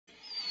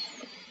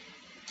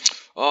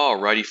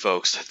Alrighty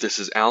folks, this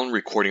is Alan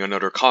recording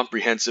another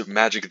comprehensive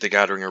Magic the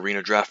Gathering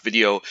Arena Draft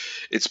video.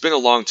 It's been a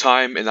long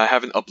time and I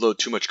haven't uploaded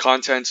too much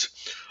content.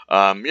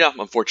 Yeah,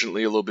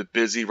 unfortunately a little bit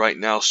busy right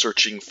now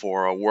searching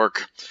for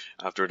work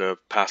after the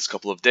past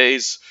couple of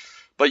days.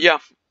 But yeah,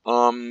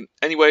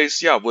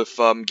 anyways, yeah, with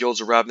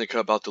Guilds of Ravnica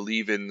about to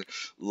leave in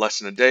less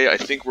than a day, I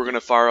think we're going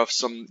to fire off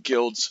some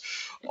guilds.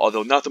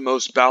 Although not the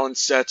most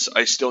balanced sets,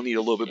 I still need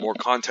a little bit more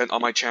content on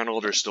my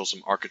channel. There's still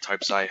some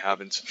archetypes I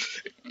haven't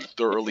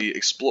thoroughly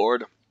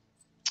explored.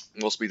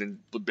 Mostly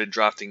been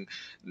drafting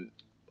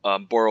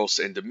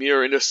Boros and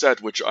Demir in this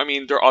set, which, I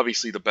mean, they're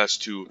obviously the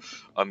best two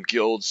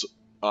guilds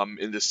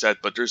in this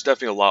set, but there's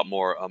definitely a lot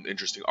more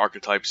interesting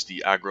archetypes.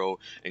 The aggro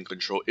and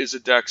control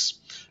Izzet decks,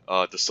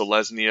 the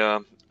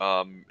Selesnya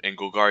and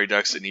Golgari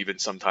decks, and even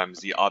sometimes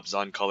the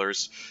Abzan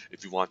colors,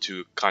 if you want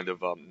to kind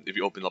of, if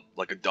you open up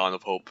like a Dawn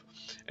of Hope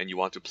and you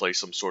want to play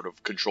some sort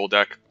of control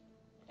deck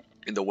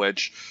in the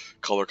wedge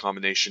color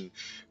combination.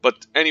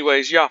 But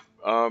anyways, yeah,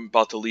 I'm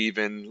about to leave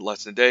in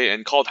less than a day,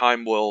 and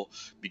Kaldheim will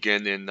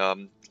begin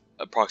in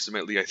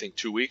approximately, I think,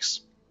 2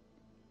 weeks.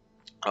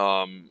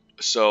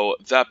 So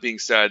that being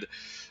said,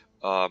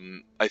 I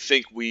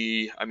think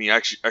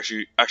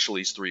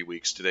actually it's 3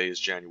 weeks. Today is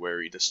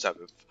January the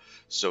 7th,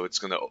 so it's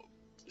gonna,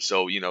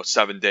 so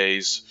 7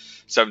 days,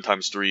 7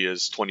 times 3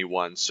 is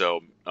 21.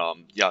 So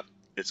yeah,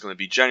 it's gonna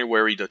be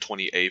January the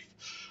 28th.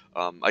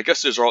 I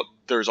guess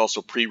there's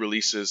also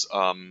pre-releases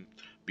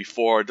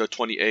before the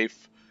 28th.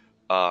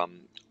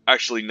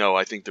 Actually, no,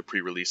 I think the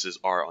pre-releases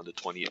are on the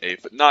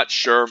 28th. Not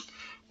sure.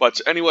 But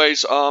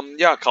anyways,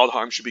 yeah,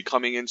 Kaldheim should be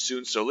coming in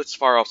soon, so let's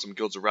fire off some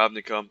Guilds of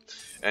Ravnica.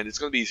 And it's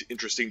going to be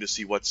interesting to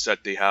see what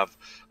set they have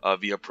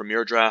via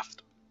Premier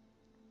Draft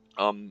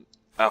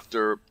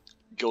after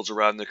Guilds of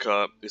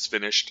Ravnica is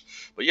finished.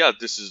 But yeah,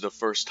 this is the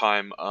first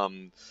time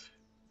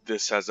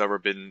this has ever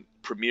been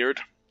premiered,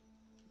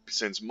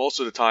 since most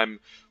of the time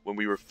when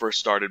we were first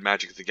started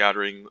Magic the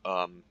Gathering,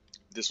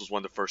 this was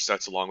one of the first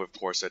sets, along with, of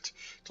course, at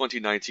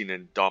 2019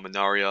 in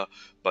Dominaria,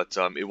 but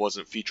it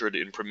wasn't featured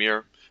in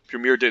Premier.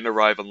 Premier didn't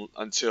arrive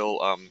until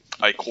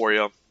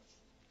Ikoria,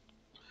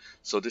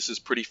 so this is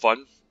pretty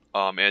fun.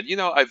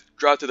 And I've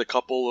drafted a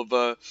couple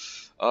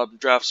of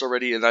drafts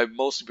already, and I've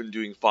mostly been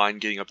doing fine,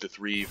 getting up to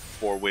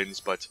 3-4 wins,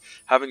 but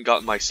haven't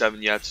gotten my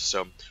 7 yet,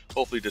 so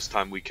hopefully this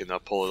time we can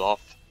pull it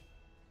off.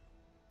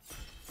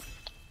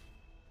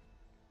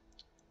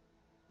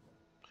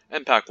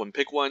 And pack one,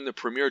 pick one, the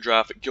Premier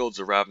Draft, Guilds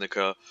of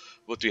Ravnica.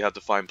 What do you have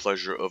the fine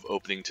pleasure of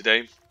opening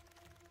today?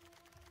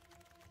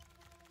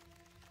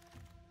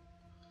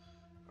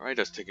 Alright,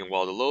 that's taking a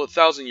while to load.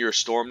 1,000-Year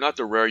Storm, not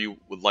the rare you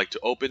would like to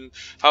open.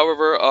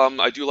 However,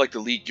 I do like the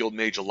League Guild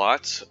Mage a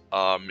lot.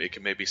 It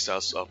can maybe set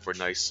us up for a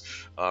nice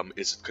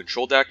Izzet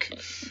control deck.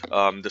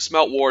 The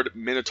Smelt Ward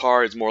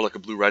Minotaur is more like a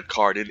blue-red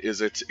card in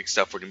Izzet,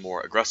 except for the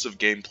more aggressive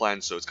game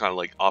plan, so it's kind of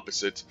like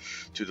opposite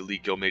to the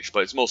League Guild Mage,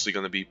 but it's mostly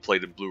going to be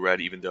played in blue-red,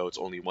 even though it's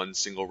only one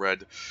single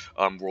red.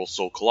 World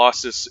Soul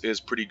Colossus is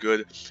pretty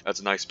good. That's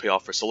a nice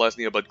payoff for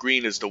Selesnya, but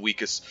green is the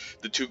weakest.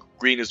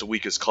 Green is the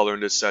weakest color in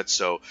this set,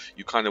 so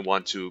you kind of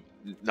want to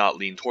not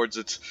lean towards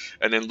it.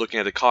 And then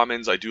looking at the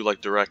commons, I do like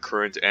Direct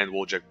Current and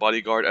Wojek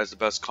Bodyguard as the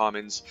best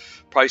commons.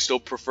 Probably still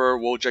prefer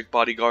Wojek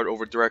Bodyguard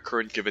over Direct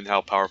Current, given how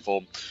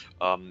powerful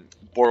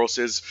Boros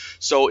is.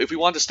 So if we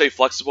want to stay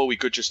flexible, we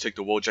could just take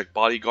the Wojek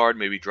Bodyguard,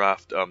 maybe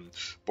draft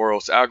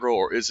Boros aggro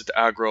or Izzet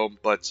aggro,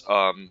 but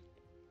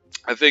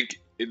I think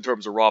in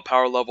terms of raw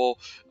power level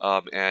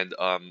and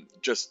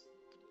just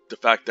the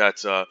fact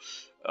that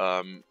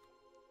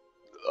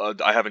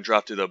I haven't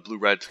drafted a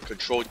blue-red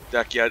control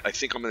deck yet, I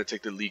think I'm going to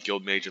take the League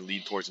Guild Mage and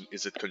lean towards an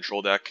Izzet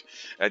control deck.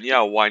 And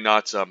yeah, why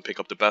not pick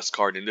up the best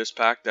card in this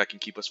pack that can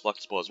keep us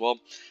flexible as well.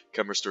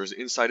 Chemist's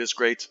Insight is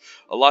great.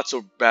 Lots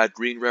of bad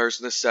green rares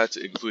in this set,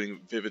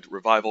 including Vivid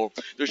Revival.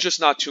 There's just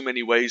not too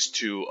many ways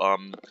to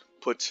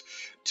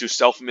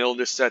self-mill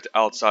this set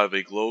outside of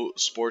a Glow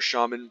Spore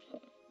Shaman.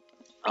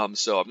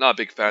 So I'm not a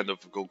big fan of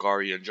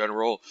Golgari in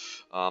general,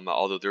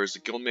 although there is the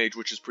Guild Mage,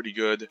 which is pretty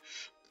good.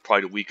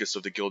 Probably the weakest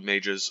of the Guild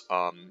Mages.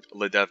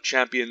 Ledev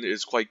Champion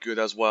is quite good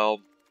as well.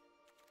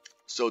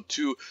 So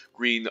 2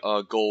 green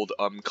gold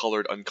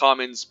colored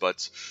uncommons,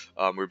 but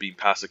we're being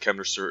past the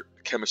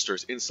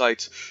Chemist's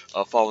Insight,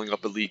 following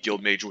up a League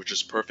Guild Mage, which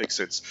is perfect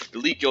since the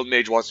League Guild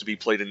Mage wants to be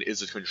played in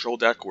Izzet control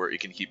deck where it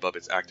can keep up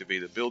its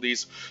activated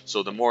abilities.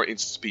 So the more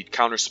instant speed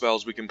counter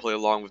spells we can play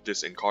along with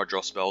this and card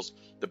draw spells,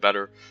 the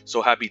better.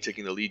 So happy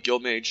taking the League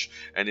Guild Mage.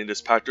 And in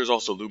this pack there's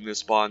also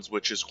Luminous Bonds,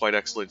 which is quite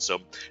excellent. So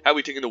had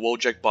we taken the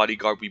Wojek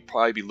Bodyguard, we'd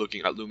probably be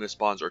looking at Luminous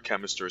Bonds or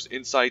Chemist's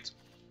Insight.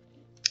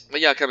 But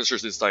yeah,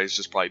 Chemist's Insight is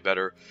just probably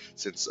better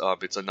since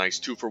it's a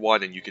nice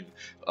 2-for-1 and you can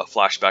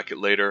flashback it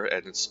later,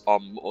 and it's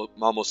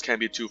almost can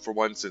be a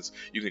 2-for-1 since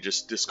you can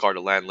just discard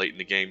a land late in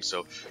the game.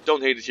 So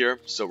don't hate it here.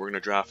 So we're going to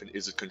draft an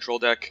Izzet control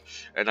deck,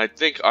 and I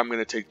think I'm going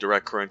to take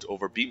Direct Current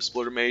over Beam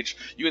Splitter Mage.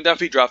 You can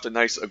definitely draft a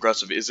nice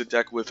aggressive Izzet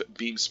deck with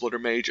Beam Splitter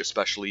Mage,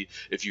 especially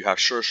if you have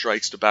Sure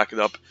Strikes to back it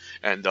up,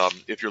 and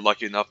if you're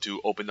lucky enough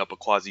to open up a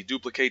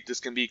Quasi-Duplicate,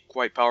 this can be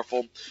quite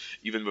powerful,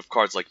 even with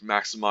cards like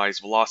Maximize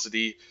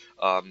Velocity.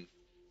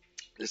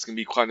 It's going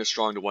to be kind of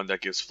strong, the one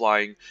that gives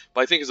flying,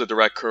 but I think it's a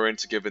direct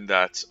current given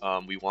that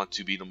we want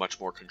to be in a much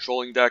more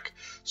controlling deck,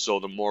 so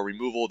the more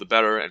removal the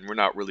better, and we're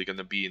not really going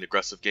to be an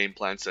aggressive game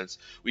plan since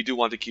we do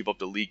want to keep up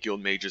the League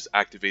Guild Mage's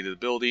activated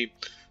ability.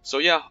 So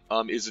yeah,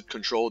 Izzet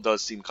control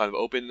does seem kind of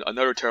open.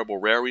 Another terrible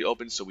rare we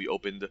opened, so we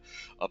opened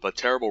up a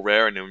terrible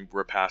rare and then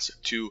we're past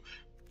 2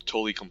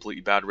 totally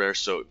completely bad rares,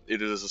 so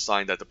it is a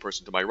sign that the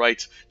person to my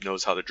right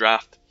knows how to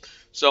draft.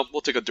 So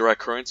we'll take a direct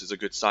current. It's a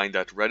good sign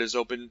that red is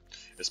open,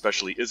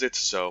 especially Izzet,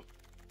 so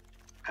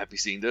happy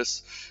seeing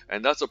this.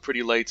 And that's a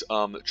pretty late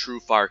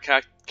True Fire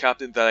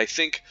Captain that I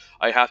think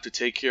I have to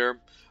take here.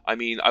 I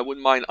mean, I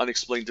wouldn't mind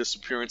Unexplained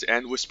Disappearance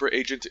and Whisper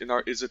Agent in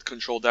our Izzet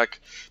control deck,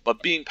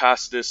 but being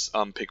past this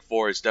pick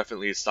 4 is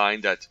definitely a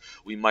sign that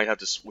we might have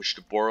to switch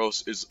to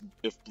Boros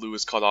if blue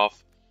is cut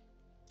off.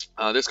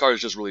 This card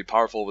is just really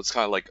powerful. It's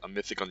kind of like a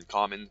mythic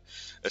uncommon,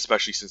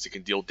 especially since it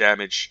can deal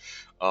damage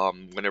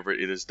whenever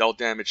it is dealt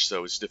damage,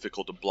 so it's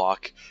difficult to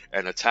block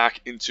and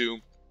attack into.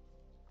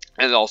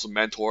 And it also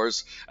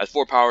mentors. At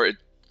 4 power, it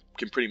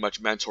can pretty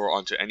much mentor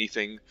onto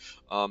anything,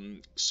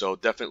 so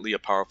definitely a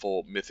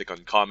powerful mythic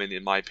uncommon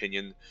in my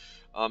opinion.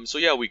 So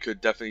yeah, we could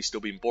definitely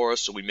still be in Boros,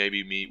 so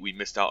we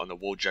missed out on the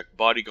Wojek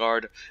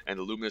Bodyguard and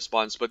the Luminous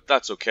Bonds, but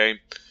that's okay.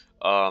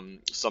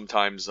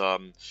 Sometimes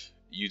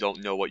you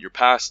don't know what you're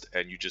past,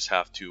 and you just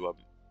have to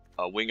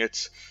wing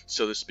it,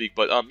 so to speak.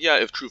 But yeah,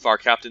 if True Fire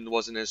Captain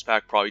wasn't in his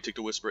pack, probably take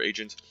the Whisper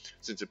Agent,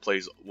 since it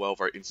plays well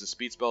with our instant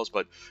speed spells,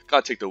 but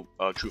gotta take the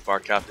True Fire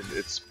Captain.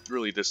 It's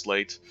really this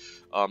late.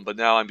 But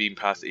now I'm being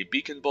passed a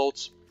Beacon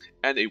Bolt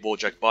and a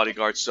Wojek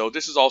Bodyguard, so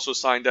this is also a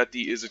sign that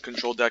the Izzet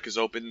control deck is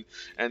open,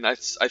 and I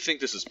think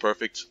this is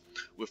perfect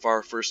with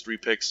our first 3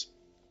 picks.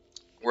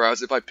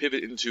 Whereas if I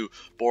pivot into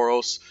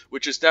Boros,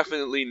 which is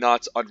definitely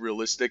not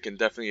unrealistic and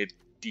definitely a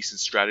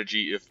decent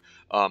strategy if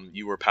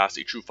you were past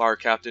a True Fire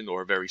Captain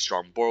or a very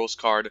strong Boros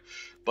card.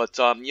 But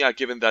yeah,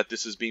 given that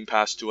this is being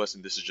passed to us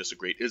and this is just a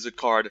great Izzet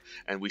card,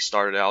 and we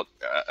started out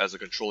as a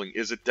controlling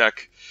Izzet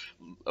deck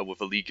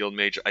with a League Guild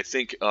Mage, I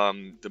think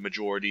the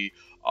majority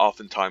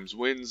oftentimes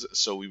wins,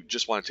 so we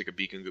just want to take a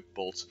Beacon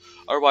Bolt.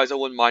 Otherwise, I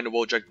wouldn't mind a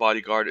Wojek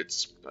Bodyguard.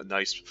 It's a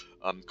nice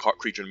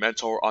creature to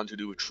mentor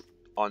onto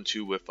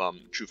with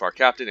True Fire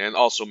Captain, and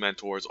also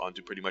mentors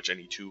onto pretty much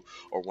any 2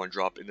 or 1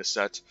 drop in the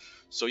set.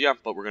 So yeah,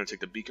 but we're going to take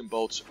the Beacon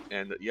Bolt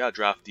and yeah,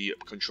 draft the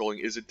controlling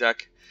Izzet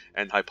deck,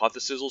 and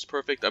Hypothesis is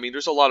perfect. I mean,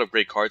 there's a lot of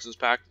great cards in this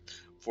pack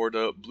for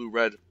the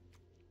blue-red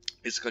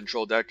Izzet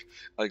control deck.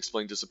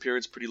 Unexplained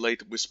Disappearance pretty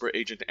late, Whisper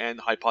Agent and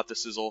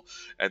Hypothesis,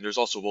 and there's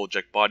also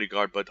Wojek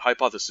Bodyguard, but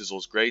Hypothesis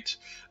is great,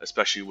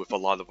 especially with a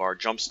lot of our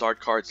Jumpstart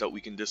cards that we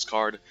can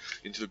discard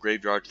into the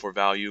graveyard for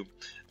value.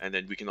 And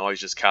then we can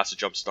always just cast the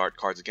Jumpstart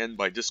cards again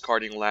by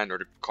discarding a land or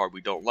the card we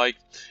don't like.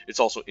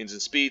 It's also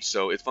instant speed,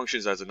 so it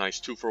functions as a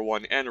nice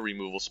 2-for-1 and a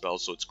removal spell,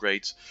 so it's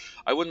great.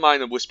 I wouldn't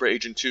mind a Whisper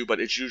Agent too,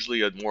 but it's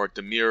usually a more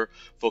Dimir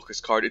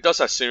focused card. It does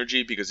have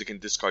synergy because it can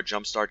discard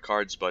Jumpstart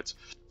cards, but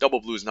double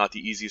blue is not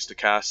the easiest to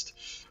cast.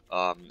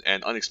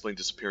 And Unexplained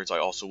Disappearance I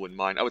also wouldn't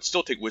mind. I would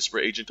still take Whisper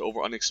Agent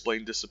over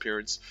Unexplained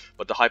Disappearance,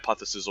 but the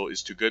Hypothesis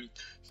is too good,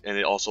 and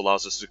it also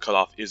allows us to cut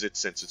off Izzet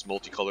since it's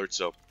multicolored,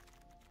 so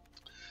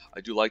I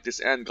do like this,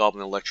 and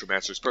Goblin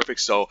Electromancer is perfect,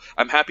 so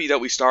I'm happy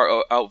that we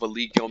start out with a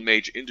League Guild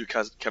Mage into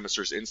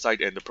Chemister's Insight,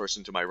 and the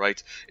person to my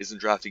right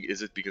isn't drafting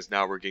Izzet because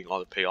now we're getting all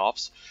the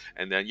payoffs.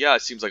 And then, yeah,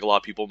 it seems like a lot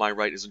of people on my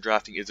right isn't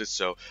drafting Izzet,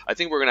 so I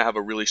think we're going to have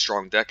a really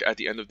strong deck at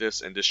the end of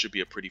this, and this should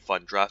be a pretty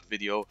fun draft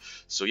video.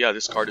 So yeah,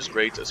 this card is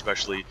great,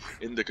 especially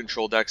in the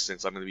control deck,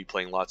 since I'm going to be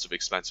playing lots of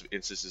expensive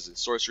instances and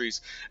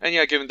sorceries. And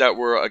yeah, given that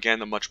we're,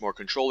 again, a much more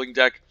controlling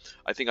deck,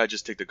 I think I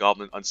just take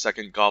the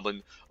second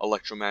Goblin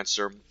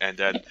Electromancer, and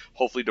then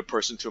hopefully the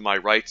person to my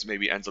right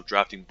maybe ends up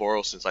drafting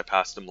Boros, since I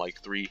passed him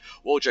like 3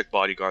 Wojek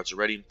Bodyguards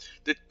already.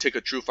 Did take a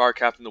True Fire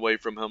Captain away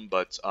from him,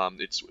 but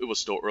it was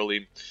still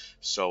early,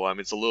 so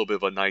it's a little bit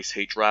of a nice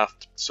hate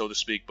draft, so to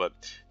speak, but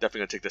definitely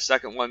going to take the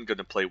second one. Going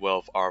to play well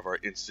with all of our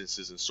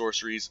instances and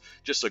sorceries.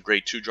 Just a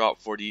great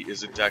 2-drop for the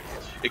Izzet deck.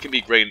 It can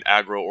be great in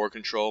aggro or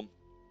control.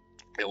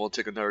 And we'll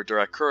take another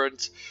direct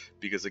current,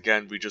 because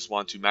again, we just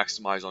want to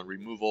maximize on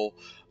removal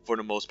for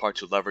the most part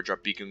to leverage our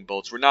Beacon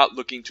Bolts. We're not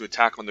looking to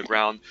attack on the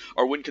ground.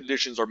 Our win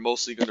conditions are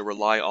mostly going to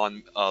rely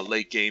on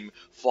late game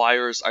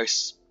flyers,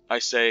 I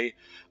say.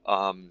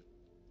 And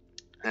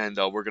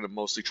we're going to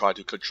mostly try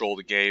to control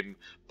the game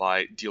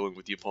by dealing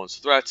with the opponent's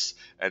threats,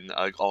 and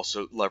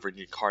also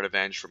leveraging card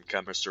advantage from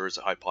Chemisters,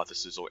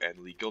 Hypothesis, and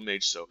League Guild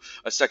Mage. So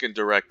a second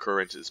direct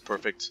current is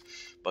perfect,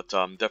 but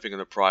definitely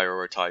going to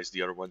prioritize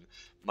the other one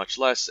much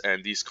less.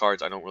 And these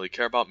cards I don't really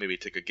care about. Maybe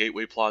take a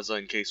Gateway Plaza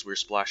in case we're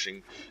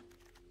splashing,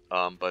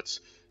 but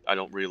I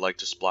don't really like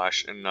to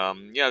splash.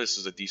 And yeah, this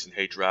is a decent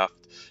hate draft.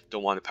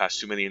 Don't want to pass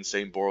too many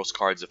insane Boros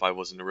cards if I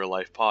was in a real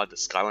life pod. The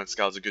Skyline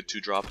Scout is a good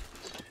 2-drop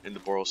in the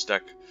Boros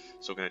deck,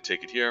 so we're going to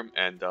take it here.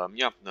 And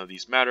yeah, none of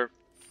these matter.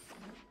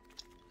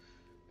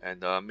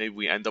 And maybe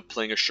we end up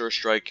playing a Sure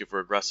Strike if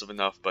we're aggressive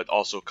enough, but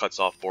also cuts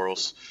off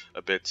Boros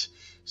a bit.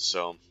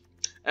 So,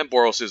 and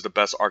Boros is the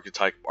best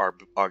archetype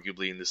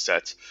arguably in the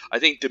set. I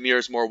think Dimir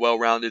is more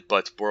well-rounded,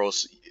 but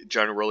Boros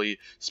generally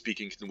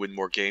speaking, can win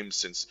more games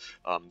since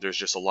there's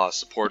just a lot of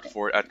support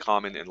for it at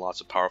common and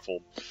lots of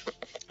powerful,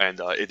 and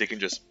they can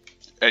just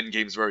end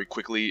games very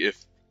quickly if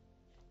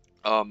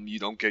you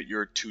don't get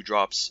your 2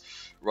 drops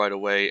right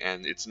away,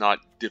 and it's not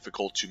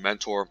difficult to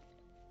mentor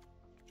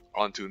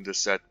onto in this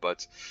set.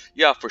 But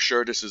yeah, for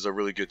sure, this is a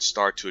really good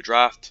start to a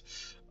draft.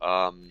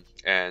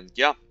 And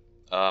yeah,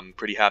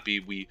 pretty happy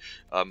we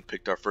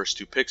picked our first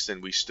 2 picks,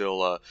 and we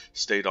still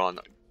stayed on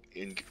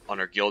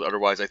our guild.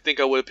 Otherwise, I think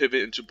I would have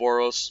pivoted into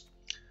Boros,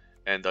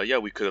 and yeah,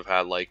 we could have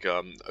had like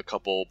a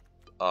couple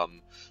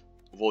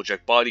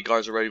Voljack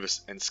bodyguards already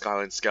and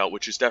Skyline Scout,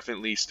 which is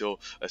definitely still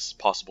a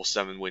possible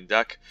 7-win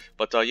deck.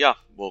 But yeah,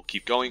 we'll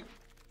keep going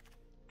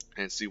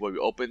and see what we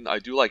open. I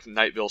do like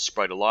Night Veil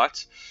Sprite a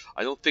lot.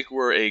 I don't think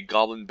we're a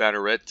Goblin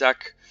Banneret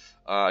deck.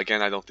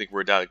 Again, I don't think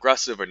we're that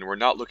aggressive, and we're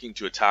not looking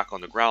to attack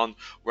on the ground,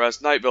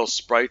 whereas Night Veil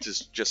Sprite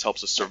just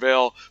helps us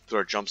surveil, put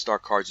our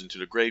Jumpstart cards into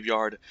the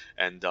graveyard,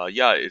 and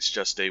yeah, it's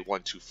just a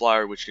 1/2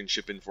 flyer which can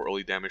chip in for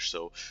early damage,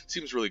 so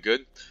seems really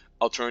good.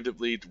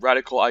 Alternatively,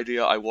 Radical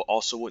Idea I will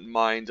also wouldn't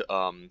mind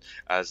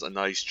as a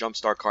nice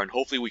Jumpstart card, and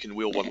hopefully we can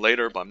wheel one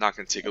later, but I'm not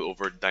going to take it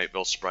over Night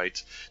Veil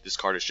Sprite. This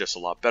card is just a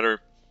lot better.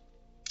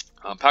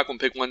 Pack one,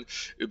 pick one.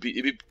 It'd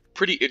be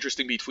pretty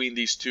interesting between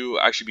these two.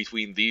 Actually,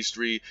 between these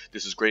 3,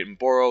 this is great in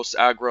Boros,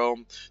 aggro.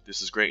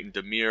 This is great in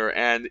Dimir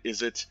and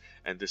Izzet,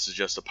 and this is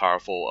just a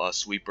powerful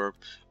sweeper.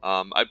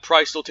 I'd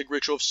probably still take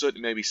Ritual of Soot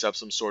and maybe set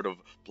some sort of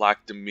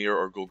Black Dimir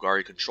or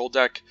Golgari control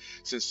deck,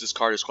 since this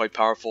card is quite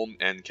powerful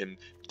and can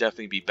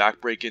definitely be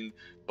backbreaking.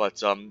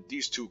 But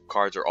these 2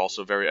 cards are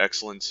also very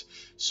excellent,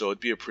 so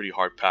it'd be a pretty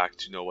hard pack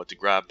to know what to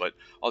grab. But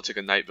I'll take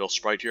a Night Veil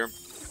Sprite here.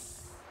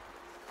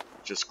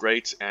 Just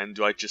great. And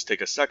do I just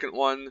take a second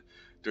one?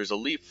 There's a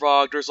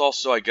Leapfrog. There's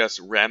also, I guess,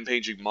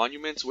 Rampaging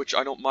Monuments, which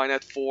I don't mind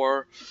at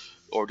 4.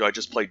 Or do I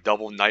just play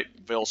double Night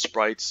Veil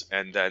Sprites,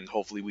 and then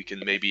hopefully we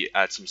can maybe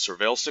add some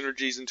Surveil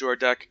synergies into our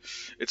deck?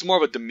 It's more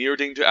of a Dimir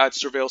thing to add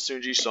Surveil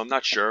synergies, so I'm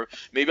not sure.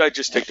 Maybe I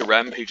just take the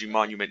Rampaging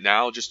Monument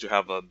now, just to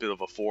have a bit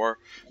of a 4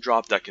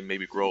 drop that can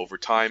maybe grow over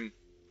time.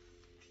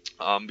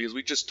 Because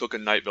we just took a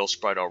Night Veil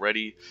Sprite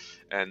already,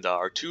 and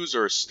our 2s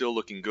are still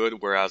looking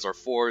good, whereas our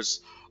 4s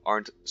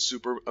aren't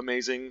super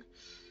amazing.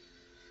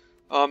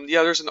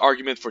 Yeah, there's an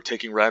argument for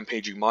taking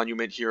Rampaging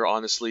Monument here,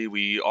 honestly.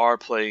 We are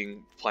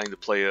planning to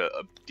play a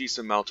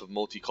decent amount of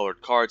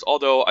multicolored cards,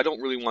 although I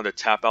don't really want to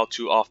tap out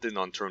too often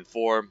on turn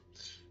 4,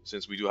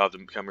 since we do have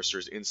the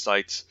Chemister's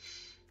Insight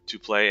to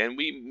play, and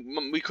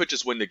we could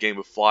just win the game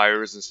with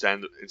flyers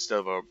instead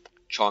of a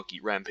chonky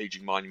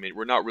Rampaging Monument.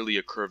 We're not really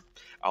a curved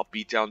out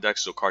beatdown deck,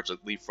 so cards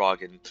like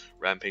Leapfrog and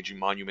Rampaging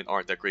Monument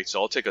aren't that great,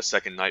 so I'll take a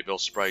second Night Veil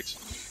Sprite,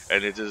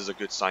 and it is a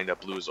good sign that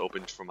blue is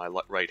open from my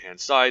right hand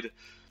side.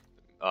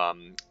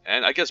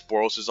 And I guess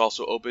Boros is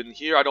also open.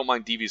 Here, I don't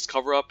mind Devious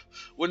Cover-Up.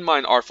 Wouldn't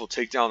mind Artful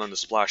Takedown on the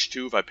Splash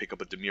 2 if I pick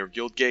up a Dimir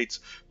Guildgate,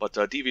 but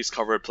Devious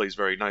Cover-Up plays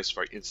very nice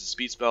for our instant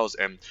speed spells,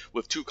 and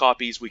with 2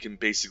 copies, we can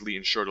basically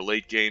ensure the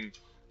late game,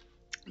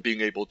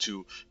 being able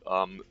to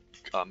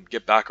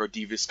get back our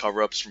Devious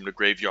Cover-Ups from the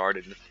graveyard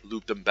and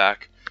loop them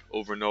back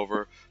over and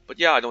over. But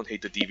yeah, I don't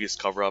hate the Devious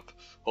Cover-Up.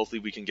 Hopefully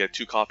we can get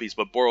 2 copies,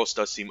 but Boros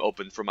does seem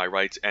open for my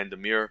right and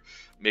Dimir.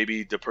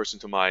 Maybe the person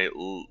to my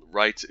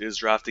right is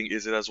drafting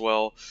Izzet as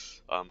well.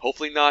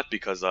 Hopefully not,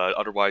 because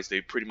otherwise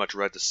they pretty much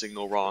read the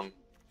signal wrong.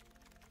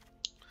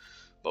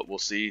 But we'll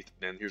see.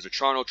 And here's a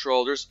Charno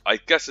Troll. I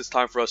guess it's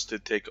time for us to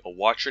take a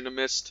Watcher in the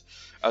Mist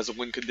as a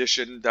win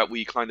condition that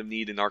we kind of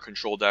need in our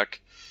control deck.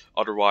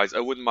 Otherwise, I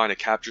wouldn't mind a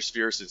Capture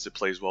Sphere since it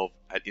plays well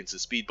at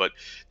instant speed, but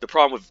the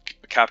problem with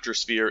Capture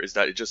Sphere is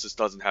that it just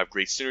doesn't have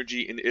great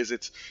synergy in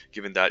Izzet,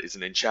 given that it's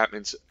an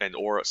enchantment and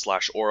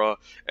aura/aura,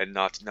 and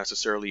not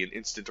necessarily an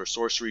instant or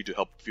sorcery to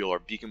help fuel our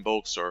Beacon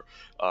Bolts or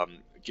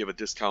give a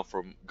discount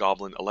from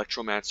Goblin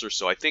Electromancer,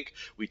 so I think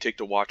we take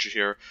the Watcher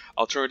here.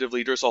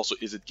 Alternatively, there's also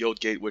Izzet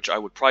Guildgate, which I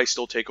would probably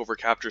still take over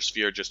Capture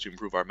Sphere just to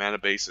improve our mana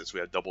base since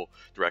we have double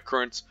direct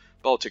currents,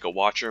 but I'll take a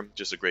Watcher,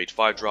 just a great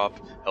 5-drop,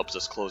 helps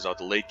us close out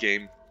the late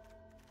game.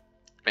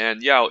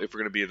 And yeah, if we're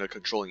going to be in a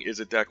controlling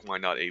Izzet deck, why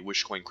not a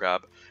Wishcoin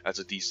Crab as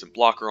a decent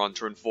blocker on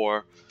turn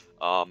 4?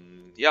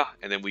 Yeah,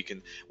 and then we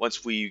can,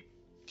 once we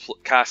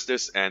cast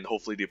this and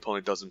hopefully the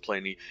opponent doesn't play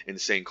any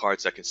insane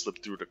cards that can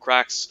slip through the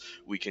cracks,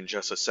 we can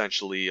just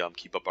essentially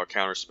keep up our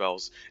counter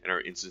spells and our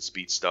instant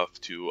speed stuff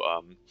to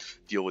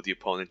deal with the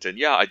opponent. And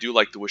yeah, I do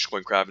like the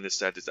Wishcoin Crab in this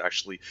set. It's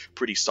actually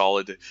pretty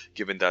solid,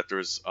 given that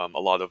there's a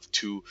lot of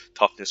 2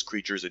 toughness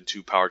creatures and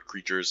 2 powered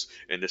creatures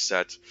in this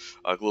set.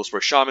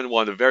 Glowspore Shaman,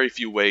 one of the very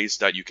few ways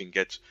that you can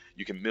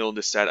mill in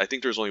this set. I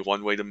think there's only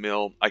one way to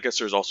mill. I guess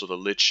there's also the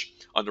Lich,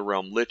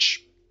 Underrealm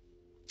Lich,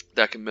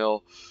 that can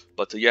mill.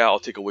 But yeah, I'll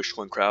take a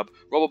Wishcoin Crab.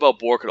 Rubblebell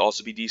Boar could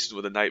also be decent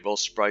with a Night Veil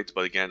Sprite,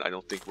 but again, I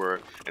don't think we're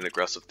an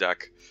aggressive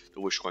deck. The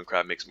Wishcoin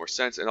Crab makes more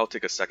sense, and I'll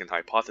take a second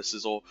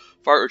Hypothesizzle.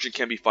 Fire Urchin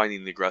can be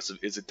finding the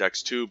aggressive Izzet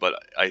decks too, but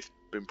I've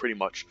been pretty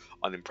much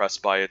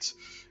unimpressed by it.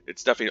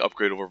 It's definitely an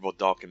upgrade over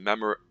Vodalk and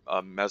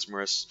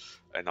Mesmerus,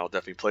 and I'll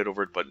definitely play it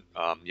over it, but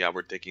yeah,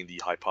 we're taking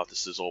the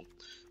Hypothesizzle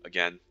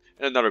again.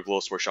 And another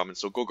Glowspore Shaman,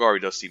 so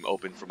Golgari does seem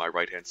open for my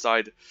right-hand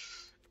side.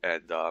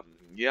 And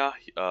yeah,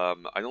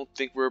 I don't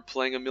think we're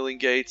playing a million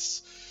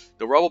gates.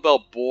 The Rebel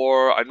Bell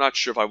Boar, I'm not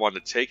sure if I want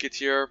to take it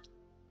here.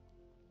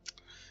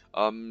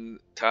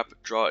 Tap,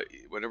 draw,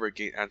 whenever a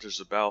gate enters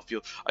the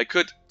battlefield. I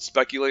could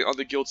speculate on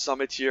the Guild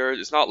Summit here.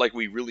 It's not like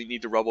we really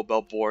need the Rebel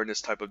Bell Boar in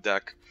this type of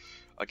deck.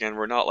 Again,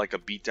 we're not like a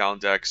beatdown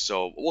deck,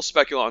 so we'll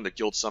speculate on the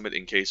Guild Summit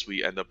in case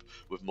we end up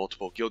with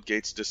multiple Guild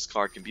Gates. This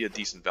card can be a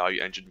decent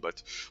value engine,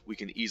 but we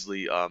can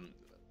easily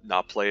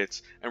not play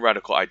it. And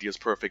Radical Idea is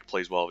perfect,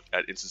 plays well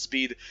at instant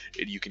speed.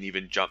 You can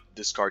even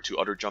discard 2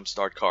 other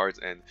jumpstart cards,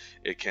 and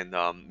it can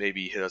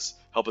maybe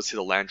help us hit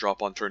a land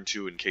drop on turn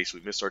 2 in case we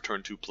miss our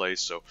turn 2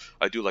 plays. So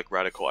I do like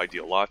Radical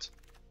Idea a lot.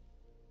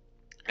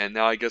 And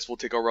now I guess we'll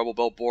take our Rebel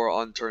Bell Boar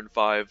on turn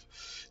 5.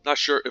 Not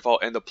sure if I'll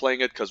end up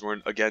playing it because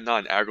we're, again,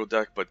 not an aggro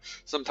deck, but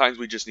sometimes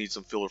we just need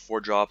some filler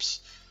 4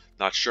 drops.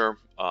 Not sure.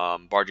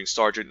 Barging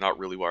Sergeant, not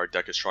really what our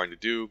deck is trying to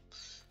do.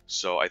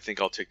 So I think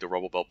I'll take the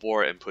Rebel Bell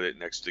Boar and put it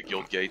next to the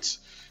Guild Gates,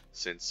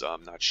 since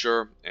I'm not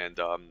sure. And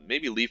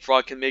maybe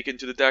Leapfrog can make it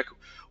into the deck.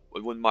 I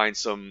wouldn't mind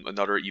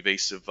another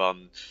evasive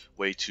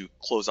way to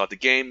close out the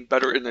game.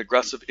 Better in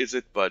aggressive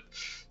Izzet, but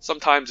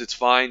sometimes it's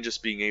fine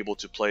just being able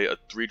to play a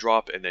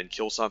 3-drop and then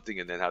kill something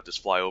and then have this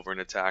fly over and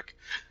attack.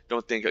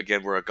 Don't think,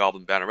 again, we're a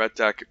Goblin Banneret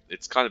deck.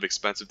 It's kind of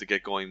expensive to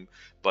get going,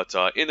 but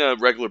in a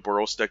regular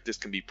Boros deck, this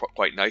can be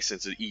quite nice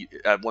since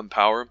at 1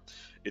 power,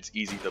 it's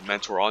easy to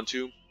mentor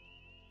onto.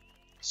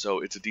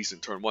 So it's a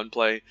decent turn 1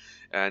 play,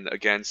 and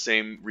again,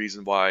 same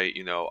reason why,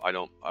 you know,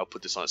 I'll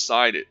put this on the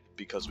side,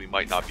 because we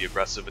might not be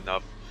aggressive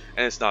enough,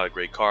 and it's not a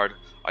great card.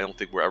 I don't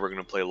think we're ever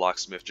going to play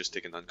Locksmith, just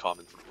take an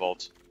uncommon from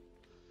Vault.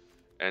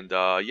 And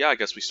yeah, I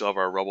guess we still have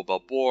our Rebel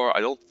Bell Boar. I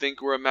don't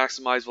think we're a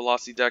maximized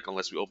velocity deck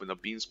unless we open a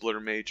Beam Splitter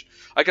Mage.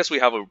 I guess we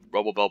have a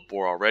Rebel Bell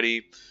Boar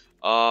already.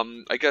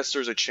 I guess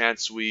there's a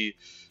chance we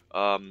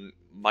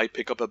might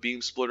pick up a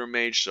Beam Splitter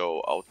Mage,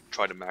 so I'll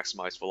try to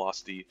maximize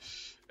velocity.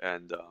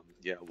 And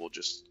yeah, we'll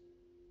just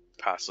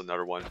pass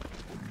another one.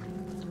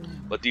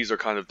 But these are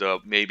kind of the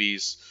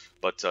maybes.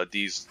 But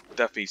these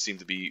definitely seem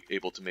to be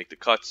able to make the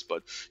cuts.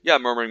 But yeah,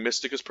 Murmuring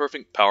Mystic is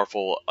perfect,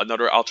 powerful.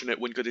 Another alternate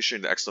win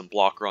condition, excellent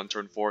blocker on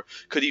turn 4.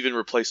 Could even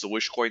replace the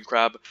Wishcoin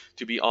Crab,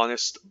 to be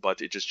honest,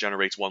 but it just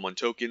generates 1/1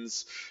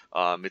 tokens.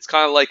 It's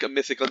kind of like a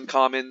mythic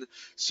uncommon,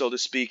 so to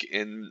speak,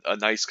 in a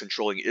nice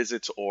controlling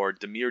Izzet or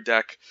Dimir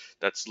deck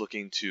that's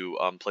looking to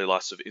play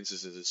lots of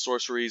instances and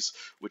sorceries,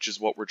 which is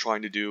what we're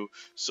trying to do.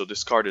 So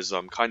this card is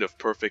kind of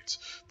perfect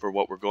for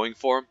what we're going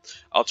for.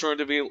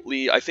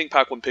 Alternatively, I think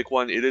pack 1 pick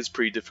 1, it is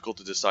pretty difficult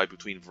to decide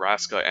between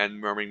Vraska and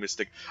Murmuring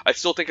Mystic. I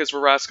still think it's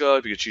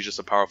Vraska because she's just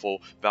a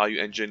powerful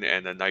value engine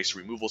and a nice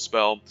removal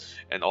spell,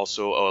 and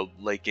also a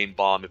late game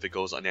bomb if it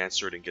goes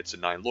unanswered and gets a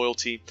 9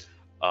 loyalty.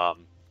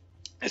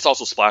 It's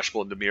also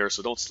splashable in the mirror,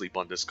 so don't sleep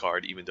on this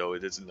card, even though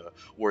it isn't the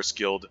worst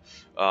guild.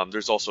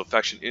 There's also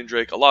Affection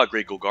Indrake, a lot of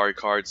great Golgari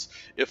cards.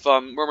 If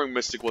Murmuring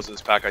Mystic was in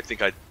this pack, I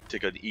think I'd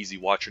take an easy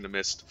Watcher in the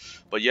Mist.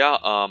 But yeah,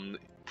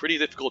 pretty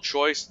difficult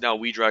choice. Now,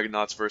 Wee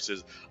Dragonauts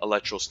versus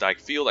Electrostatic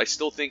Field. I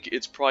still think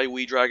it's probably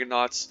Wee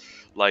Dragonauts.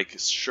 Like,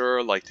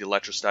 sure, like the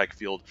Electrostatic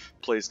Field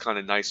plays kind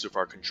of nice with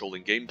our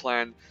controlling game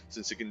plan,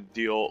 since it can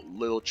deal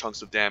little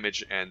chunks of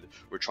damage and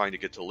we're trying to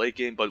get to the late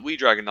game. But Wee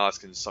Dragonauts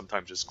can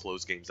sometimes just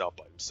close games out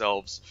by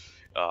themselves.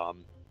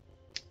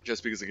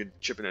 Just because it can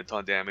chip in a ton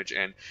of damage,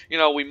 and you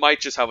know, we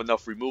might just have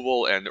enough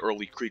removal and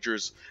early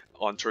creatures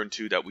on turn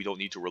 2 that we don't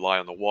need to rely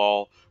on the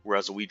wall,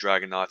 whereas the Wee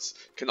Dragonauts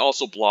can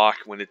also block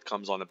when it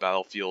comes on the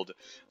battlefield.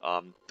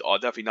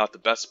 Definitely not the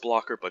best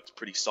blocker, but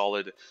pretty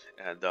solid,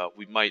 and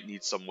we might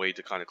need some way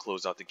to kind of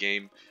close out the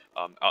game,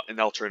 an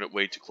alternate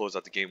way to close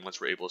out the game once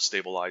we're able to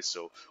stabilize,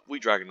 so Wee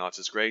Dragonauts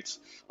is great.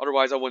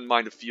 Otherwise, I wouldn't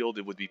mind a field,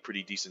 it would be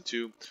pretty decent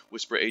too.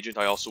 Whisper Agent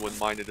I also wouldn't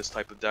mind in this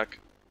type of deck.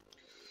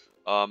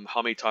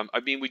 How many times? I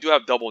mean, we do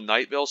have double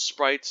Night Veil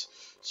Sprite,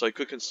 so I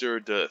could consider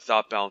the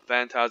Thoughtbound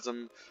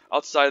Phantasm.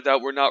 Outside of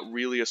that, we're not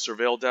really a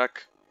Surveil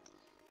deck.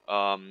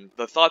 The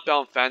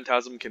Thoughtbound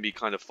Phantasm can be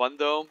kind of fun,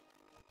 though,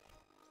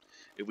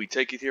 if we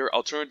take it here.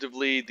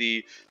 Alternatively,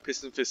 the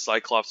Piston Fist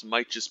Cyclops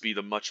might just be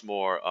the much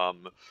more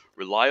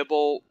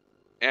reliable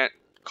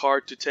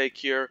card to take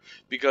here,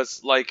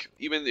 because, like,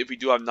 even if we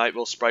do have Night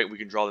Veil Sprite, we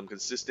can draw them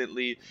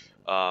consistently.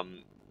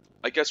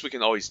 I guess we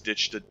can always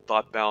ditch the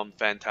Thoughtbound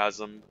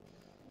Phantasm.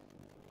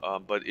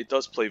 But it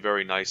does play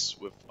very nice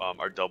with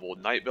our double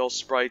Night Veil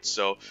Sprite,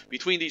 so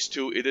between these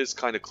two, it is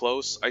kind of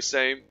close, I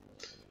say.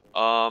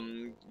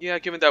 Yeah,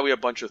 given that we have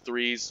a bunch of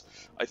 3s,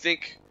 I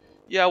think,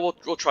 yeah,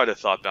 we'll try the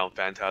Thoughtbound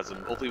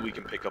Phantasm. Hopefully we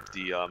can pick up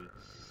the,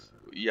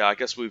 yeah, I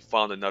guess we've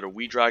found another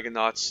Wee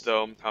Dragonauts,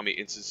 though. How many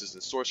instances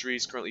and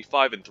sorceries? Currently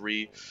 5 and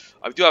 3.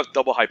 I do have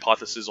double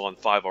Hypothesis on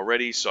 5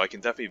 already, so I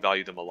can definitely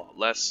value them a lot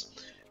less.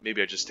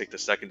 Maybe I just take the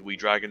second Wee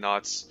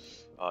Dragonauts.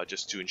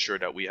 Just to ensure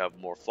that we have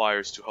more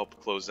flyers to help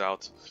close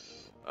out.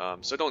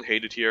 So I don't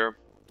hate it here.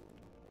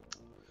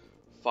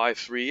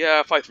 5-3,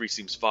 yeah, 5-3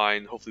 seems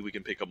fine. Hopefully we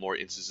can pick up more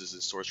instances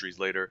and sorceries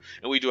later.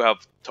 And we do have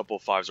a couple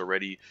of 5s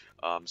already,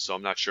 so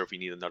I'm not sure if we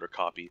need another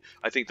copy.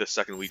 I think the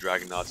second Wee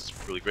Dragonauts is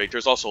really great.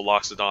 There's also a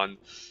Loxodon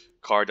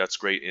card that's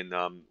great in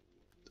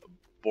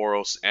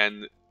Boros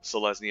and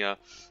Selesnya.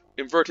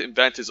 Invert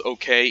Invent is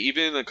okay,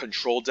 even in a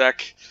control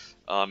deck.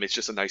 It's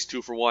just a nice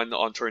 2-for-1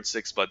 on turn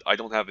 6, but I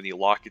don't have any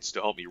lockets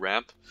to help me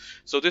ramp.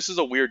 So this is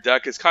a weird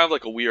deck. It's kind of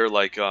like a weird,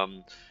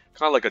 kind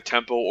of like a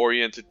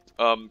tempo-oriented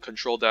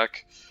control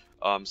deck.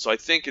 So I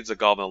think it's a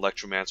Goblin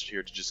Electromancer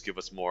here to just give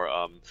us more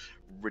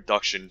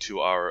reduction to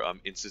our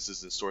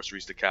instances and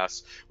sorceries to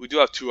cast. We do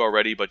have 2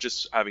 already, but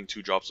just having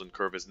 2 drops on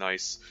curve is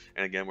nice.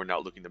 And again, we're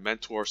not looking to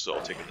mentor, so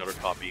I'll take another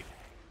copy.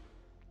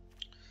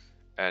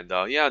 And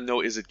yeah, no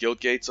Izzet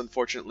Guild Gates,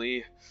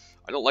 unfortunately.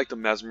 I don't like the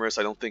Mesmerist.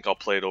 I don't think I'll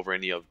play it over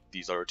any of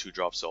these other 2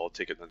 drops, so I'll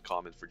take it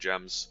uncommon for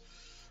gems.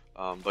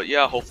 But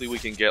yeah, hopefully we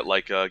can get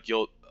like a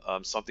guild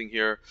something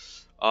here.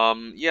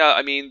 Yeah,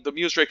 I mean, the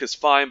Muse Drake is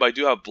fine, but I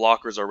do have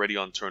blockers already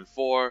on turn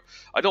 4.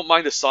 I don't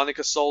mind the Sonic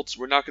Assaults.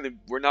 We're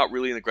not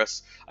really an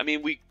aggressive. I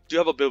mean, we do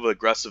have a bit of an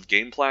aggressive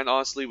game plan,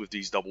 honestly, with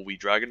these double Wee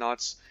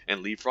Dragonauts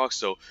and Leapfrogs.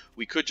 So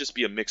we could just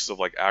be a mix of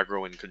like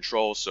aggro and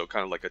control, so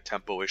kind of like a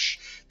tempo-ish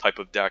type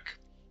of deck.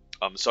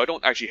 So I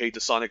don't actually hate the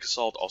Sonic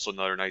Assault. Also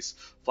another nice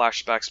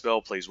flashback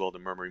spell, plays well to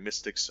Murmuring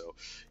Mystic. So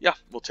yeah,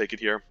 we'll take it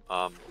here.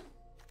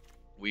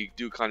 We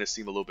do kind of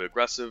seem a little bit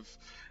aggressive,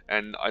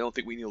 and I don't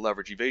think we need to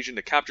leverage evasion.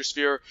 The Capture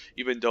Sphere,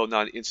 even though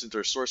not an instant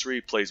or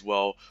sorcery, plays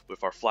well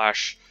with our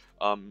flash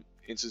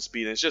instant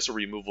speed, and it's just a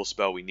removal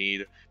spell we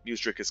need.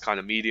 Muse Drake is kind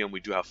of medium. We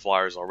do have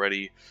flyers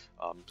already,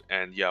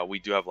 and yeah, we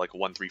do have like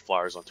 1/3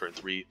 flyers on turn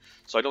 3,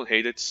 so I don't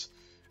hate it.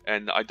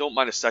 And I don't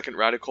mind a second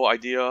radical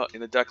idea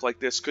in a deck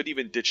like this. Could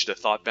even ditch the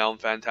Thoughtbound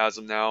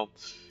Phantasm now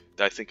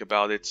that I think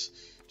about it.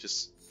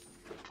 Just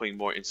putting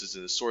more instances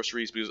in the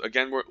sorceries, because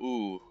again,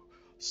 ooh,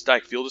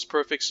 Static Field is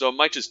perfect, so I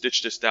might just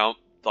ditch this down,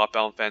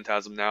 Thoughtbound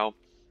Phantasm now.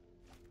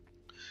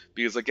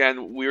 Because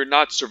again, we're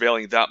not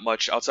surveilling that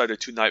much outside of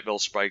 2 Night Veil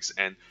Spikes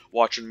and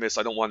Watch and Miss.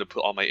 I don't want to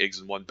put all my eggs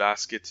in one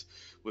basket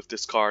with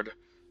this card.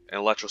 And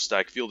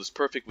Electrostatic Field is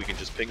perfect. We can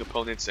just ping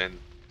opponents and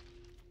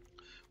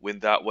win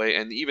that way.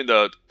 And even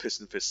the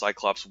Piston Fist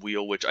Cyclops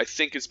Wheel, which I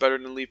think is better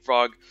than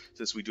Leapfrog,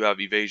 since we do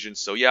have evasion.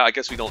 So yeah, I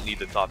guess we don't need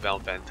the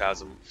Thoughtbound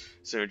Phantasm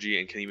synergy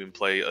and can even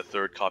play a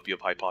 3rd copy of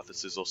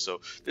Hypothesis.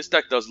 So this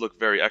deck does look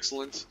very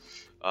excellent.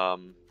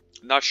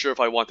 Not sure if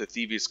I want the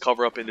Thievius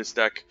Cover-Up in this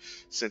deck,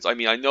 since, I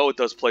mean, I know it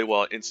does play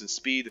well at instant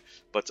speed,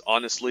 but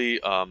honestly,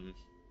 it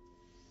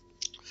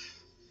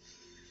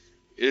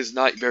is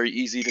not very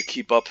easy to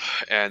keep up,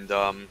 and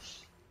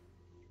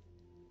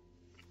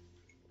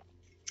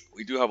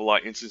we do have a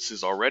lot of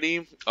instances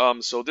already,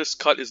 so this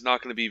cut is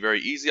not going to be very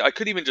easy. I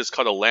could even just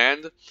cut a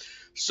land,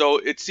 so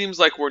it seems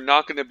like we're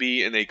not going to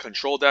be in a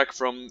control deck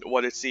from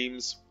what it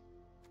seems.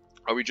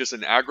 Are we just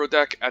an aggro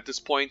deck at this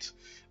point?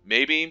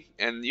 Maybe.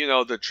 And, you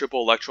know, the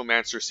triple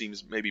Electromancer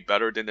seems maybe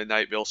better than the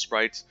Night Veil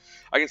Sprite.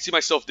 I can see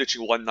myself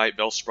ditching 1 Night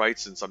Veil Sprite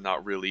since I'm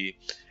not really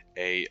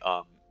a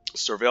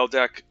Surveil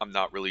deck. I'm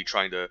not really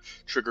trying to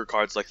trigger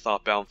cards like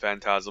Thoughtbound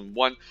Phantasm.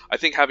 I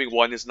think having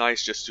 1 is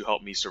nice just to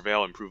help me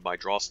Surveil, improve my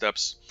draw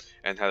steps,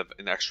 and have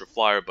an extra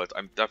flyer, but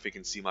I definitely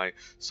can see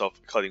myself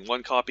cutting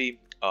 1 copy.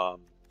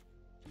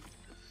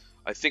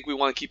 I think we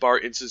want to keep our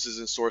instances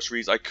and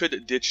sorceries. I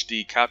could ditch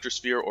the Capture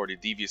Sphere or the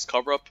Devious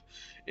Cover-Up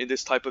in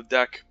this type of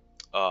deck.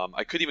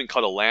 I could even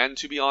cut a land,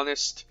 to be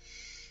honest.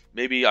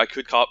 Maybe I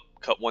could cut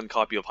 1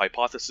 copy of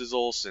Hypothesis,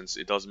 since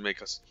it doesn't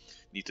make us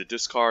need to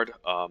discard.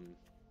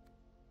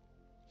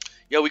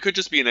 Yeah, we could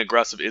just be an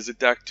aggressive Izzet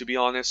deck, to be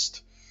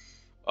honest.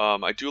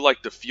 I do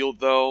like the field,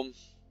 though,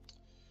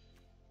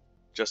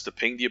 just to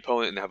ping the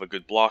opponent and have a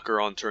good blocker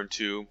on turn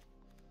 2.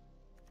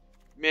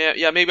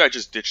 Yeah, maybe I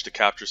just ditch the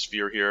Capture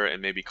Sphere here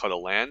and maybe cut a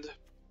land.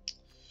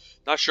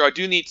 Not sure. I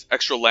do need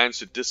extra lands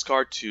to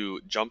discard to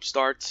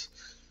jumpstart.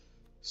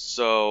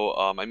 So,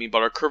 I mean,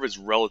 but our curve is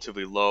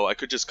relatively low. I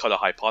could just cut a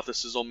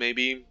Hypothesis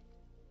maybe,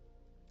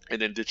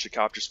 and then ditch the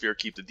Capture Sphere,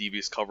 keep the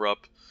Devious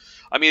Cover-Up.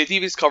 I mean, the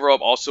Devious Cover-Up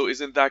also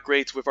isn't that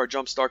great with our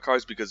Jumpstart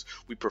cards because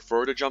we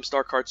prefer the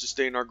Jumpstart cards to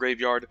stay in our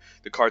graveyard.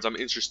 The cards I'm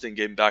interested in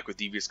getting back with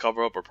Devious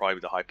Cover-Up are probably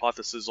the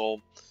Hypothesis.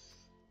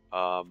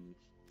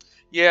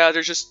 Yeah,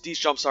 there's just these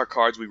Jumpstart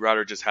cards we'd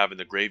rather just have in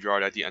the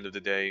graveyard at the end of the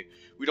day.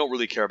 We don't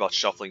really care about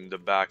shuffling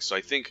them back, so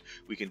I think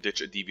we can ditch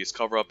a Devious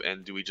Cover-Up,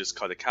 and do we just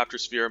cut a Capture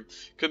Sphere?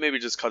 Could maybe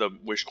just cut a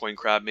Wishcoin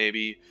Crab,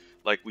 maybe.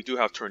 Like, we do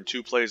have turn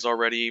 2 plays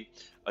already,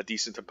 a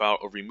decent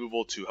amount of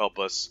removal to help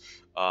us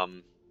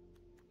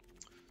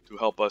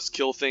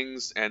kill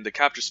things, and the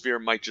Capture Sphere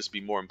might just be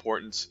more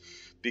important.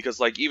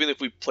 Because, like, even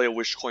if we play a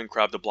Wishcoin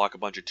Crab to block a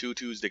bunch of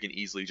 2/2s, they can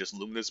easily just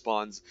Luminous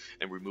Bonds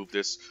and remove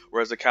this.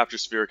 Whereas the Capture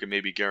Sphere can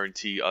maybe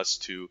guarantee us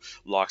to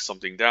lock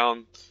something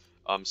down.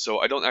 So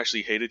I don't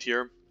actually hate it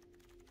here.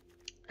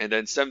 And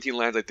then 17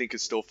 lands I think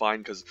is still fine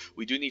because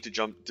we do need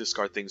to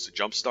discard things to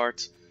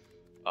jumpstart.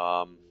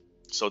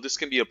 So this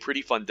can be a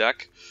pretty fun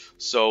deck.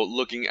 So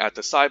looking at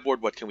the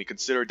sideboard, what can we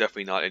consider?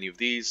 Definitely not any of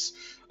these.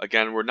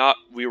 Again,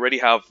 we already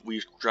have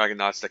Wee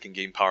Dragonauts that can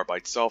gain power by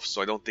itself,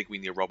 so I don't think we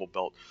need a Rubble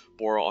Belt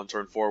Boros on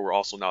turn 4. We're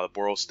also not a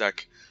Boros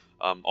deck.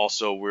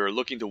 Also, we're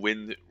looking to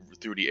win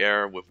through the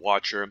air with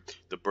Watcher,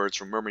 the birds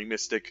from Murmuring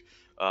Mystic,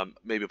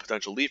 maybe a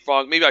potential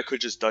Leapfrog. Maybe I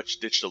could just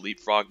ditch the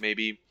Leapfrog,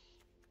 maybe,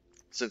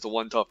 since the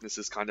 1 toughness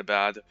is kind of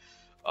bad.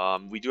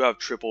 We do have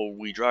triple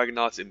Wee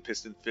Dragonauts in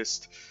Piston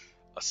Fist,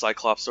 a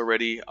Cyclops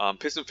already.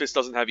 Piston Fist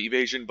doesn't have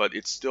evasion, but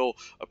it's still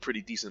a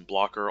pretty decent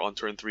blocker on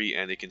turn 3,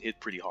 and it can hit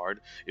pretty hard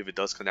if it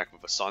does connect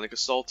with a Sonic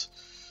Assault.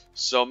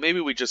 So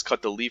maybe we just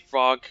cut the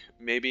Leapfrog,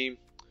 maybe,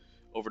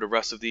 over the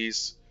rest of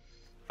these.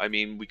 I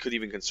mean, we could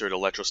even consider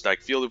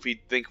Electrostatic Field if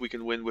we think we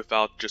can win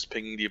without just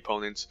pinging the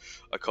opponent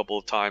a couple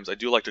of times. I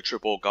do like the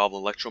triple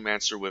Goblin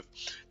Electromancer with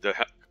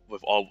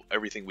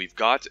everything we've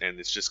got, and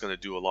it's just going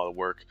to do a lot of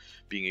work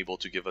being able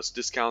to give us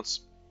discounts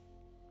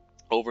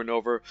over and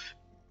over.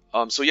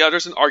 So yeah,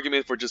 there's an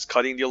argument for just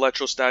cutting the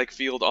Electrostatic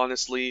Field,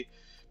 honestly,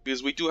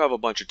 because we do have a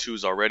bunch of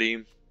 2s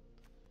already.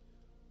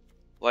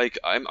 Like,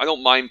 I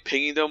don't mind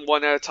pinging them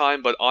one at a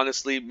time, but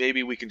honestly,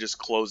 maybe we can just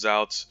close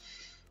out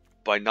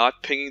by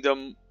not pinging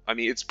them. I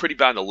mean, it's pretty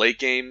bad in the late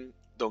game,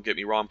 don't get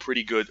me wrong,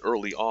 pretty good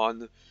early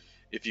on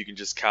if you can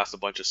just cast a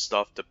bunch of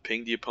stuff to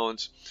ping the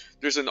opponent.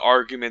 There's an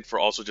argument for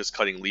also just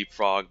cutting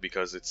Leapfrog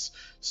because it's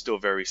still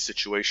very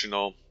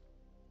situational.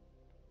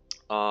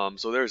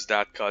 So there's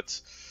that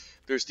cut.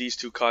 There's these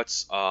 2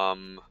 cuts.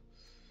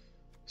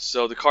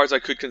 So the cards I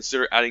could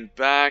consider adding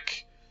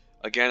back,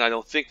 again, I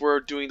don't think we're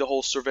doing the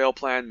whole Surveil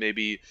plan.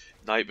 Maybe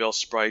Night Veil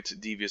Sprite,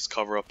 Devious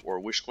Cover-Up, or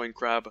Wishcoin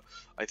Crab.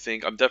 I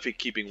think I'm definitely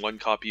keeping 1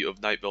 copy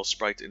of Night Veil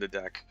Sprite in the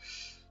deck.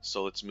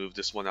 So let's move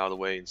this one out of the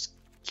way and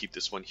keep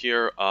this one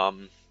here.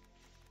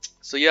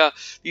 So yeah,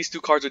 these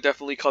 2 cards are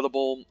definitely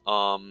cuttable.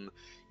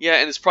 Yeah,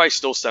 and it's probably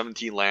still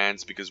 17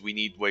 lands because we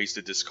need ways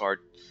to discard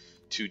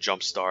to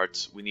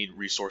jumpstart. We need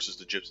resources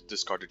to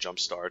discard to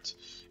jumpstart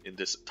in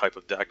this type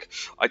of deck.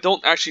 I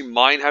don't actually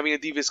mind having a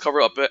Devious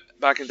Cover-Up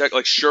back in deck.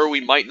 Like, sure,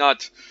 we might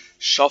not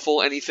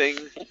shuffle anything.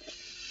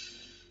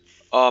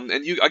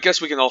 And I guess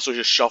we can also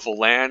just shuffle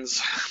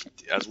lands,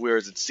 as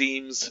weird as it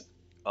seems.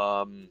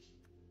 I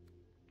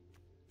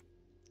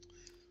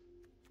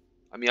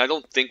mean, I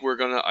don't think we're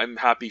gonna... I'm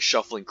happy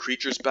shuffling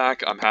creatures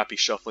back. I'm happy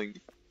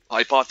shuffling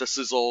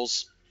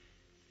Hypothesizals.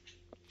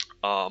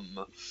 I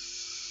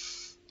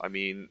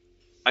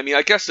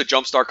guess the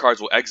Jumpstart cards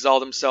will exile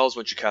themselves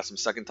once you cast them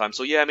second time.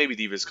 So yeah, maybe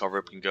Devious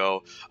Cover-Up can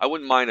go. I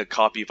wouldn't mind a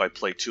copy if I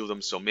play 2 of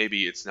them, so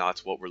maybe it's not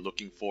what we're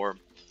looking for.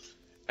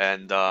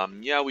 And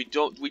yeah, we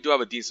do have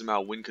a decent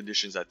amount of win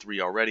conditions at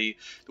 3 already.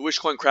 The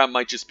Wishcoin Crab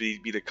might just be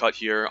the cut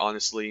here,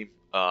 honestly.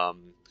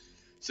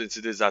 Since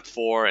it is at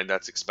 4 and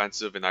that's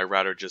expensive, and I'd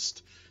rather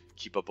just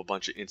keep up a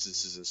bunch of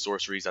instances and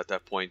sorceries at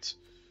that point.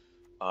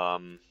 I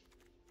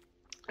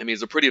mean,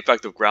 it's a pretty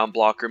effective ground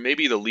blocker.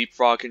 Maybe the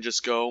Leapfrog can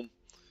just go.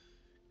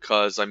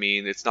 Because, I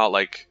mean, it's not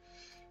like...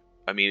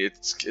 I mean,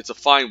 it's a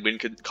fine win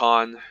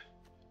con.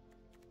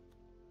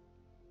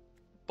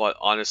 But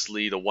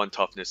honestly, the 1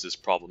 toughness is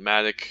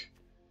problematic.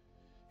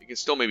 You can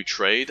still maybe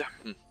trade.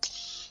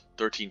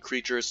 13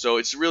 creatures. So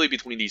it's really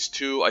between these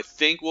 2. I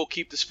think we'll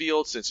keep this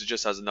field since it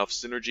just has enough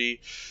synergy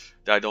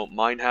that I don't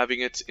mind having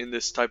it in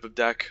this type of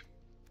deck.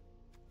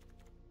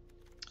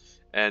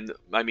 And,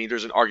 I mean,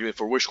 there's an argument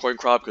for Wishcoin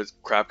Crab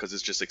because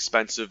it's just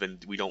expensive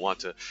and we don't want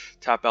to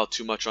tap out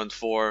too much on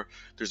 4.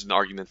 There's an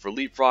argument for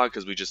Leapfrog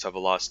because we just have a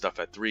lot of stuff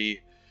at 3.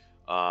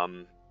 Yeah,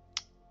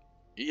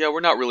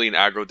 we're not really an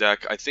aggro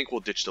deck. I think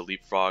we'll ditch the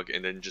Leapfrog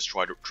and then just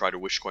try to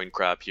Wishcoin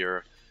Crab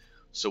here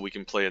so we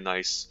can play a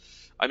nice...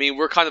 I mean,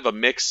 we're kind of a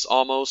mix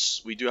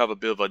almost. We do have a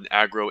bit of an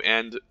aggro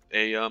and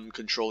a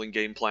controlling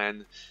game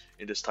plan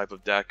in this type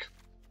of deck.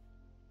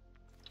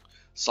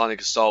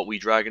 Sonic Assault, Wee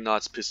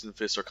Dragonauts, Piston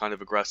Fist are kind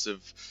of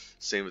aggressive.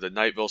 Same with the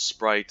Night Veil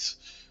Sprite.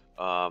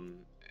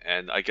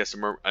 And I guess,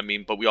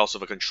 but we also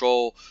have a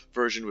control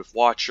version with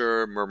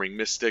Watcher, Murmuring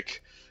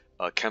Mystic,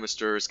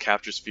 Chemisters,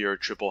 Capture Sphere,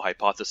 Triple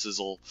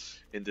Hypothesizal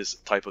in this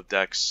type of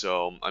deck.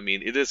 So, I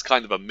mean, it is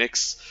kind of a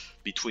mix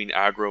between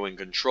aggro and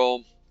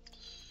control.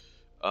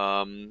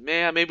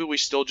 Man, maybe we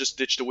still just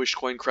ditch the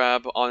Wishcoin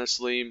Crab,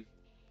 honestly.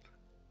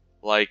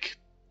 Like,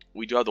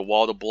 we do have the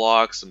wall to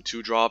block, some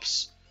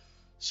 2-drops.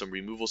 Some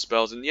removal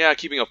spells, and yeah,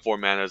 keeping up 4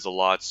 mana is a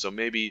lot, so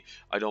maybe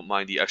I don't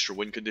mind the extra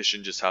win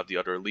condition, just have the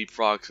other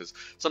Leapfrog, because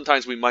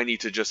sometimes we might need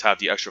to just have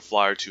the extra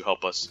flyer to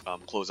help us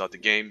close out the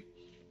game.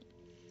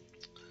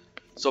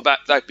 So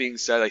that being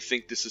said, I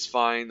think this is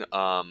fine,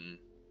 and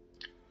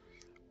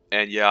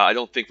yeah, I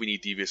don't think we need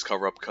Devious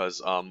Cover-Up,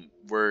 because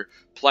we're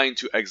planning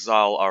to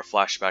exile our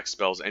flashback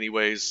spells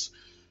anyways.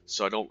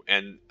 So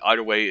and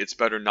either way, it's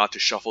better not to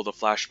shuffle the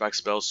flashback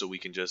spells so we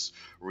can just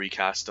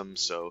recast them.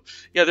 So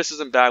yeah, this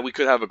isn't bad. We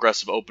could have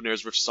aggressive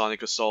openers with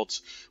Sonic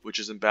Assault, which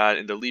isn't bad.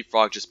 And the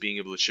Leapfrog just being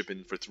able to chip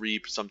in for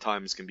 3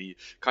 sometimes can be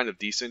kind of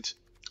decent.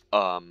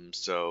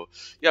 So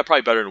yeah,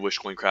 probably better than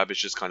Wishcoin Crab. It's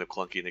just kind of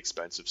clunky and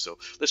expensive. So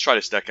let's try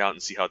this deck out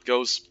and see how it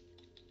goes.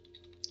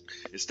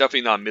 It's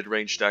definitely not a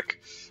mid-range deck.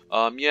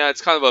 Yeah,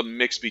 it's kind of a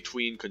mix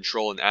between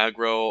control and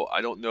aggro. I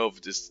don't know if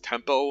this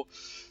tempo.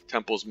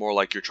 Tempo is more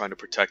like you're trying to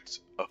protect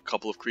a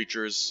couple of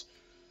creatures.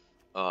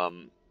 I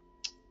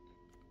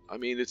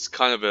mean, it's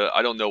kind of a...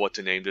 I don't know what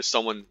to name this.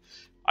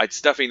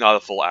 It's definitely not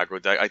a full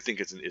aggro deck. I think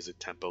it's an Izzet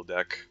tempo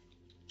deck.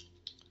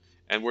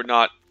 And we're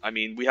not... I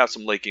mean, we have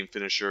some late game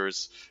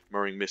finishers.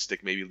 Murmuring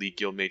Mystic, maybe League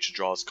Guildmage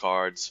draws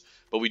cards.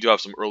 But we do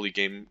have some early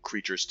game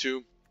creatures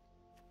too.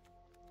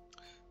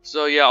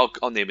 So yeah,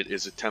 I'll name it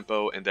Izzet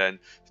Tempo, and then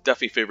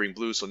definitely favoring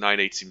blue, so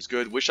 9-8 seems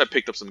good. Wish I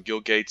picked up some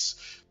guild gates,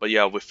 but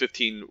yeah, with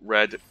 15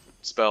 red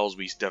spells,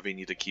 we definitely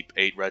need to keep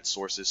 8 red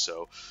sources,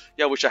 so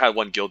yeah, I wish I had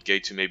one guild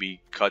gate to maybe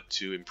cut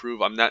to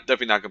improve. I'm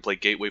definitely not going to play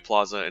Gateway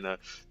Plaza in a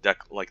deck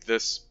like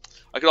this.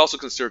 I could also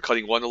consider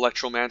cutting one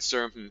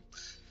Electromancer.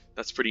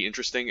 That's pretty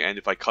interesting, and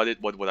if I cut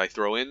it, what would I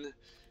throw in?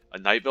 A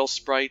Night Veil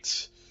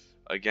Sprite.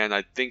 Again,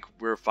 I think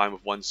we're fine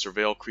with one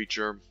Surveil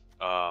creature.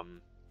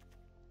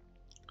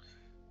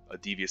 A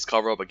Devious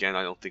Cover-Up. Again,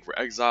 I don't think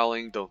we're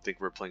exiling. Don't think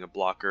we're playing a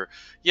blocker.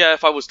 Yeah,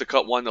 if I was to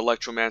cut one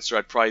Electromancer,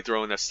 I'd probably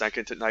throw in a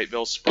second Night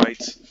Veil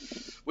Sprite,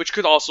 which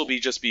could also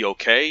just be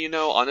okay, you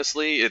know.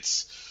 Honestly,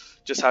 it's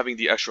just having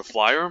the extra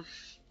flyer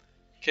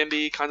can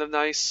be kind of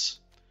nice.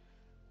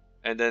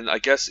 And then I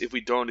guess if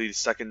we don't need a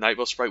second Night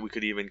Veil Sprite, we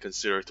could even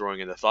consider throwing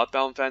in a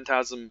Thoughtbound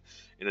Phantasm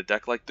in a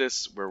deck like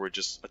this, where we're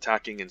just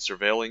attacking and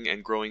surveilling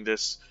and growing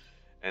this,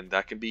 and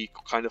that can be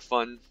kind of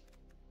fun.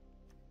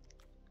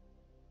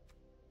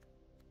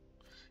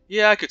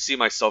 Yeah, I could see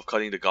myself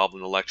cutting the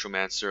Goblin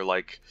Electromancer.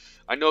 Like,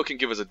 I know it can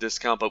give us a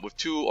discount, but with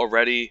 2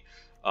 already,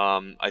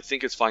 I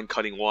think it's fine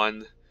cutting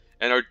 1.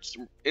 And our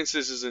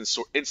instances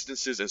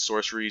and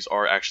sorceries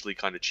are actually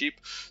kind of cheap.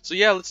 So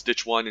yeah, let's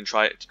ditch 1 and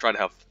try to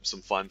have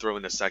some fun. Throw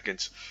in a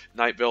second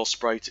Night Veil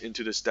Sprite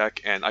into this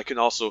deck, and I can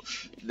also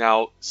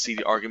now see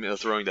the argument of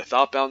throwing the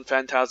Thoughtbound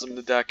Phantasm in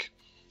the deck.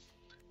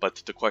 But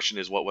the question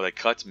is, what would I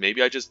cut?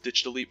 Maybe I just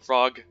ditch the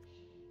Leapfrog,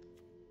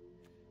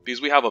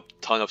 because we have a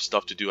ton of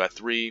stuff to do at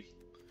 3.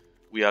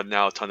 We have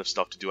now a ton of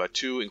stuff to do at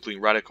 2,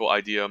 including Radical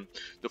Idea.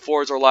 The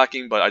 4s are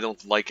lacking, but I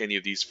don't like any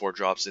of these 4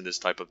 drops in this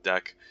type of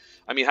deck.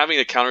 I mean, having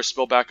a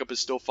counterspell backup is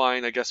still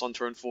fine, I guess, on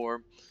turn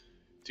 4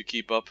 to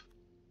keep up.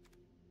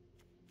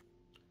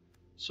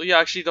 So yeah,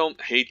 I actually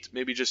don't hate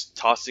maybe just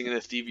tossing in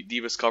a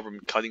Devious Cover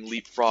and cutting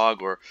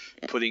Leapfrog, or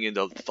putting in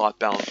the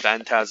Thoughtbound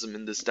Phantasm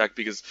in this deck,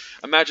 because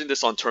imagine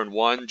this on turn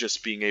 1,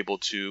 just being able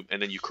to,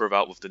 and then you curve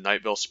out with the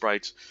Night Veil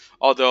Sprite.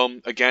 Although,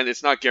 again,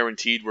 it's not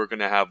guaranteed we're going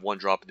to have 1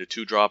 drop into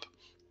 2 drop.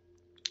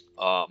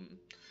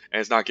 And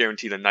it's not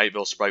guaranteed a Night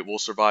Veil Sprite will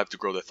survive to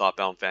grow the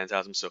Thoughtbound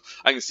Phantasm, so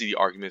I can see the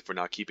argument for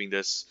not keeping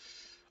this.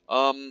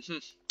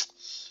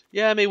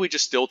 Yeah, maybe we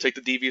just still take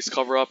the Devious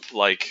Cover-Up.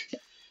 Like,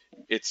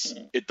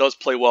 it does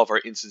play well for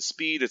our instant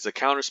speed, it's a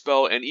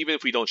counterspell, and even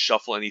if we don't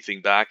shuffle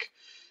anything back,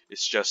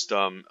 it's just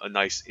a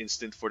nice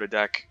instant for the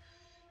deck.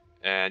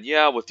 And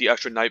yeah, with the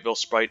extra Night Veil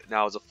Sprite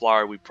now as a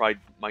flyer, we probably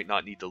might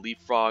not need the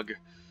Leapfrog.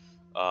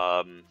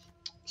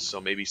 So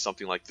maybe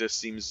something like this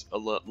seems a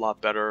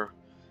lot better,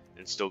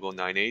 and still go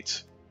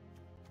 9-8.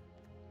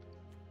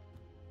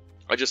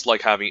 I just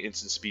like having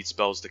instant speed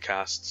spells to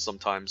cast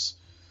sometimes,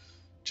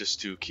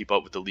 just to keep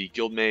up with the League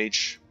Guild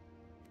Mage.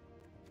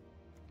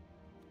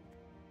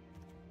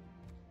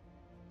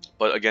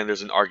 But again,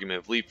 there's an argument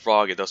of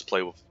Leapfrog. It does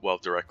play with, well,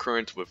 Direct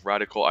Current, with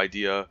Radical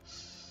Idea.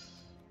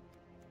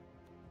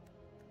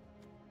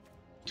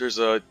 There's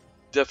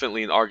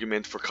definitely an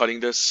argument for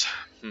cutting this.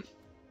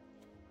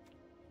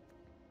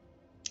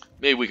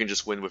 Maybe we can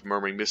just win with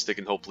Murmuring Mystic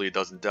and hopefully it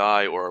doesn't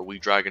die, or a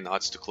Weak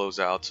Dragonauts to close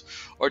out,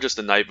 or just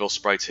the Night Veil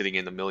Sprites hitting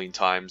in a million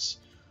times.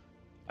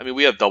 I mean,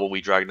 we have double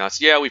Weak Dragonauts.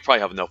 Yeah, we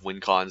probably have enough win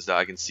cons that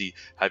I can see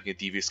having a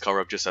Devious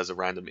Cover-Up just as a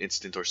random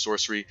instant or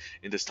sorcery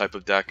in this type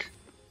of deck.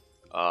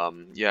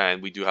 Yeah,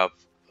 and we do have,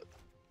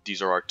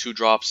 these are our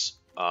 2-drops.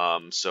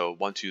 So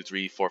 1, 2,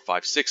 3, 4,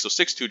 5, 6. So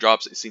 6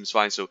 2-drops, it seems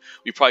fine. So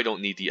we probably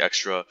don't need the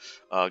extra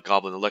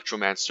Goblin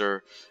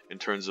Electromancer in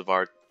terms of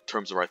our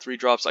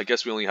 3-drops. I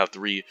guess we only have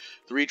 3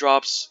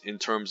 drops in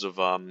terms of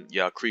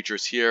yeah,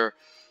 creatures here.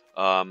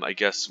 I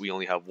guess we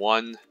only have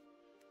 1.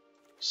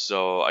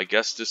 So I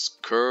guess this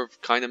curve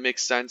kind of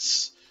makes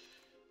sense.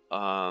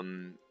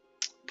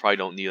 Probably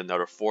don't need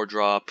another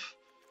 4-drop.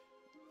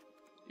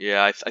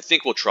 Yeah, I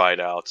think we'll try it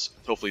out.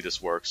 Hopefully this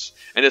works.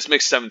 And this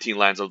makes 17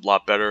 lands a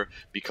lot better,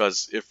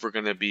 because if we're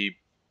going to be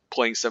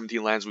playing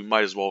 17 lands, we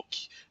might as well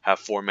have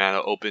 4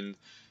 mana open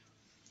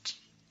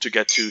to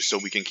get to, so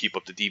we can keep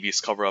up the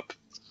Devious Cover-Up.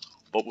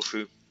 But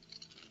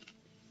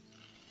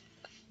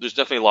there's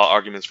definitely a lot of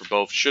arguments for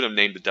both. Should have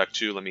named the deck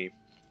too. Let me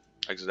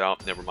exit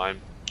out. Never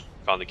mind.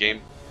 Found the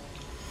game.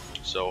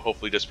 So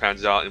hopefully this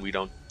pans out and we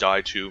don't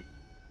die to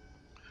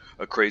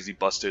a crazy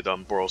busted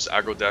Boros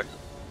aggro deck.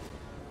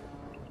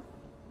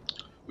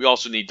 We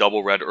also need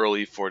double red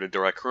early for the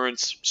direct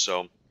currents,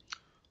 so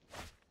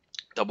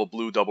double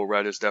blue, double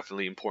red is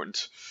definitely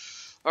important.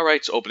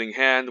 Alright, so opening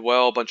hand.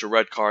 Well, a bunch of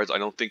red cards. I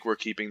don't think we're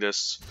keeping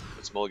this.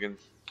 Let's mulligan.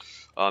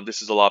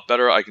 This is a lot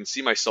better. I can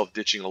see myself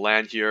ditching a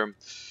land here.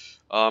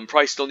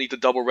 Probably still need the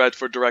double red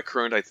for direct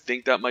current. I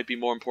think that might be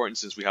more important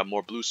since we have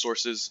more blue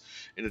sources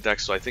in the deck,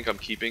 so I think I'm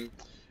keeping.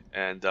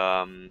 And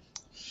I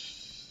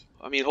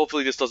mean,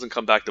 hopefully this doesn't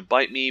come back to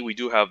bite me. We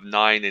do have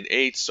 9 and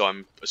 8, so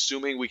I'm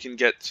assuming we can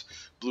get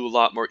blue a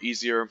lot more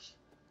easier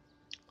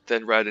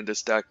than red in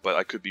this deck, but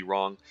I could be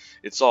wrong.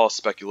 It's all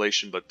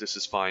speculation, but this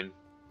is fine.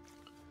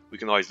 We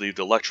can always leave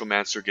the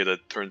Electromancer, get a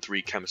turn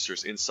 3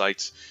 Chemister's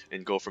Insight,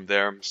 and go from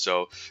there.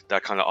 So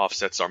that kind of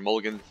offsets our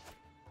mulligan.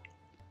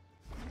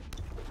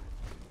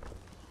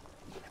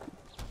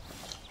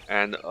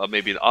 And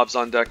maybe an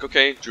Obzon deck.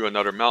 Okay, drew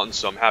another mountain,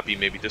 so I'm happy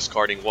maybe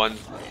discarding one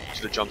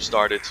to the jump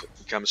start it.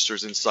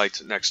 Chemist's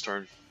Insight next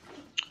turn.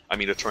 I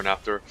mean the turn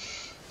after.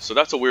 So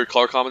that's a weird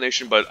color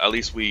combination, but at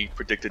least we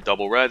predicted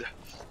double red.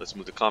 Let's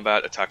move to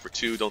combat, attack for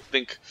 2. Don't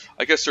think.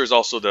 I guess there's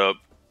also the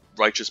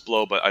Righteous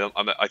Blow, but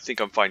I think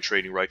I'm fine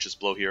trading Righteous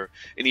Blow here.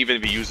 And even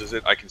if he uses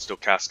it, I can still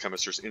cast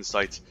Chemist's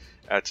Insight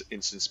at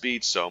instant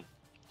speed. So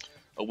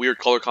a weird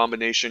color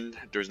combination.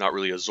 There's not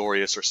really a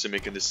Azorius or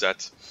Simic in this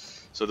set.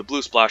 So the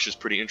blue splash is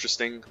pretty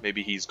interesting.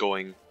 Maybe he's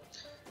going...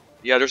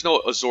 Yeah, there's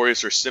no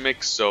Azorius or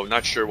Simic, so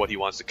not sure what he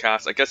wants to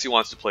cast. I guess he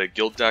wants to play a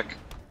guild deck.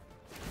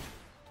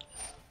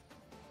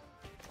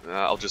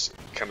 I'll just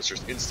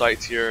Chemist's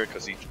Insight here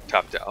because he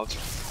tapped out.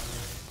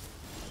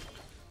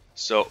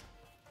 So,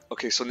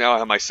 okay, so now I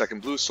have my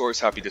second blue source.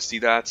 Happy to see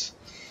that.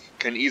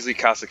 Can easily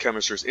cast a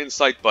Chemist's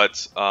Insight,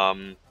 but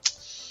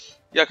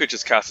yeah, I could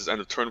just cast his end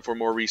of turn for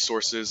more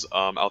resources.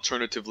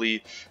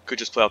 Alternatively, could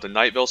just play out the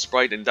Night Veil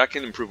Sprite, and that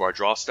can improve our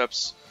draw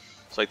steps.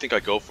 So I think I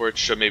go for it.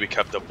 Should maybe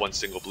kept up one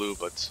single blue,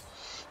 but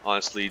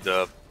honestly,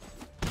 the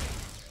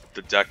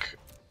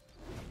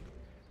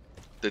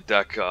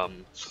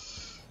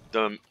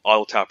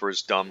auto tapper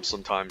is dumb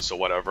sometimes, so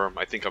whatever.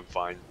 I think I'm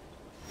fine.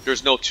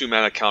 There's no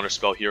 2-mana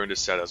counterspell here in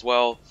this set as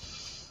well.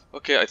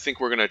 Okay, I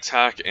think we're gonna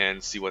attack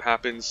and see what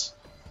happens.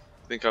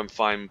 I think I'm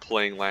fine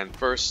playing land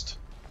first.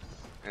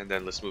 And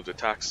then let's move to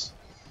attacks.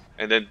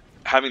 And then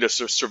having the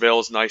Surveil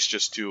is nice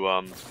just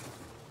to...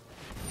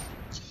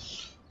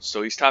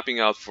 So he's tapping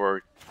out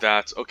for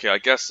that. Okay, I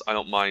guess I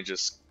don't mind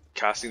just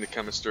casting the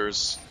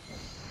Chemist's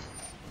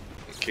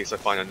in case I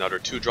find another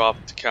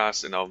 2-drop to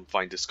cast, and I'm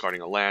fine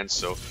discarding a land.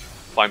 So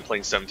fine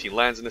playing 17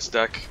 lands in this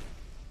deck.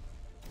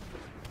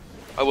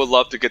 I would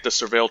love to get the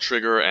Surveil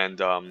trigger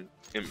and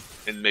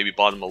maybe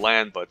bottom a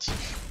land, but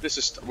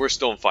we're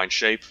still in fine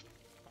shape.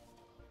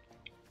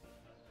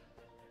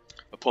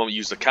 Opponent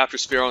used a Capture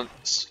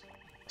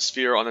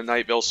Sphere on a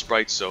Night Veil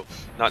Sprite, so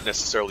not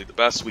necessarily the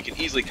best. We can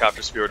easily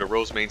Capture Sphere the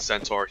Rosemane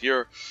Centaur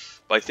here,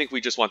 but I think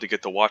we just want to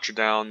get the Watcher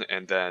down,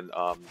 and then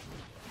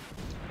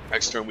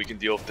next turn we can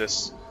deal with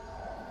this.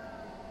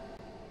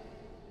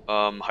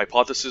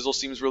 Hypothesis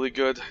seems really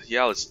good.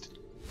 Yeah, let's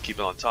keep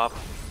it on top.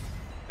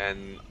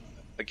 And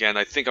again,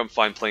 I think I'm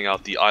fine playing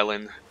out the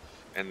island,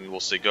 and we'll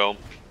say go.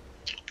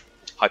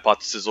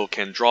 Hypothesis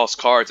can draw us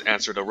cards,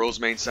 answer the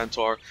Rosemane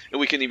Centaur, and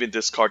we can even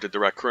discard the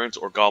Direct Current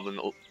or Goblin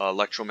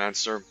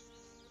Electromancer.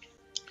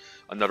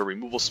 Another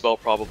removal spell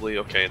probably.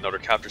 Okay, another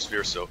Capture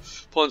Sphere, so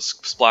opponent's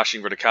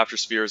splashing for the Capture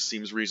Spheres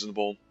seems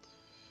reasonable.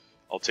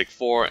 I'll take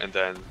 4 and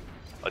then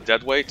a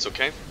Deadweight,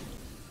 okay.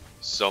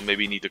 So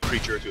maybe need the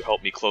creature to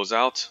help me close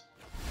out.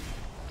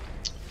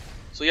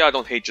 So yeah, I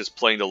don't hate just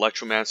playing the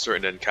Electromancer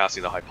and then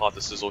casting the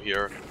Hypothesis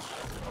here.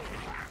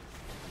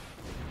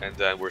 And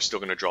then we're still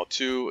going to draw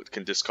 2. It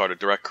can discard a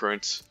Direct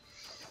Current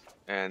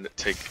and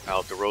take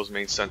out the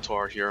Rosemane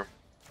Centaur here.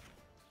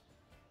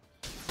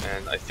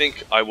 And I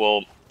think I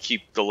will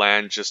keep the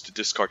land just to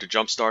discard to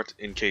Jumpstart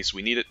in case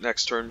we need it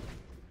next turn.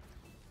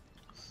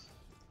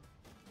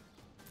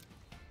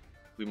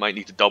 We might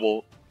need to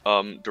double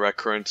Direct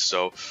Current,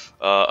 so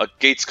a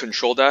Gates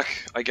control deck,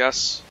 I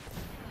guess.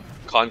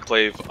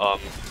 Conclave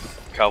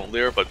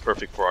Cavalier, but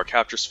perfect for our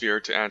Capture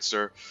Sphere to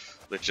answer.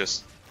 Let's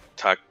just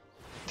tap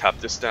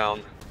this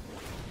down.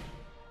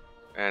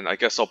 And I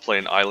guess I'll play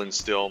an island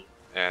still,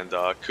 and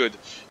could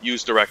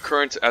use Direct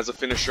Current as a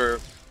finisher,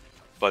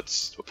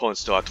 but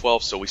opponent's still at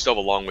 12, so we still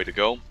have a long way to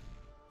go.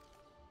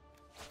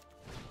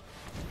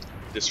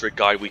 District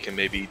Guide, we can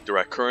maybe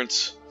Direct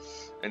Current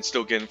and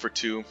still get in for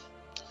 2,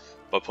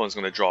 but opponent's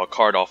going to draw a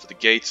card off of the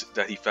gate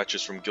that he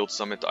fetches from Guild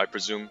Summit, I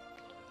presume.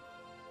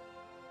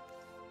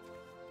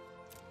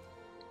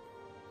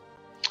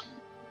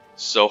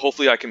 So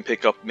hopefully I can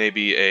pick up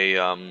maybe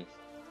a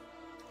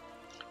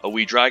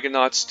wee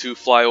Dragonauts to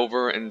fly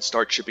over and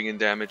start chipping in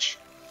damage.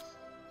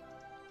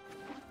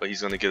 But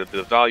he's going to get a bit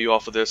of value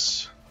off of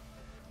this.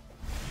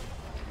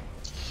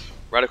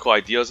 Radical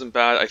Idea isn't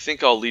bad. I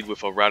think I'll lead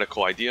with a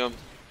Radical Idea.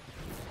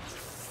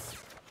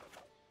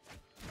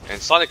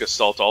 And Sonic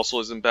Assault also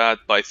isn't bad,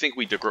 but I think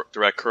we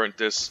Direct Current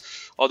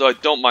this. Although I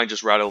don't mind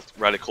just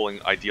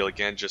Radicaling Ideal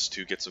again just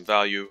to get some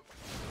value.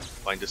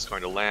 Find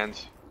discard a land.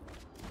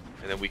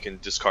 And then we can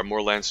discard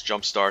more lands to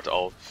Jumpstart.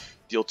 I'll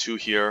deal 2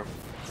 here.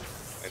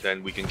 And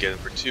then we can get in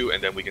for 2,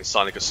 and then we can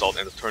Sonic Assault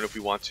end of turn if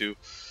we want to.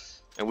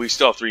 And we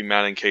still have 3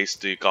 mana in case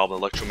the Goblin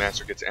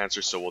Electromancer gets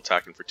answered, so we'll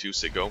attack in for 2,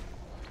 say go.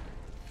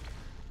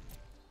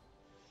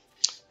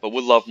 But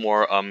would love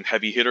more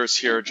heavy hitters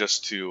here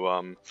just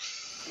to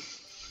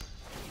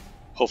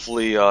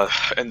hopefully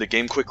end the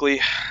game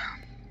quickly.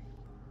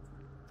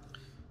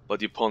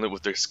 But the opponent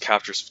with this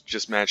capture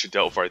just managed to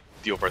deal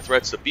with our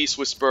threats. The Beast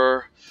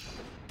Whisperer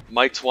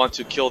might want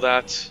to kill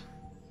that.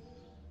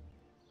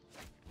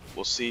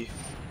 We'll see.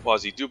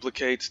 Quasi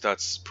Duplicate,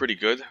 that's pretty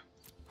good.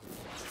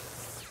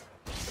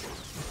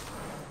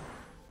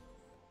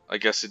 I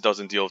guess it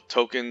doesn't deal with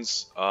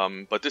tokens,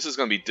 but this is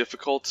going to be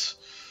difficult.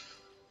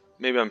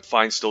 Maybe I'm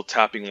fine still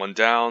tapping one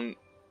down.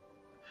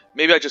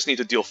 Maybe I just need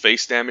to deal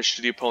face damage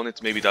to the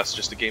opponent. Maybe that's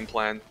just a game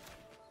plan.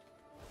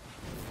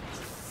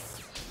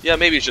 Yeah,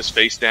 maybe it's just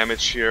face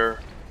damage here.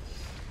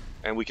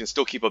 And we can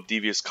still keep up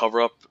Devious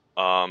Cover-Up.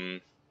 I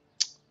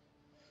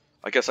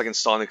guess I can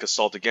Sonic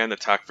Assault again,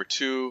 attack for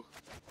 2.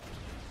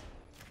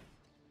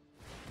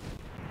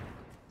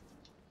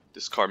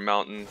 Discard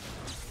Mountain.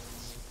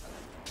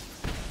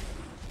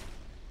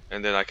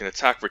 And then I can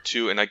attack for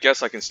 2, and I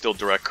guess I can still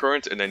Direct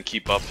Current and then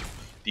keep up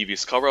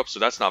Devious Cover-Up, so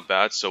that's not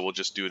bad, so we'll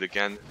just do it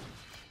again.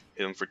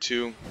 Hit him for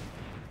 2.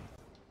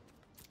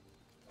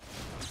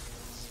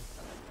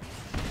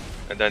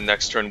 And then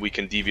next turn we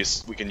can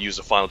use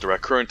a final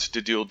Direct Current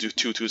to do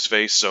 2 to his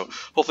face, so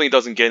hopefully he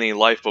doesn't get any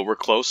life, but we're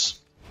close.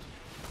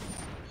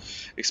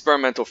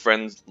 Experimental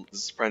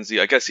Frenzy,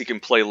 I guess he can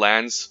play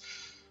lands.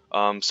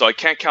 So I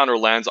can't counter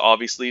lands,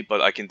 obviously,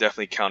 but I can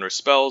definitely counter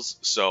spells.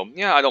 So,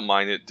 yeah, I don't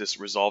mind it, this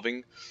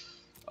resolving.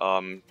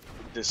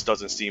 This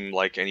doesn't seem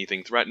like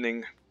anything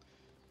threatening.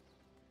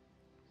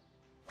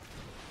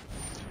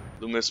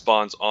 Luminous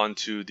Bonds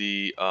onto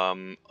the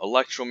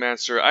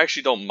Electromancer. I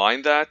actually don't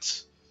mind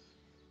that.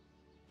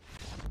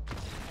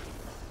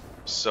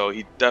 So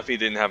he definitely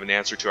didn't have an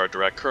answer to our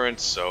Direct Current.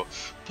 So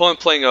opponent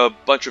playing a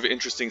bunch of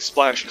interesting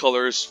splash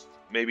colors,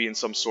 maybe in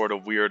some sort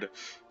of weird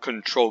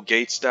control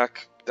gates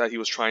deck that he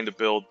was trying to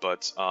build,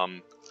 but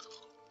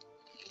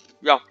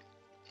yeah,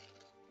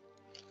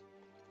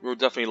 we were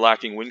definitely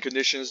lacking win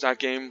conditions that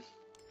game.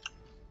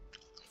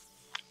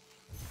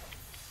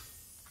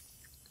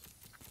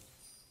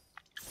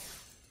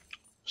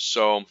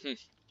 So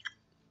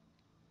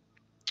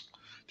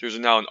there's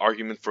now an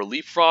argument for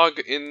Leapfrog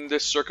in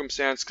this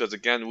circumstance, because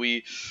again,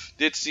 we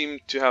did seem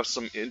to have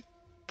some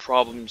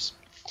problems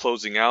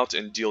closing out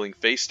and dealing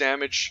face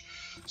damage.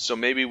 So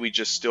maybe we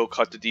just still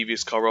cut the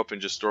Devious Cover-Up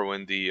and just throw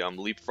in the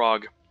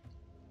Leapfrog.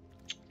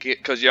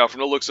 Because yeah, from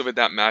the looks of it,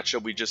 that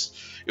matchup,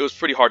 it was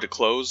pretty hard to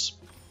close.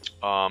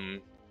 So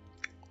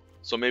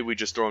maybe we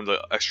just throw in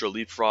the extra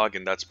Leapfrog,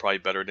 and that's probably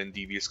better than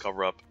Devious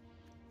Cover-Up.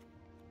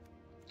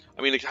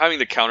 I mean, having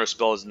the counter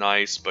spell is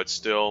nice, but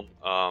still,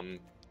 I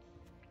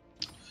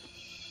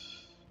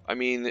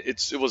mean,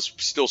 it was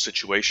still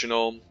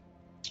situational.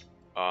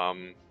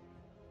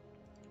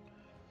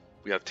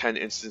 We have 10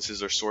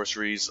 instances or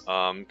sorceries.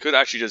 Could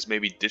actually just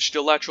maybe ditch the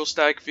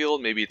Electrostatic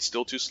Field. Maybe it's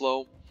still too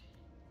slow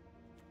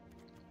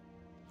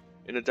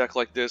in a deck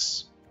like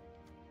this.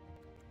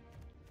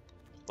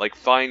 Like,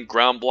 fine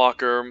Ground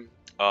Blocker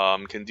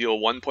can deal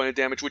 1 point of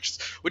damage, which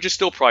is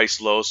still probably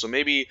slow. So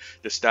maybe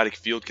the Static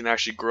Field can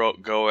actually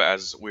go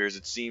as weird as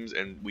it seems,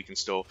 and we can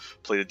still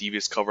play the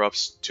Devious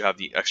Cover-Ups to have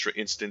the extra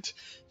instant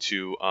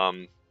to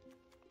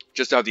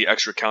just have the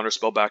extra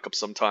counterspell backup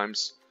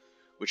sometimes,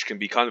 which can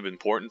be kind of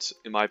important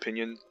in my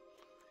opinion.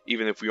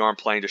 Even if we aren't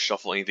planning to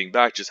shuffle anything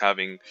back, just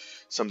having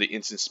some of the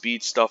instant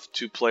speed stuff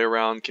to play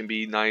around can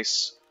be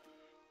nice.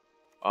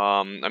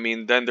 I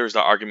mean, then there's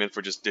the argument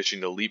for just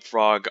ditching the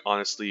Leapfrog,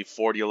 honestly,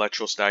 for the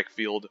Electrostatic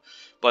Field.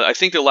 But I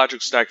think the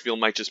Electrostatic Field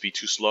might just be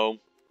too slow,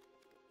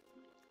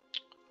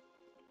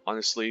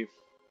 honestly.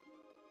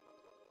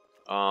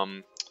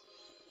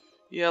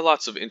 Yeah,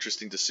 lots of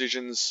interesting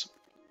decisions.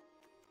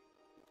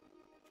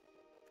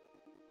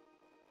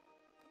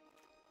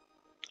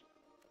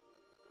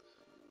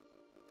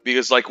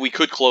 Because, like, we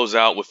could close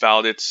out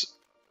without it,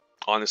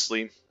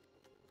 honestly.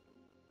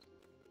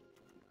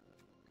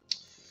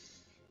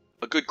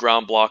 A good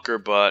ground blocker,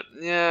 but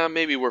yeah,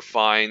 maybe we're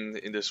fine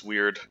in this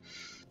weird,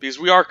 because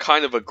we are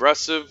kind of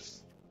aggressive.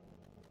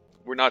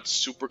 We're not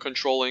super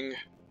controlling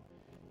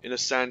in a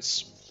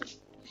sense.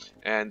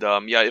 And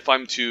yeah, if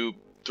I'm to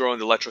throw in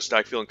the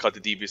Electrostatic Field and cut the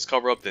Devious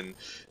Cover-Up, then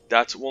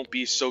that won't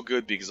be so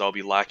good because I'll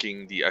be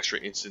lacking the extra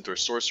instant or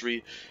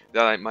sorcery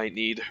that I might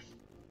need.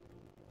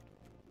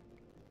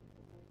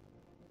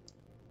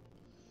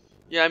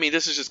 Yeah, I mean,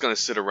 this is just going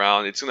to sit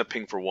around. It's going to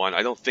ping for 1.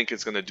 I don't think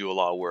it's going to do a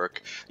lot of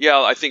work.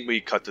 Yeah, I think we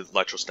cut the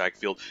Electrostatic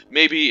Field.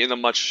 Maybe in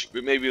like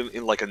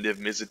a Niv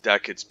Mizzet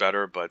deck it's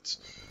better, but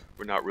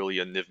we're not really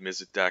a Niv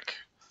Mizzet deck.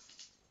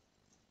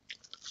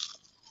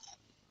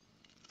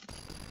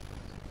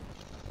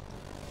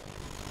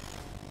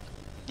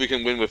 We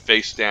can win with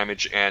face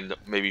damage and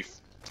maybe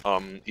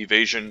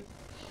evasion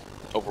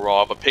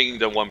overall, but pinging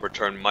them 1 per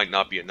turn might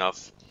not be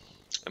enough.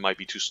 It might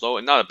be too slow,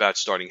 and not a bad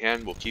starting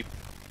hand. We'll keep.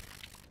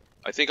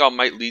 I think I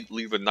might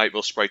leave a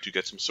Nightveil Sprite to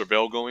get some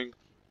Surveil going.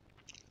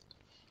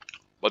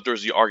 But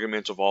there's the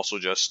argument of also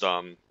just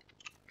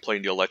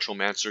playing the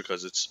Electromancer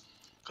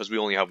because we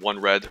only have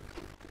 1 red.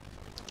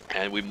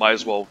 And we might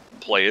as well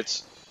play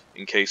it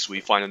in case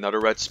we find another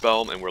red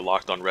spell and we're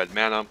locked on red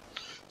mana.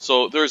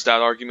 So there's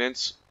that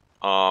argument.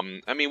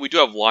 I mean, we do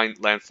have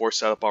land force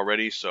set up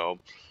already, so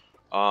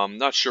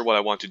not sure what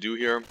I want to do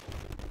here.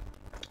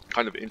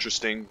 Kind of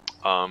interesting.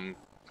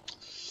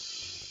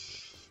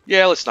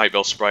 Yeah, let's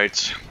Nightveil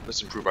Sprite.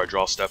 Let's improve our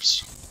draw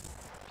steps.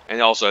 And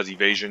it also has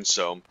evasion,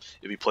 so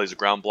if he plays a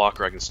ground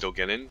blocker, I can still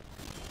get in.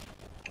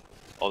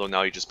 Although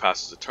now he just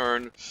passes the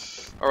turn.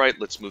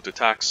 Alright, let's move to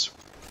attacks.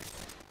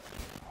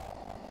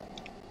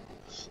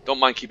 Don't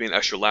mind keeping an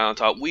extra land on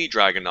top. We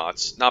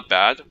Dragonauts. Not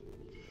bad.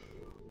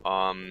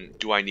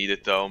 Do I need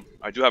it, though?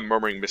 I do have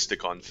Murmuring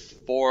Mystic on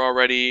 4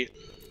 already.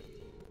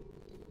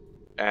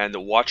 And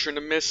the Watcher in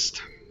the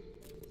Mist.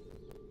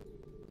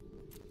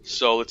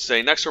 So let's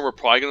say next turn we're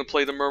probably going to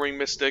play the Murmuring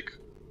Mystic.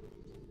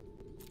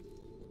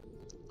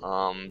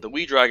 The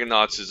Wee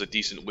Dragonauts is a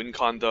decent win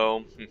con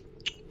though.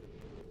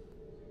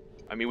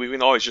 I mean, we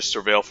can always just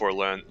surveil for a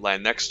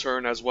land next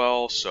turn as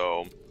well,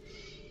 so...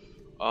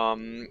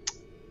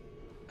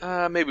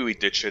 maybe we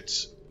ditch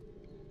it.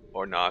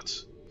 Or not.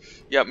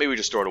 Yeah, maybe we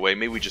just throw it away.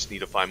 Maybe we just need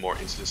to find more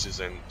instances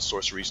and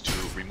sorceries to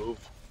remove.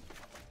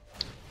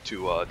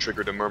 To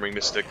trigger the Murmuring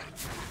Mystic.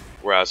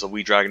 Whereas the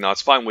Wee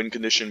Dragonaut's fine win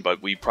condition,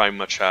 but we pretty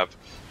much have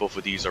both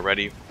of these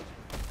already.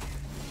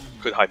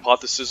 Could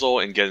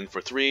Hypothesizzle and get in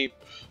for 3.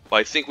 But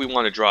I think we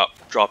want to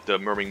drop the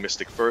Murmuring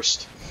Mystic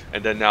first.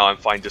 And then now I'm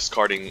fine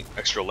discarding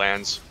extra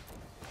lands.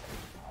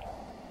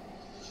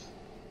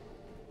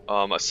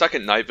 A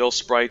second Nightvale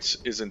Sprite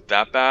isn't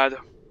that bad.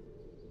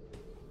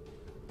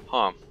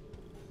 Huh.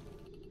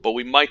 But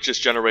we might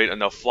just generate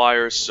enough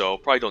flyers, so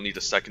probably don't need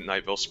a second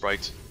Nightvale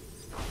Sprite.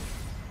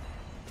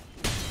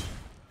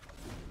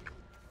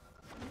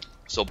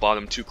 So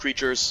bottom 2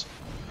 creatures.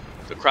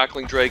 The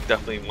Crackling Drake,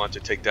 definitely want to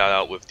take that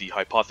out with the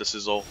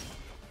Hypothesizzle.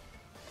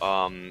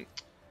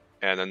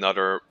 And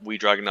another Wee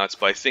Dragonauts,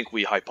 but I think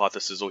we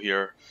Hypothesizzle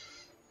here.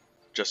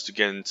 Just to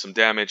get in some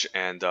damage,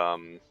 and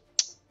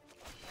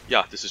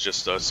yeah, this is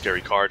just a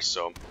scary card,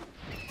 so...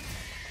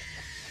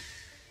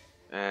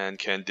 And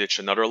can ditch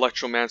another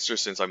Electromancer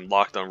since I'm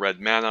locked on red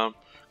mana.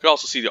 Could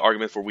also see the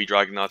argument for Wee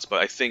Dragonauts,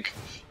 but I think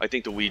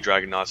the Wee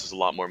Dragonauts is a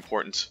lot more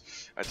important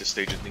at this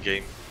stage of the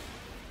game.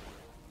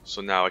 So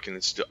now I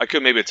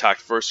could maybe attack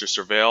first or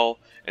surveil,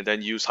 and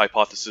then use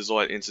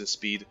Hypothesizzle at instant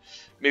speed.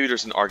 Maybe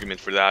there's an argument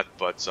for that,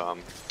 but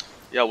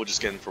yeah, we'll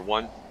just get in for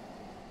 1.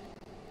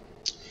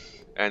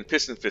 And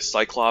Piston Fist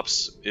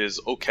Cyclops is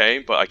okay,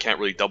 but I can't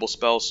really double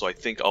spell, so I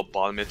think I'll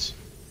bottom it.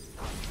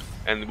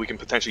 And we can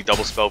potentially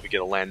double spell if we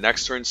get a land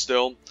next turn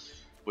still,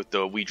 with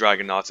the Wee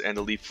Dragonauts and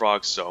the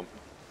Leapfrog, so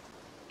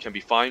can be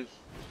fine.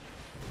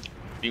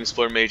 Beam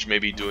Splitter Mage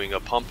maybe doing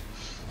a pump,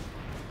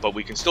 but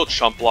we can still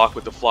chump block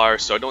with the flyer,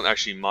 so I don't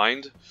actually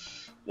mind.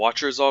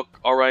 Watcher's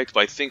alright,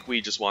 but I think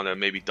we just want to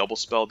maybe double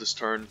spell this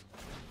turn.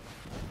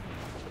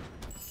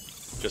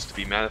 Just to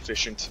be mana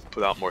efficient,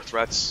 put out more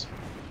threats.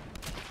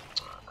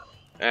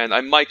 And I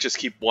might just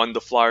keep one of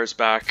the flyers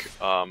back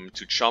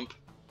to chump,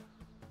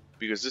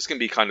 because this can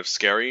be kind of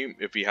scary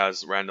if he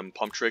has random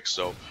pump tricks,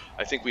 so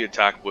I think we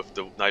attack with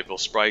the Nightvale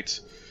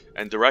Sprite.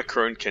 And Direct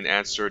Current can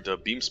answer the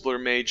Beam Splitter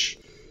Mage,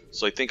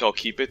 so I think I'll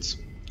keep it.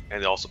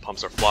 And it also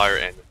pumps our flyer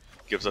and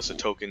gives us a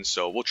token,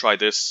 so we'll try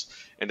this,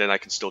 and then I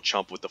can still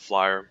chump with the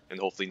flyer and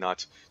hopefully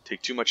not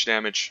take too much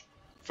damage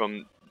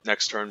from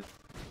next turn.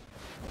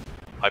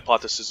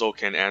 Hypothesizzle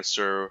can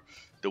answer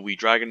the Wee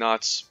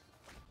Dragonauts.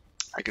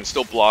 I can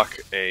still block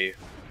a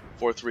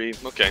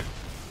 4/3, okay.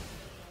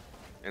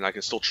 And I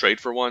can still trade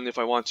for 1 if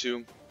I want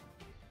to.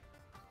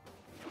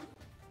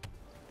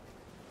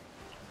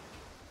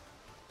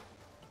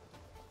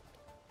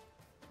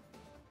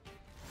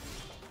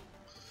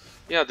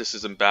 Yeah, this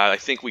isn't bad. I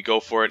think we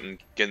go for it and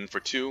get in for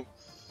 2.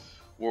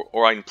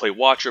 Or I can play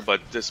Watcher,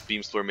 but this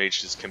Beam Splitter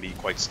Mage can be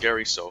quite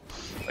scary, so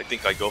I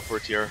think I go for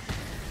it here.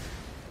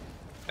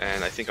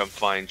 And I think I'm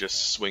fine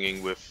just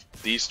swinging with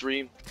these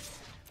 3.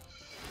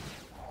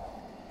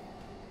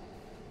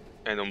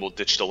 And then we'll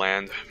ditch the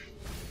land.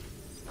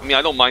 I mean,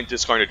 I don't mind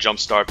discarding a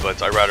Jumpstart,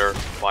 but I'd rather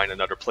find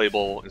another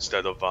playable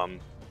instead of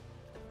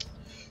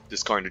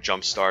discarding a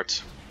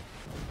Jumpstart.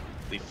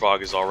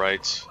 Leapfrog is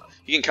alright.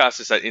 He can cast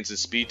this at instant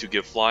speed to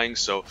give flying,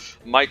 so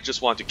might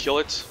just want to kill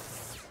it.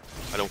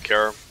 I don't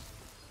care.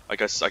 I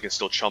guess I can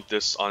still chump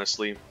this,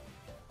 honestly.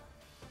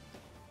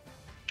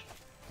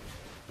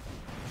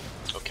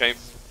 Okay.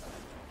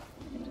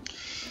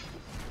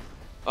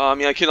 I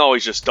mean, I can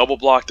always just double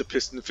block the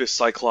Piston Fist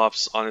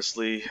Cyclops,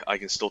 honestly. I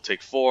can still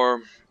take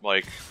 4.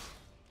 Like,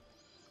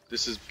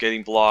 this is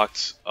getting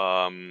blocked.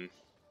 Yeah,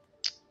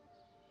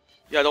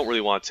 I don't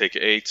really want to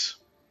take 8.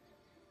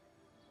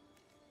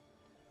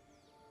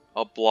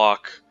 I'll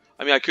block.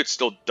 I mean, I could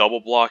still double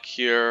block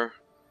here.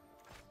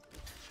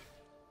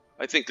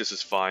 I think this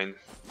is fine.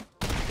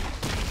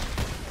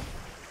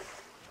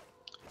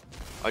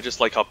 I just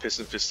like how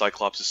Piston Fist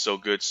Cyclops is so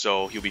good,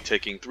 so he'll be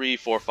taking 3,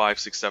 4, 5,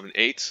 6, 7,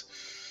 8.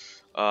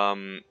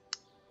 I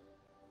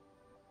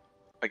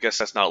guess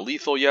that's not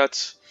lethal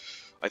yet.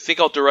 I think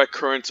I'll Direct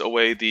Current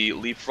away the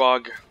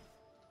Leapfrog,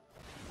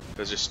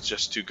 because it's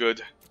just too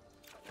good.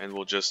 And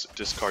we'll just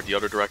discard the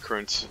other Direct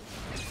Current.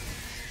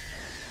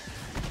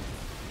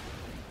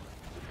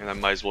 And I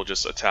might as well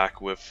just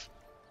attack with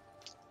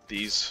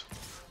these.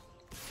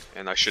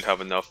 And I should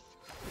have enough.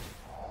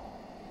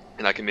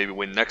 And I can maybe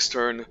win next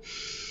turn.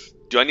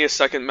 Do I need a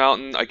second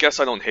mountain? I guess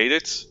I don't hate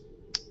it.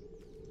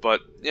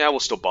 But yeah,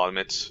 we'll still bottom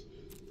it.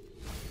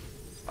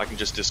 I can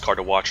just discard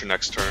a Watcher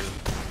next turn.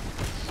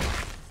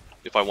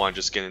 If I want to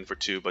just get in for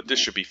 2. But this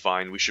should be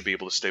fine. We should be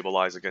able to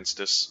stabilize against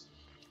this.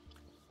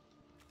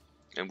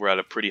 And we're at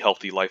a pretty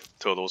healthy life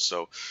total,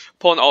 so...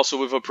 Opponent also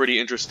with a pretty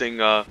interesting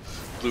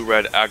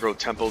blue-red aggro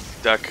tempo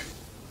deck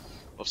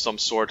of some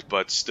sort,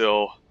 but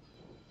still,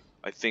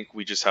 I think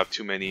we just have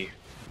too many...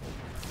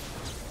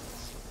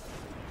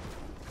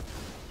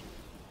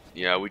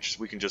 Yeah, we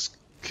can just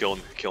kill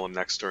him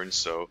next turn.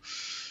 So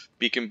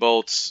Beacon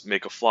Bolts,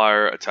 make a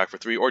flyer, attack for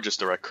 3, or just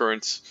Direct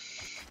Current.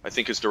 I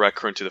think it's Direct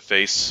Current to the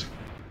face,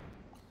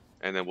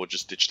 and then we'll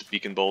just ditch the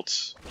Beacon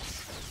Bolts.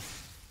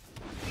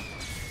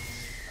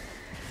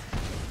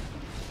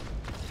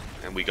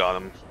 And we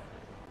got him.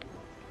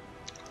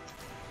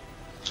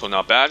 So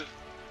not bad.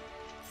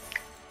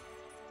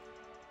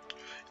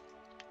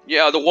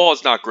 Yeah, the wall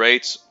is not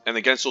great, and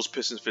against those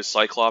Piston Fist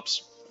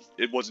Cyclops,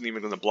 it wasn't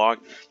even going to block.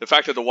 The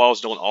fact that the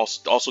walls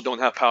also don't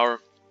have power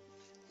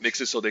makes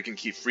it so they can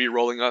keep free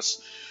rolling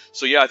us.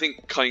 So yeah, I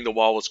think cutting the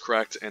wall was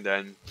correct, and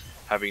then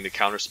having the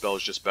counter spell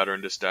is just better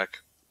in this deck.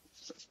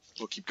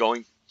 We'll keep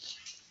going.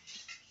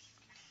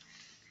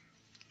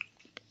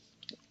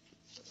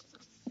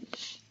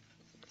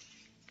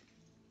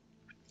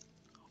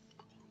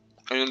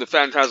 And then the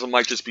Phantasm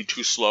might just be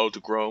too slow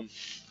to grow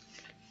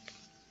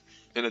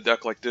in a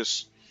deck like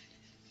this.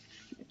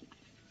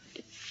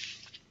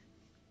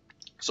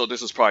 So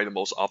this is probably the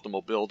most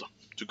optimal build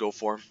to go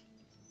for.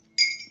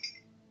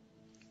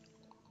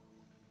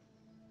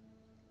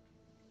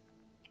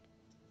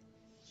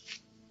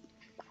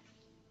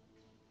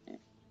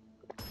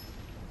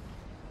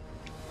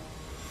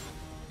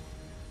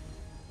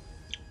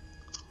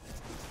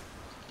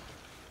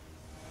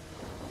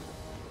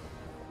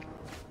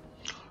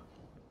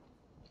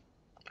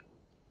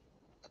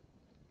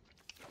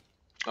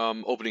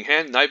 Opening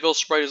hand, Nightville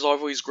Sprite is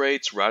always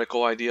great.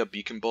 Radical Idea,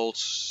 Beacon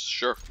Bolts,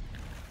 sure.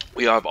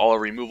 We have all our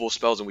removal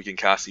spells, and we can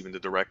cast even the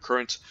Direct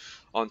Current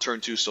on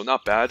turn 2, so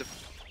not bad.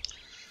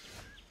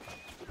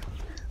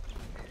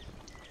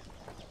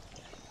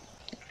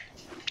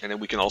 And then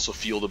we can also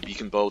feel the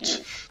Beacon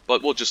Bolts,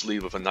 but we'll just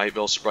leave with a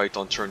Nightville Sprite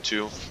on turn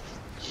 2.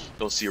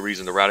 Don't see a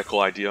reason to Radical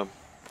Idea.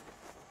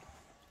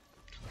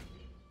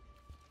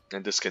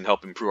 And this can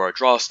help improve our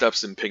draw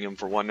steps and ping him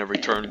for 1 every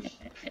turn.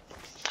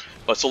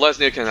 But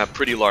Selesnya can have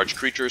pretty large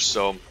creatures,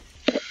 so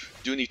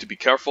do need to be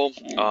careful.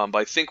 But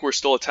I think we're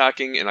still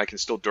attacking, and I can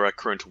still Direct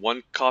Current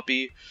 1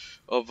 copy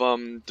of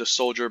the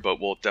Soldier,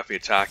 but we'll definitely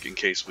attack in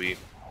case we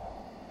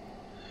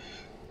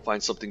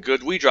find something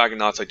good. We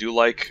Dragonauts I do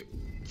like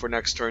for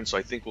next turn, so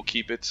I think we'll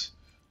keep it.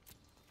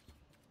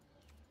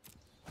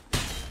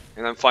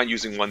 And I'm fine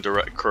using 1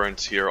 Direct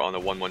Current here on a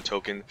 1/1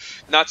 token.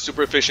 Not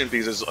super efficient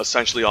because it's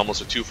essentially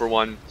almost a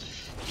 2-for-1,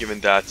 given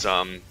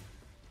that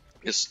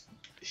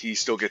he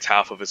still gets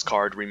half of his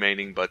card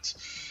remaining, but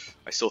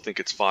I still think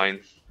it's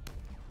fine.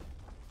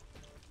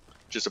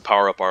 Just to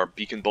power up our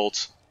Beacon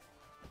Bolt.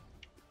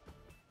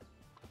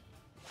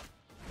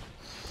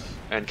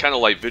 And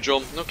Candlelight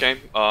Vigil, okay.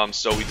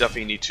 So we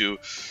definitely need to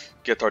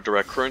get our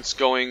Direct Currents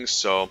going,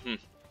 so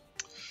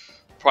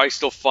probably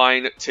still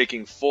fine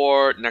taking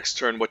 4. Next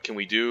turn, what can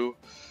we do?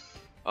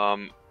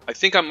 I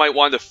think I might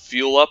want to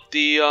fuel up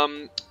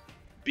the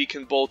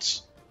Beacon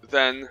Bolts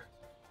then.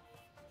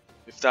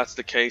 If that's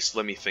the case,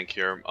 let me think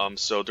here.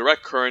 So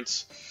Direct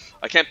Current,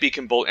 I can't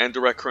Beacon Bolt and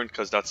Direct Current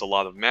because that's a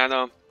lot of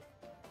mana.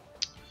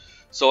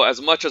 So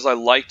as much as I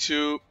like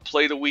to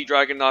play the Wee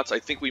Dragonauts, I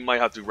think we might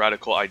have to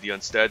Radical Idea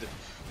instead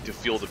to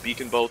fuel the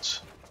Beacon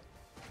Bolt.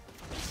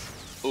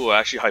 Ooh,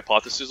 actually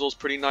Hypothesizzle is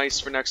pretty nice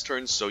for next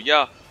turn, so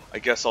yeah, I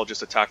guess I'll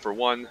just attack for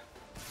 1.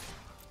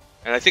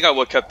 And I think I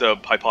would have kept the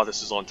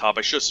Hypothesizzle on top.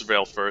 I should have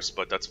Surveilled first,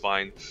 but that's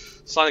fine.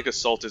 Sonic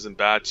Assault isn't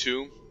bad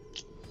too.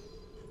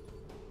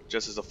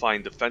 Just as a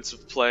fine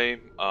defensive play.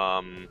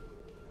 And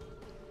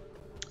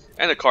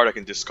a card I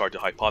can discard to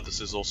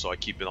Hypothesizzle, so I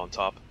keep it on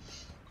top.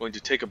 Going to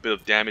take a bit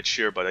of damage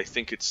here, but I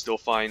think it's still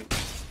fine.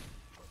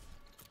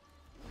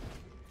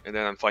 And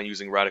then I'm fine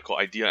using Radical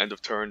Idea end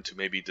of turn to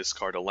maybe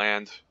discard a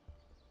land.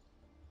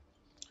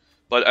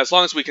 But as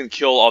long as we can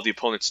kill all the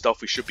opponent's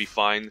stuff, we should be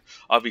fine.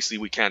 Obviously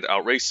we can't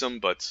outrace them,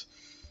 but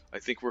I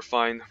think we're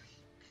fine.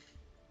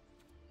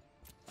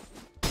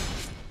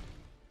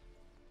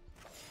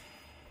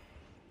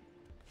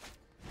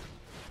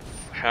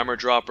 Hammer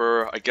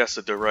Dropper, I guess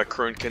a Direct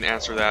Current can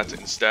answer that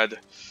instead.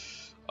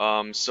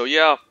 So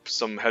yeah,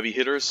 some heavy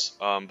hitters,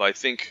 but I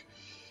think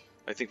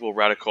we'll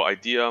Radical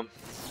Idea.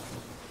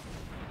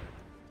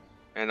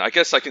 And I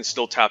guess I can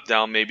still tap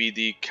down maybe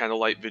the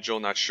Candlelight Vigil,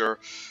 not sure.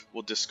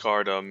 We'll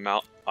discard a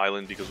Mount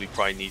Island because we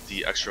probably need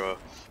the extra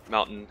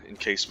mountain in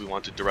case we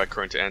want to Direct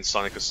Current and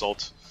Sonic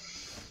Assault.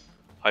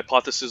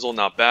 Hypothesizzle,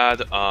 not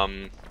bad.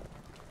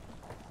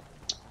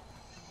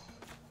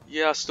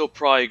 Yeah, still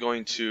probably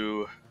going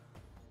to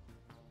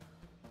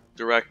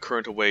Direct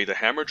Current away the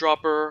Hammer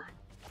Dropper.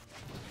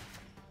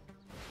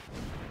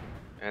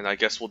 And I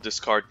guess we'll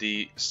discard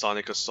the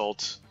Sonic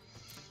Assault.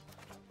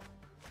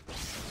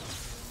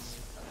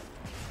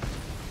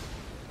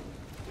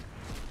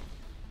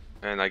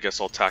 And I guess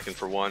I'll attack in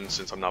for 1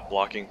 since I'm not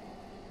blocking.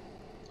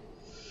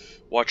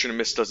 Watching a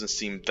Miss doesn't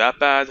seem that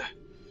bad.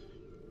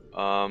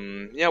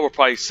 Yeah, we'll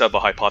probably sub a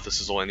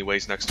Hypothesizzle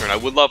anyways next turn. I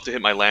would love to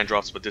hit my land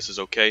drops, but this is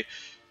okay.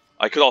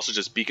 I could also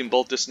just Beacon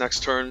Bolt this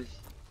next turn.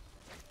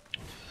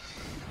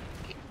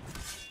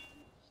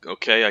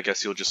 Okay, I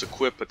guess he'll just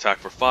equip, attack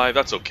for 5.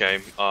 That's okay.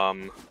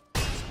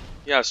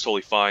 Yeah, it's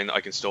totally fine.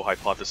 I can still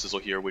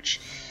Hypothesizzle here, which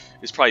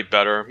is probably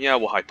better. Yeah,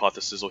 we'll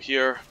Hypothesizzle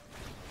here.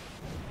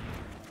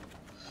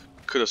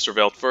 Could have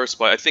surveilled first,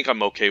 but I think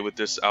I'm okay with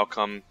this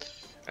outcome.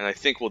 And I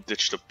think we'll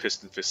ditch the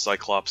Piston Fist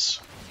Cyclops.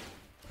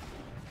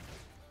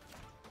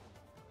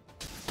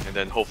 And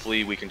then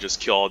hopefully we can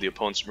just kill all the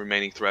opponent's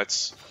remaining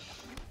threats.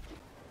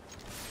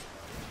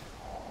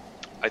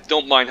 I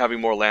don't mind having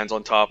more lands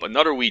on top.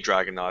 Another Wee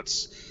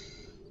Dragonauts,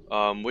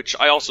 which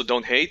I also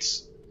don't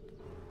hate.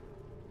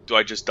 Do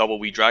I just double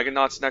Wee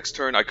Dragonauts next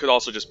turn? I could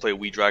also just play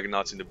Wee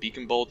Dragonauts into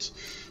Beacon Bolt.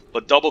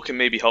 But double can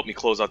maybe help me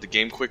close out the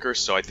game quicker,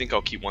 so I think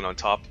I'll keep one on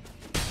top.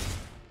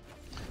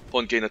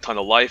 Opponent gained a ton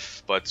of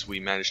life, but we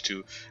managed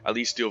to at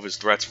least deal with his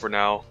threats for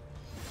now.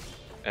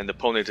 And the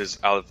opponent is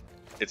out of...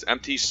 it's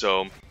empty,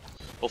 so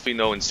hopefully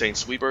no insane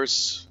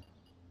sweepers.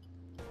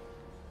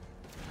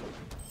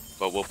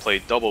 But we'll play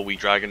double Wee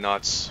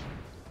Dragonauts,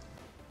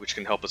 which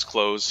can help us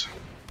close.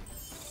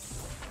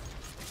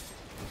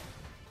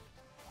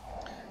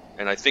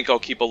 And I think I'll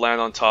keep a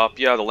land on top.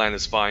 Yeah, the land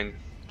is fine.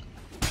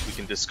 We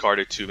can discard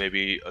it to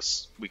maybe...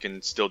 we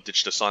can still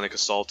ditch the Sonic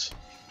Assault.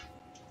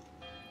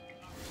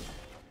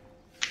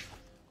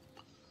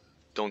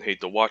 Don't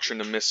hate the Watcher in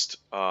the Mist.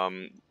 I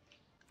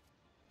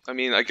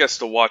mean, I guess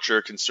the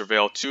Watcher can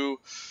surveil 2.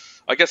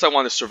 I guess I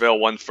want to surveil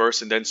 1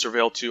 first and then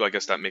surveil 2. I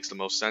guess that makes the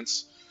most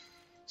sense.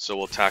 So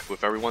we'll attack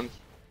with everyone.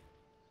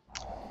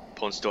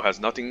 Opponent still has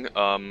nothing.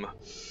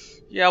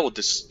 Yeah, we'll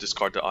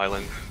discard the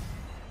island.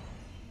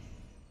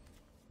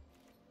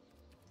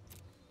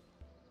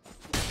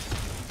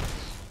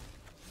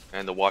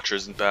 And the Watcher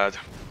isn't bad.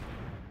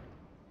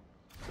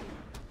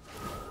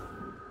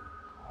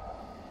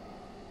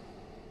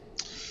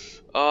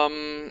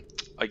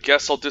 I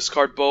guess I'll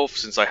discard both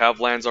since I have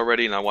lands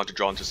already and I want to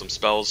draw into some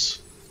spells.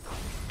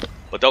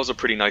 But that was a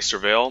pretty nice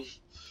surveil.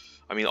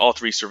 I mean, all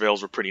 3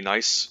 surveils were pretty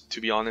nice,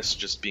 to be honest,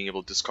 just being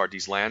able to discard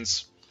these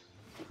lands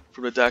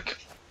from the deck.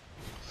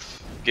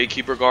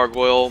 Gatekeeper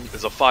Gargoyle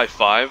is a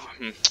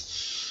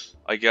 5/5.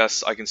 I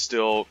guess I can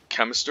still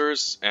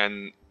Chemisters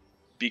and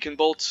Beacon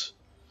Bolt,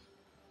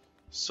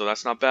 so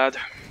that's not bad.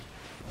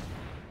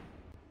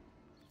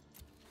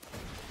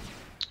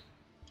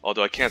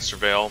 Although I can't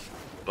surveil,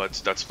 but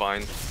that's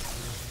fine.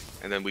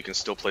 And then we can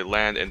still play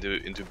land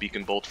into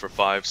Beacon Bolt for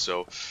 5,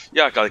 so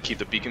yeah, I gotta keep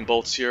the Beacon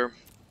Bolts here.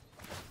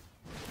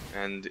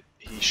 And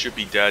he should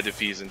be dead if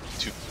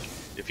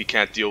he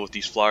can't deal with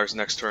these flyers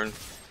next turn.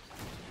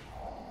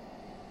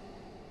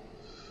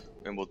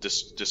 And we'll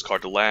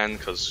discard the land,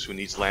 because who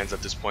needs lands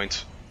at this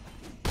point?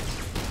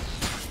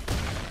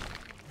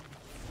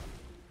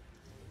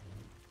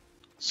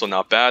 So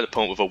not bad,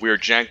 opponent with a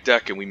weird jank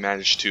deck, and we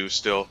managed to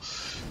still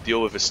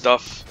deal with his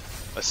stuff.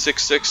 A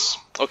 6/6.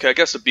 Okay, I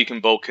guess the Beacon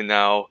Bolt can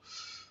now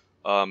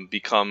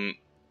become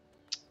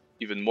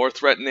even more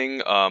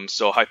threatening.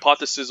 So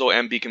Hypothesizzle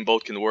and Beacon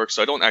Bolt can work,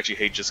 so I don't actually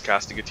hate just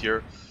casting it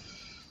here.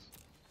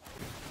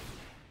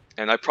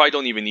 And I probably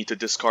don't even need to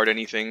discard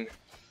anything.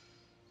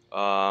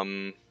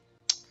 Although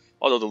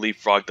the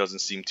Leapfrog doesn't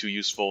seem too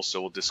useful,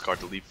 so we'll discard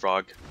the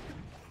Leapfrog.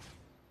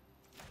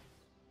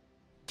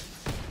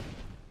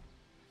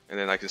 And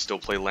then I can still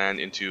play land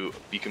into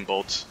Beacon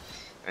Bolt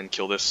and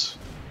kill this.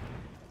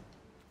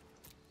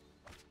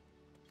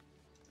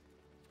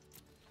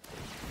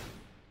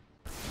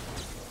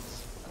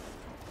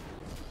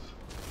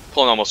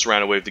 Opponent almost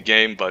ran away with the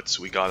game, but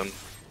we got him.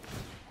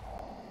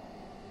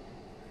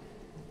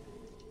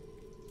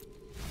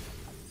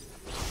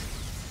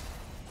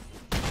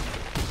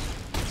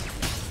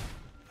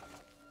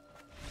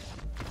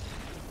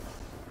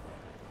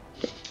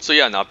 So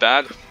yeah, not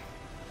bad.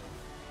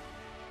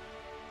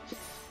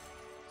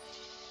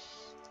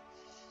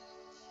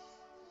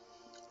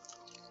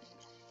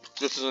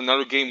 This is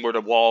another game where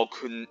the wall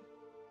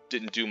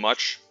didn't do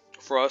much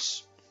for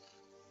us.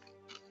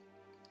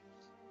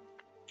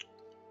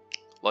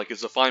 Like,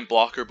 it's a fine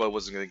blocker, but I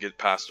wasn't going to get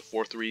past the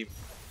 4/3.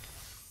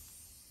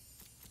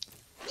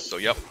 So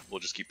yep, we'll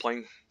just keep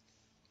playing.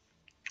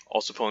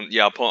 Also,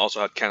 opponent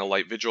also had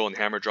Candlelight Vigil and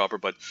Hammer Dropper,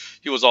 but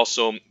he was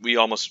also, we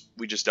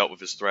just dealt with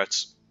his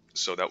threats,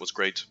 so that was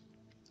great.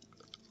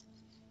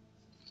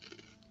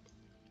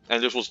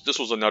 And this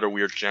was another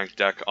weird jank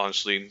deck,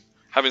 honestly.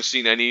 Haven't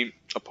seen any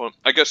opponent.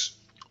 I guess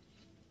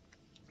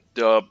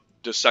the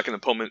second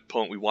opponent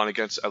we won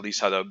against at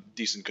least had a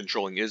decent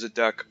controlling Izzet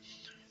deck.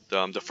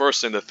 The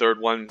first and the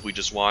third one we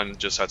just won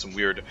just had some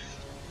weird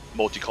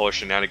multicolor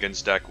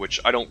shenanigans deck,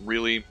 which I don't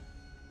really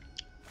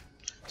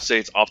say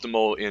it's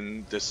optimal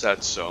in this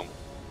set, so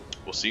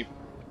we'll see.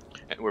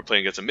 And we're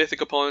playing against a mythic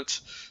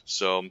opponent,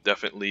 so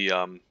definitely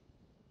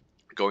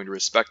going to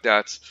respect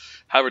that.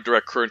 Have a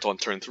direct current on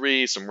turn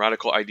 3, some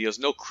radical ideas,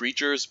 no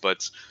creatures,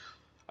 but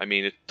I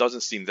mean, it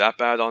doesn't seem that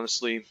bad,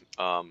 honestly.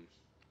 We're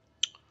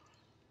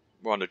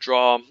on the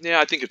draw. Yeah,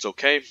 I think it's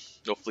okay.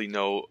 Hopefully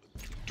no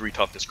 3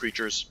 toughness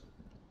creatures.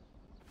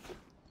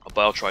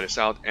 But I'll try this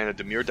out. And a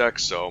Dimir deck,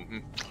 so...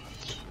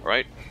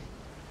 Alright.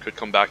 Could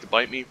come back to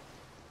bite me.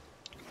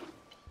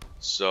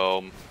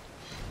 So...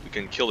 we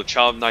can kill the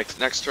Child Knight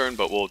next turn,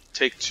 but we'll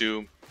take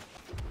 2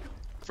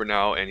 for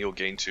now, and he'll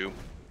gain 2.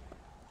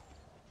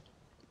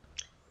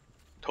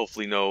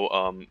 Hopefully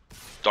no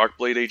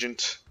Darkblade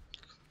Agent.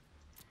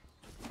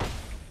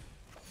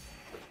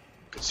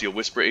 Could see a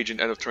Whisper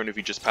Agent end of turn if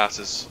he just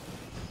passes.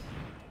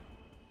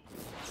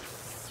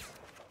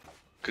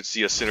 Could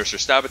see a Sinister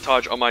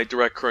Sabotage on my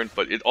direct current,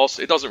 but it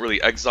doesn't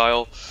really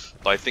exile,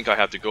 but I think I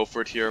have to go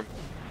for it here.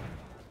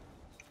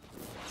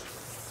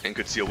 And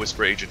could see a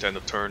Whisper Agent end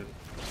of turn.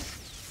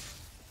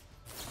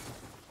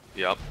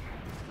 Yep.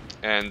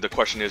 And the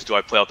question is, do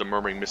I play out the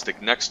Murmuring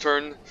Mystic next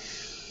turn?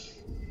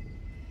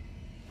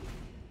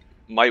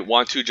 Might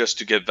want to, just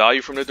to get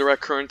value from the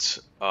direct current.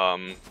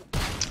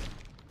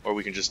 Or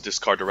we can just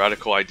discard the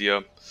Radical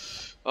Idea.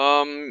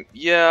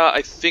 Yeah,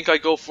 I think I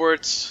go for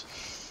it.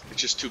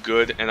 It's just too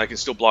good, and I can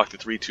still block the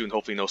 3-2 and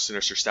hopefully no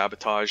Sinister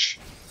Sabotage.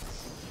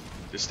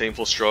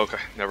 Disdainful Stroke,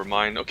 never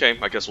mind. Okay,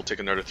 I guess we'll take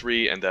another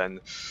 3, and then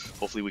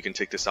hopefully we can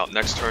take this out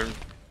next turn.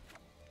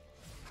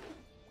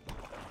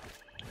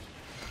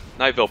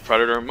 Nightveil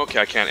Predator, okay,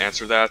 I can't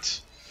answer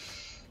that.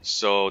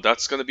 So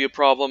that's going to be a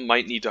problem.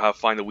 Might need to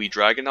find the Wee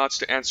Dragonauts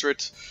to answer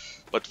it.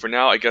 But for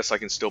now, I guess I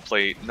can still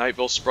play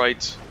Nightveil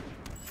Sprite.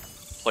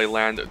 Play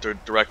land,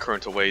 direct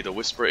current away the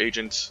Whisper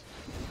Agent.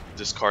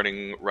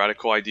 Discarding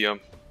Radical Idea.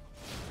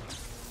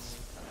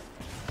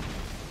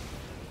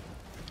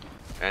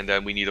 And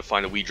then we need to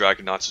find a Wee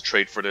Dragonauts to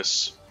trade for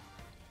this.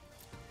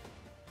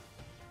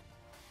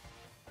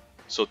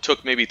 So it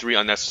took maybe 3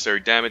 unnecessary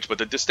damage, but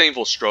the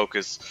Disdainful Stroke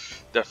is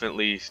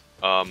definitely...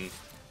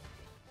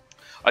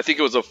 I think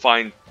it was a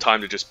fine time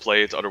to just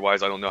play it,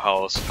 otherwise I don't know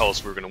how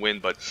else we were going to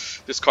win, but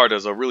this card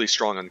has a really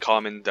strong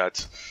uncommon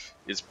that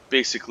is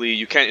basically...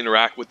 You can't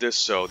interact with this,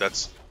 so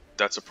that's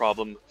a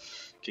problem.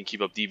 Can keep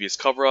up Devious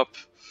Cover-Up,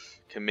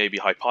 can maybe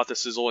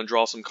Hypothesizzle and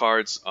draw some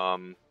cards.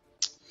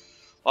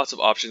 Lots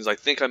of options. I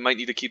think I might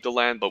need to keep the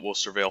land, but we'll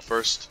Surveil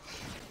first.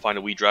 Find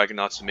a Wee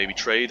Dragonauts to maybe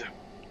trade.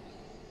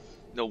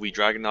 No Wee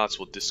Dragonauts,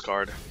 we'll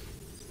discard.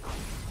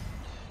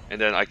 And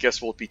then I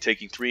guess we'll be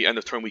taking 3. End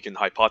of turn we can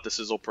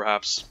Hypothesizzle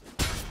perhaps.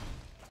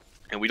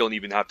 And we don't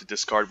even have to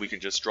discard, we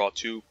can just draw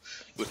 2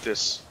 with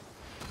this.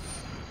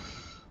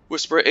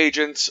 Whisper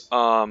Agent,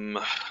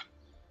 I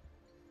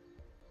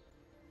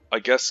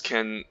guess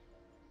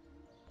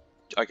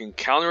I can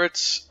counter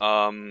it.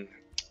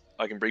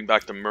 I can bring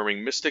back the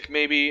Murmuring Mystic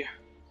maybe.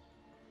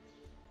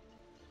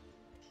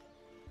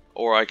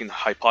 Or I can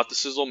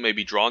Hypothesizzle,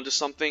 maybe draw into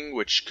something,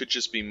 which could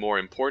just be more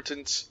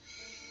important.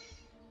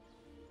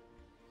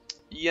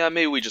 Yeah,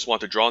 maybe we just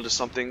want to draw into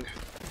something.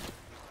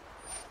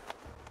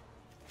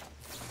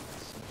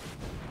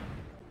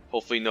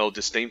 Hopefully no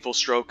Disdainful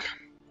Stroke.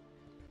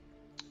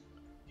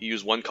 He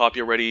used 1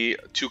 copy already.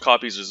 2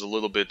 copies is a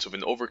little bit of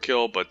an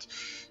overkill, but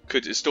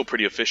is still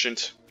pretty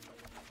efficient.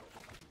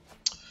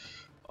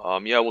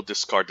 Yeah, we'll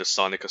discard the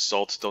Sonic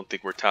Assault. Don't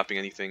think we're tapping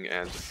anything,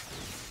 and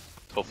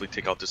hopefully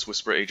take out this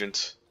Whisper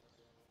Agent.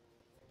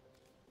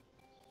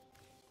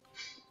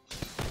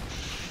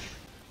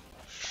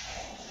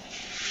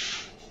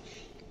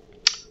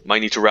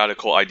 Might need to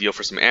Radical Idea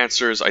for some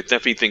answers. I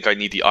definitely think I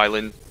need the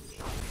island.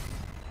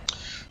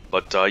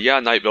 But yeah,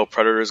 Nightveil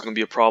Predator is going to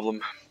be a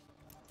problem.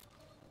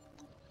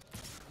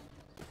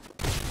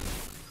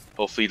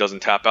 Hopefully he doesn't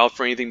tap out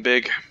for anything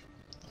big.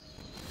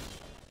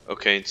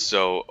 Okay,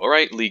 so,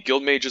 alright, League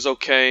Guildmage is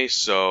okay,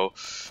 so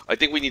I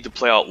think we need to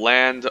play out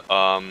land,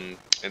 and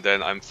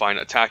then I'm fine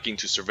attacking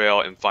to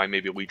Surveil and find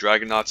maybe a Wee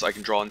Dragonauts I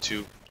can draw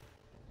into.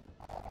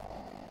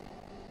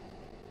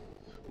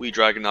 Wee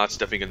Dragonauts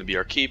definitely going to be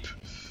our keep.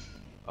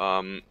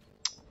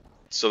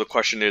 So the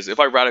question is, if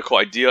I Radical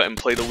Idea and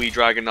play the Wee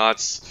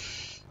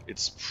Dragonauts,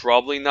 it's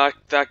probably not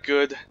that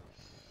good.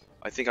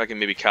 I think I can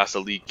maybe cast a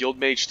League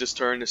Guildmage this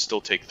turn,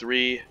 still take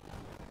 3.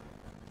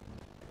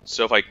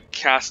 So if I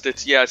cast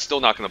it, yeah, it's still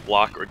not going to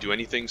block or do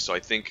anything, so I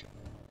think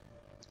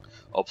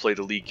I'll play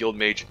the League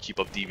Guildmage and keep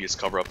up Devious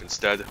Cover-Up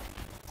instead.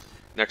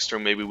 Next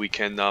turn maybe we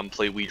can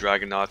play Wee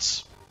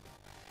Dragonauts.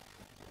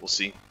 We'll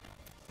see.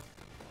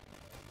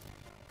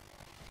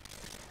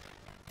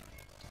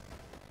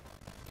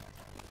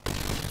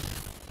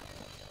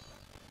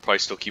 Probably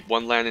still keep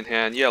 1 land in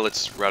hand. Yeah,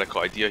 let's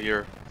Radical Idea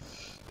here.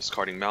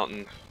 Discarding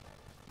Mountain.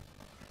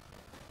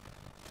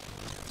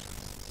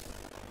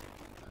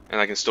 And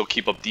I can still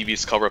keep up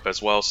Devious Cover-Up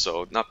as well,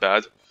 so not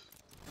bad.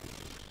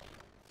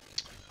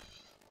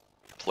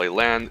 Play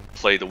land,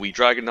 play the Wee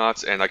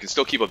Dragonauts, and I can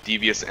still keep up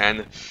Devious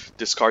and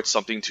discard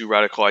something to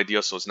Radical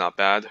Idea, so it's not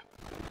bad.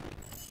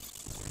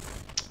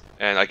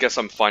 And I guess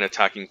I'm fine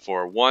attacking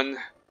for 1.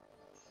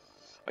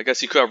 I guess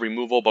he could have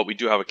removal, but we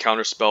do have a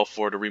counter spell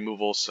for the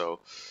removal, so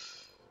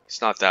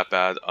it's not that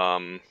bad.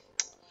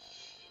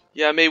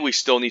 Yeah, maybe we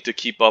still need to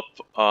keep up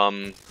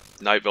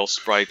Nightveil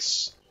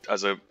Sprites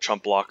as a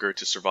chump blocker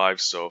to survive,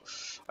 so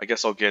I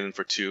guess I'll get in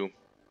for 2.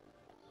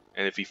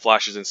 And if he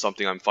flashes in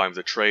something, I'm fine with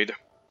a trade.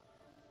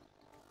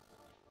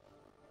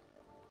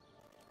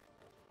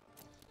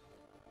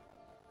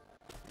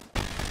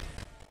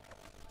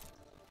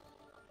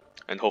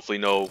 And hopefully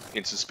no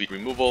instant speed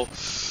removal.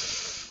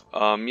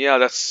 Yeah,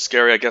 that's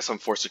scary. I guess I'm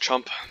forced to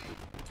chump.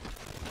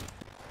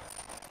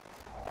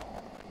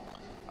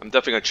 I'm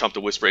definitely going to chump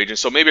the Whisper Agent,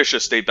 so maybe I should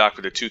have stayed back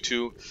with the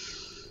 2-2.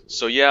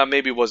 So yeah,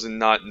 maybe wasn't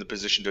not in the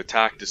position to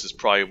attack. This is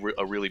probably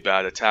a really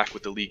bad attack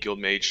with the League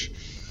Guildmage.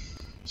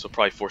 So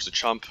probably force a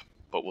chump.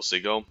 but we'll say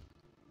go.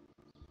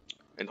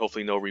 And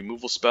hopefully no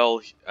removal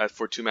spell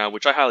for 2 mana,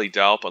 which I highly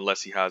doubt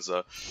unless he has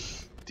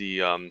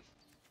the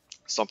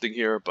something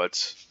here,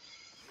 but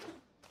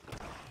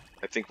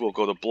I think we'll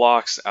go to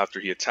blocks after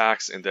he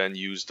attacks and then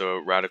use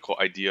the radical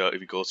idea if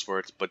he goes for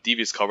it. But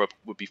Devious Cover-Up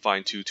would be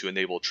fine too to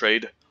enable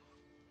trade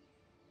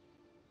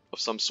of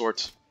some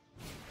sort.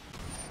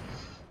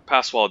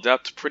 Pass Wall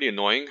Adept, pretty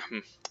annoying.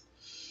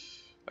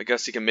 I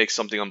guess he can make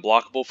something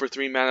unblockable for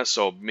 3 mana,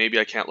 so maybe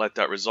I can't let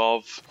that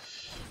resolve.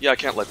 Yeah, I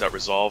can't let that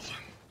resolve.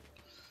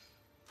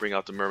 Bring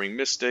out the Murmuring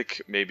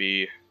Mystic,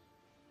 maybe.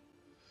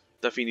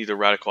 Definitely need a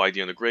Radical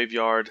Idea in the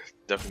graveyard.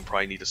 Definitely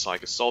probably need a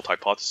Sonic Assault.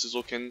 Hypothesis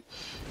can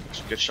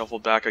get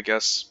shuffled back, I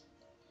guess.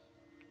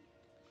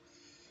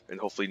 And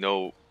hopefully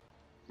no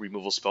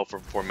removal spell for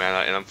 4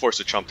 mana. And I'm forced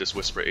to chump this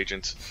Whisper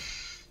Agent.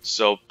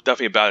 So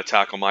definitely a bad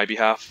attack on my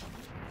behalf,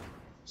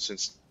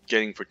 since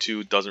getting for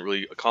 2 doesn't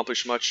really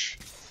accomplish much.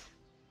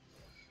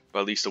 But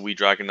at least the Wee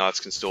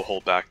Dragonauts can still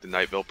hold back the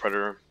Night Veil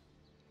Predator.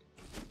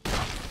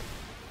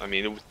 I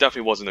mean, it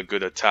definitely wasn't a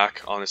good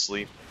attack,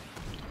 honestly.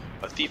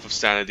 A Thief of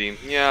Sanity,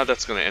 yeah,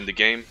 that's going to end the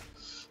game.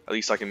 At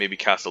least I can maybe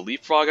cast a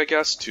Leapfrog, I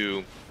guess,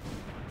 to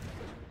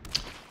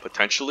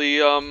potentially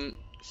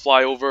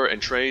fly over and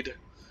trade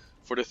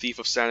for the Thief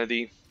of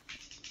Sanity.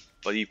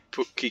 But he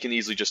can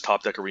easily just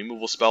top deck a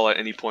removal spell at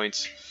any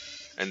point,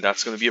 and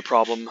that's going to be a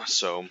problem,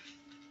 so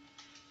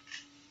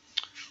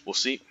we'll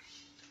see.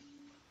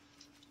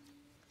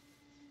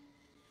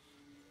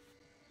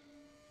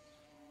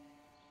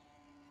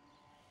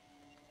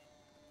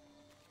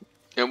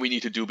 And we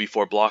need to do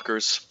before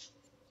blockers.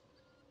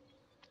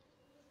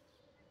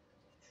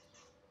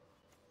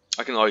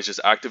 I can always just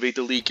activate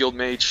the League Guild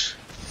Mage.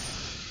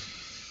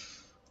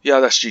 Yeah,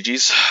 that's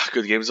GG's.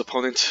 Good games,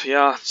 opponent.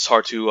 Yeah, it's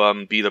hard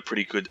to beat a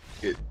pretty good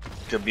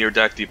mirror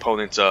deck. The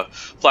opponent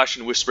flashed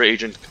and Whisper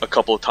Agent a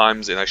couple of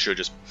times, and I should have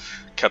just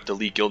kept the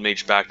League Guild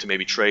Mage back to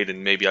maybe trade,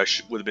 and maybe I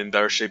would have been in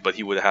better shape, but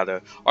he would have had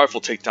a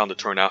Artful Takedown the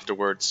turn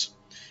afterwards.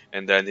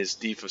 And then his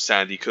Thief of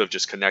Sanity could have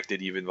just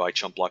connected even though I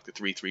chump blocked the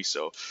 3/3,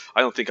 so I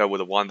don't think I would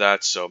have won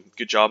that. So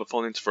good job,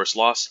 opponent. First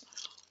loss.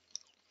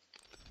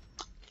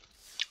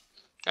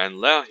 And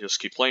yeah, just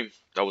keep playing.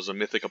 That was a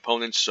mythic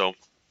opponent, so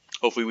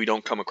hopefully we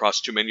don't come across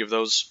too many of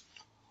those.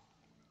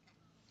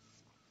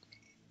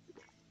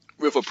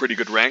 We have a pretty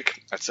good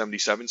rank at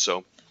 77,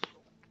 so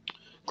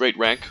great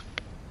rank.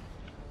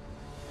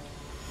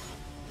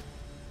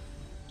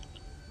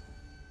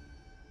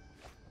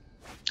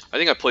 I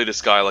think I played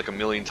this guy like a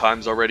million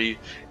times already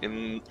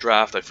in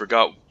draft. I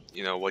forgot,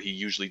 what he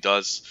usually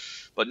does,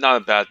 but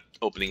not a bad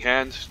opening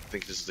hand. I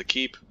think this is a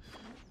keep,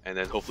 and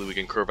then hopefully we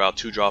can curve out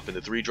 2-drop into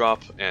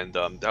 3-drop, and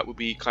that would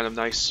be kind of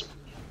nice.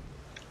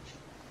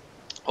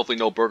 Hopefully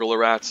no Burglar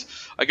Rat.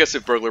 I guess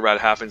if Burglar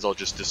Rat happens, I'll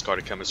just discard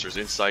a Chemister's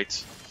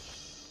Insight.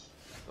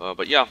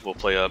 But yeah, we'll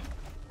play a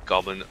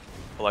Goblin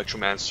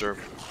Electromancer,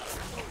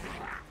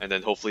 and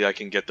then hopefully I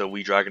can get the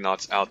Wee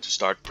Dragonauts out to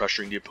start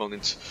pressuring the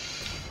opponent.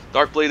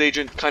 Darkblade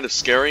Agent, kind of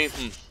scary.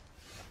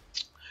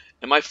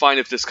 Am I fine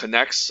if this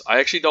connects? I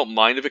actually don't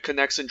mind if it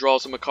connects and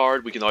draws him a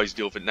card. We can always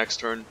deal with it next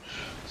turn.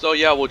 So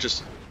yeah, we'll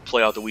just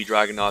play out the Wee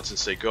Dragonauts and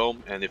say go.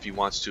 And if he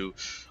wants to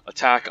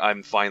attack,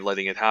 I'm fine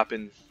letting it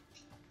happen.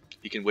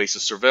 He can waste a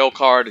Surveil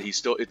card.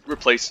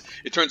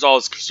 It turns all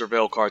his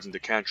Surveil cards into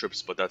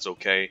cantrips, but that's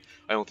okay.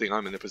 I don't think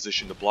I'm in a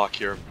position to block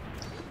here.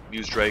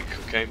 Muse Drake,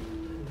 okay.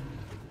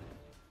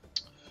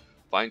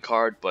 Fine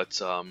card,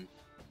 but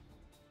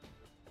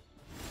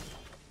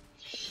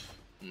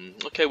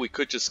okay, we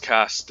could just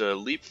cast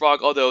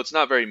Leapfrog, although it's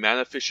not very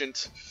mana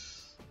efficient.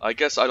 I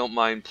guess I don't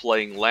mind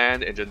playing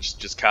land and then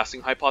just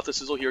casting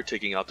Hypothesis here,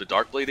 taking out the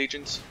Darkblade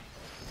Agent.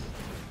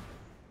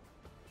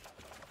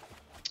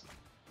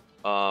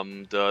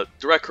 The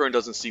Direct Current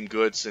doesn't seem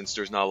good since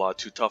there's not a lot of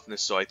 2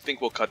 toughness, so I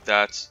think we'll cut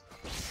that.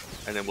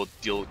 And then we'll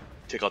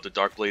take out the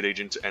Darkblade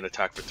Agent and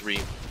attack for 3.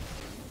 And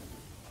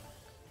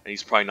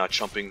he's probably not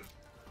chumping.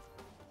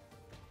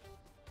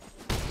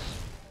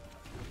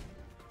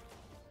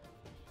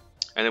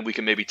 And then we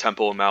can maybe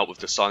tempo him out with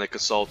the Sonic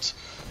Assault.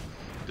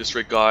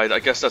 Disregard. I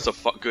guess that's a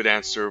good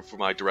answer for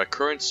my Direct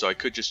Current, so I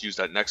could just use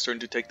that next turn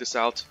to take this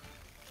out.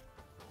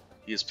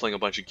 He is playing a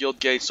bunch of Guild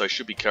Gates, so I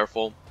should be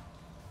careful.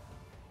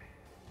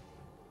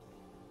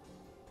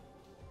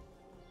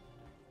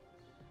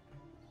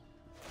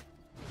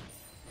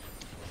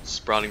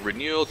 Sprouting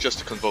Renewal just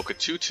to convoke a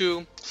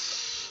 2/2.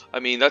 I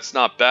mean, that's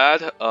not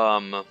bad.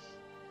 Do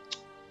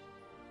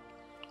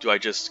I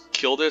just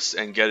kill this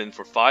and get in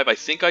for 5? I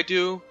think I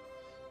do.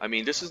 I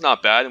mean, this is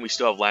not bad, and we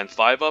still have land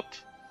 5 up.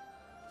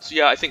 So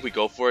yeah, I think we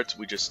go for it.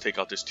 We just take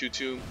out this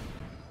 2/2.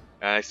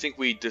 And I think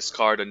we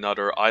discard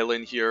another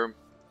island here,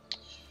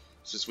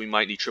 since we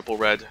might need triple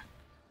red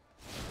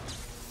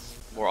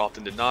more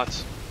often than not.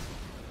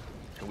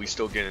 And we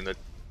still get in a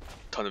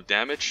ton of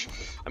damage.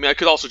 I mean, I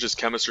could also just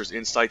Chemister's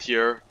Insight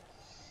here.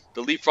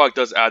 The Leapfrog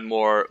does add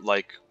more,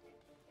 like,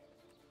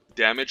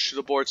 damage to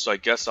the board, so I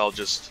guess I'll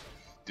just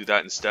do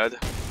that instead.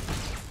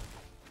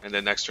 And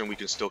then next turn we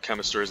can still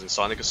Chemisters and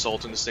Sonic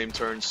Assault in the same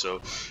turn, so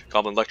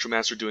Goblin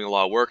Electromancer doing a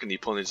lot of work, and the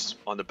opponent is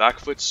on the back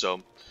foot,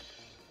 so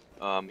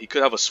He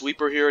could have a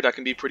sweeper here that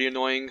can be pretty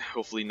annoying.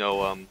 Hopefully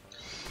no,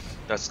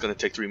 that's going to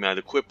take 3 mana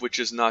to equip, which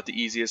is not the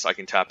easiest. I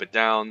can tap it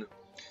down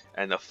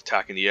and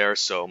attack in the air,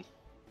 so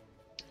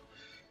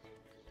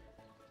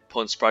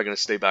opponent's probably going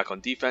to stay back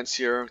on defense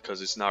here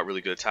because it's not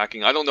really good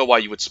attacking. I don't know why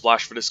you would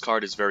splash for this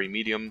card. It's very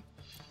medium.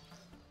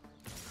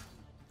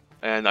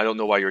 And I don't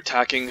know why you're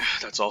attacking.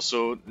 That's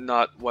also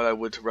not what I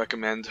would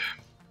recommend.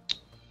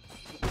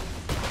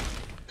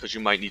 Because you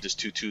might need this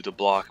 2/2 to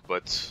block,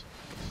 but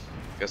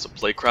I guess a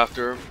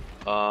Playcrafter.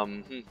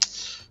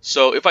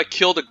 So if I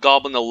kill the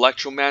Goblin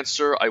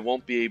Electromancer, I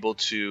won't be able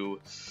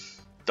to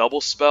double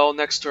spell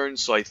next turn,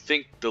 so I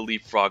think the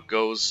Leapfrog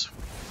goes.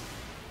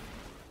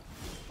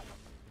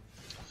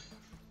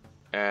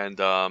 And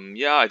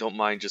yeah, I don't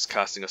mind just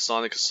casting a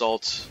Sonic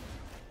Assault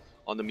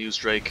on the Muse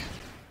Drake.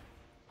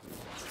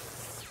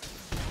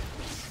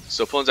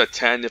 So opponent's at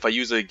 10. If I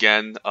use it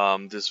again,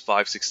 this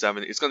 5, 6,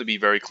 7, it's going to be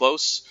very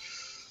close.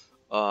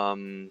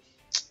 I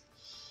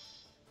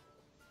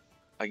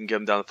can get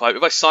him down to 5.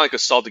 If I Sonic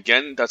Assault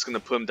again, that's going to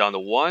put him down to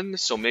 1.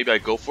 So maybe I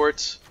go for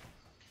it.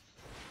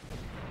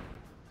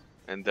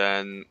 And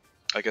then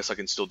I guess I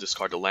can still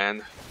discard the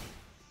land.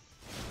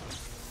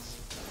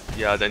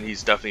 Yeah, then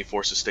he's definitely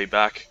forced to stay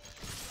back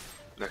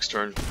next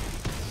turn.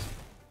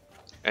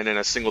 And then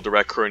a single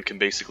direct current can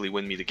basically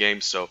win me the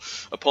game. So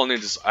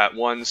opponent is at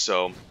 1,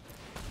 so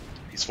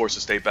he's forced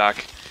to stay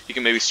back. He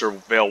can maybe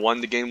Surveil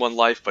 1 to gain 1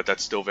 life, but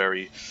that's still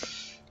very,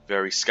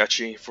 very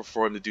sketchy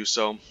for him to do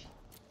so.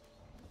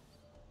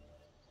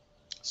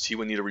 So he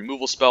would need a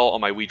removal spell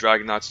on my Wee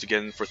Dragonauts to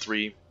get in for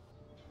 3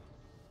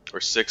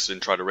 or 6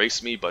 and try to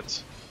race me,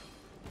 but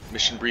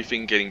mission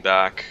briefing, getting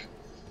back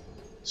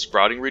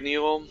Sprouting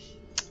Renewal.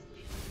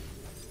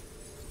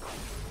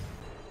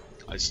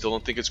 I still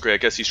don't think it's great. I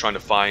guess he's trying to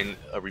find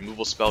a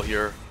removal spell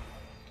here.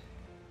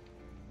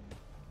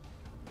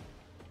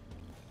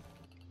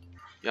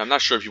 Yeah, I'm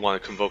not sure if you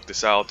want to convoke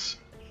this out.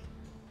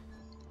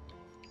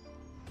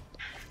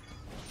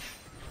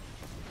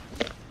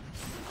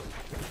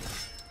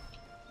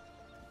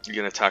 You're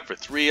gonna attack for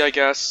 3, I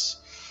guess.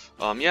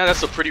 Yeah,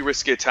 that's a pretty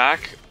risky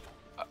attack.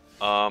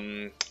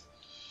 I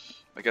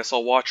guess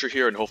I'll watch her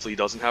here, and hopefully he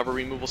doesn't have a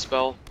removal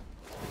spell.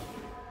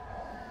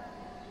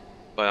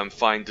 But I'm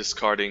fine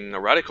discarding a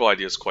Radical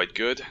Idea is quite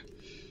good.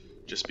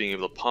 Just being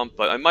able to pump,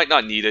 but I might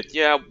not need it.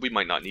 Yeah, we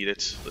might not need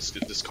it. Let's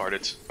discard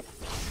it.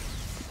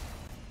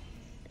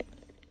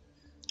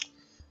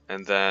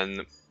 And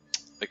then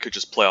I could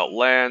just play out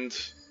land.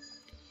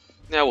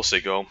 Yeah, we'll say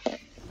go.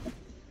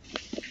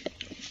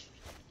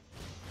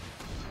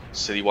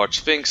 City Watch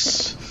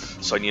Sphinx.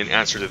 So I need an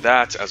answer to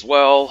that as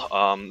well.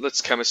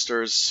 Let's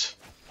Chemisters.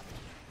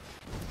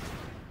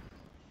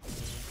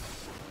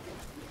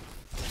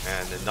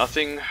 And then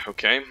nothing.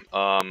 Okay.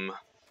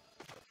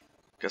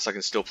 Guess I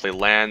can still play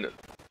land.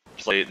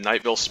 Play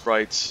Nightvale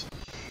Sprite.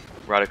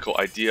 Radical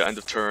Idea end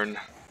of turn.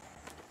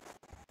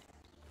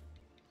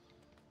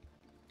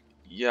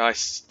 Yeah, I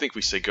think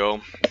we say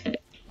go.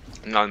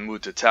 I'm not in the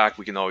mood to attack.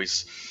 We can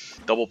always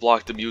double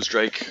block the Muse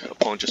Drake.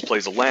 Opponent just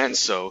plays a land,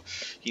 so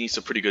he needs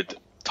a pretty good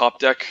top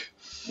deck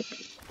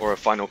or a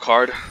final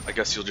card. I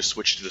guess he'll just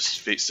switch to the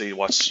City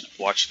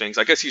Watch things.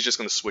 I guess he's just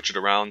going to switch it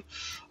around.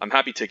 I'm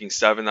happy taking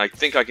 7. I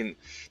think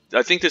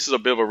this is a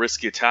bit of a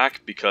risky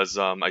attack because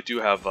I do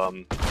have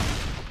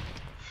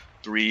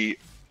 3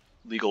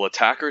 legal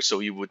attackers, so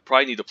he would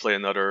probably need to play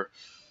another.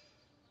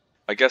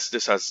 I guess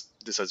this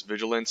has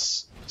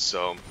Vigilance,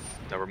 so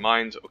never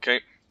mind.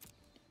 Okay.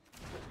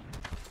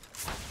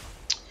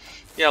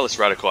 Yeah, let's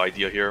Radical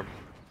Idea here.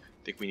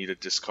 I think we need to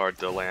discard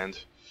the land.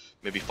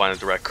 Maybe find a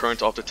direct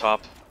current off the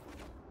top.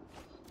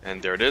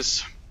 And there it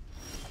is.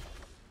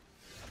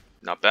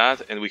 Not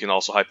bad. And we can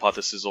also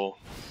Hypothesizzle,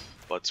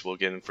 but we'll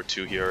get in for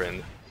 2 here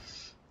and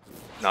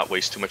not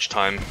waste too much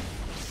time.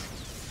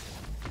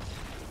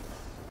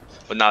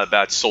 But not a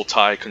bad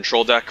Sultai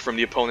control deck from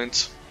the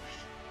opponent.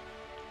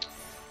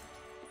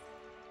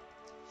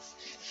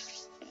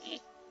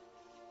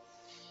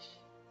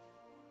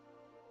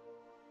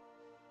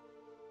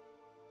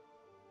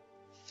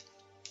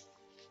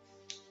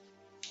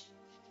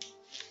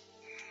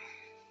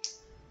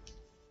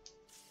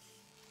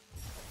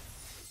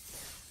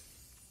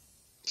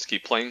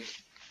 Keep playing.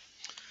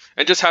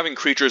 And just having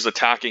creatures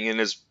attacking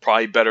in is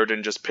probably better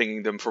than just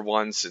pinging them for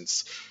 1,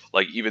 since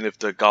like even if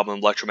the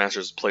Goblin Electromancer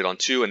is played on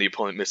 2 and the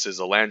opponent misses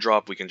a land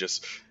drop, we can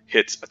just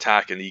hit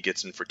attack and he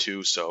gets in for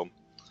 2. So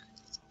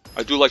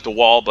I do like the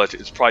wall, but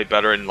it's probably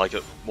better in like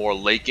a more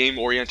late game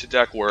oriented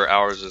deck where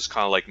ours is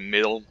kind of like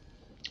middle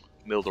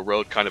of the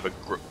road, kind of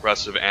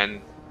aggressive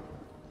and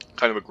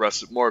kind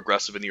of more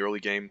aggressive in the early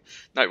game.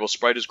 Nightvale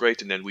Sprite is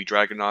great, and then we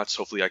Dragonauts.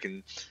 Hopefully I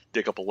can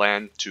dig up a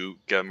land to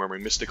get a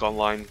Murmuring Mystic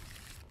online.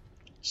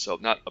 So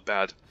not a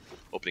bad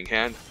opening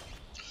hand.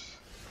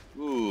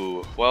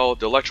 Ooh, well,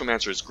 the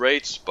Electromancer is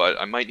great, but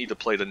I might need to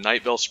play the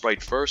Nightvale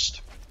Sprite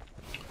first.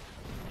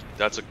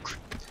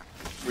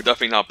 We're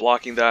definitely not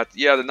blocking that.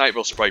 Yeah, the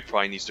Nightvale Sprite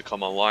probably needs to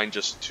come online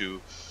just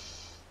to...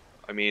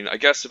 I mean, I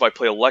guess if I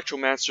play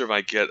Electromancer, if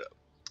I get...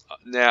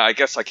 Nah, I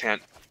guess I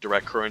can't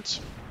Direct Current.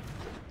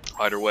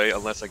 either way,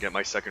 unless I get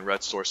my second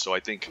red source. So I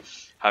think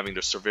having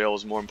the surveil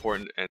is more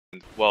important. And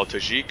well,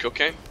 Tajik,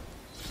 okay.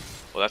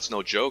 Well, that's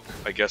no joke.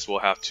 I guess we'll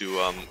have to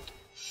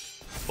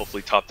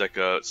hopefully top deck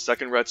a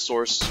second red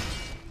source.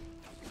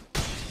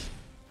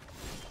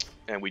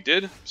 And we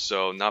did,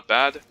 so not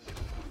bad.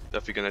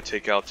 Definitely gonna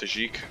take out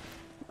Tajik.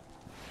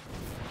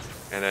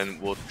 And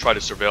then we'll try to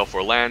surveil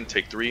for land,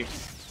 take 3.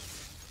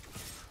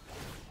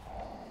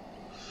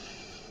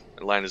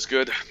 And land is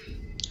good.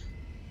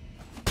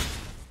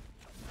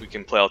 We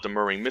can play out the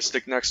Murmuring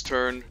Mystic next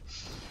turn.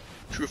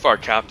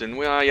 Truefire Captain,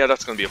 well, yeah,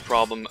 that's gonna be a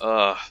problem.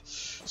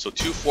 So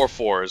 2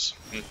 4/4s.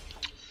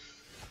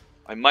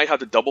 I might have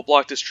to double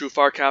block this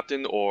Truefire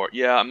Captain, or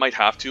yeah, I might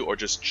have to, or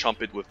just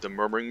chump it with the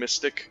Murmuring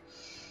Mystic.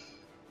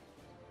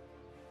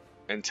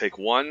 And take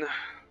 1.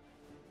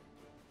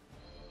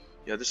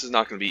 Yeah, this is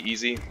not going to be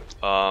easy.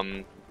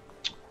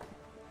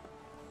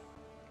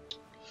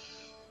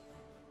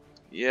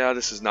 Yeah,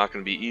 this is not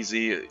going to be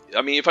easy.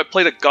 I mean, if I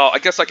play the I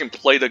guess I can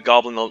play the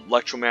Goblin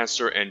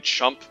Electromancer and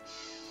chump,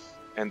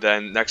 and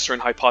then next turn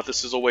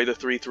Hypothesis away the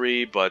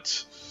 3/3.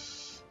 But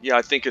yeah,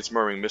 I think it's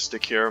Murmuring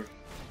Mystic here,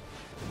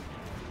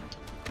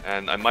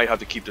 and I might have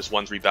to keep this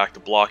 1/3 back to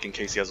block in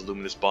case he has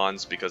Luminous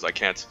Bonds because I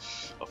can't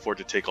afford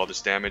to take all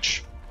this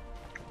damage.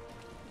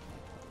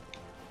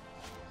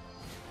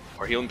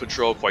 Our Healing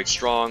Patrol quite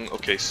strong.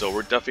 Okay, so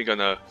we're definitely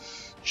gonna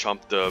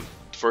chump the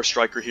first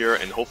striker here,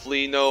 and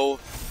hopefully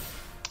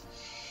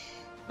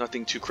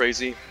nothing too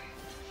crazy.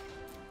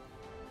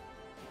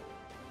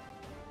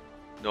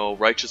 No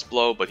Righteous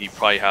Blow, but he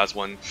probably has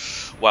one.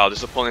 Wow,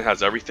 this opponent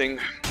has everything.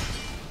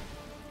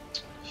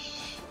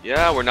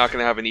 Yeah, we're not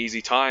gonna have an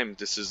easy time.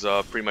 This is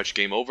pretty much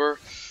game over.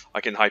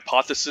 I can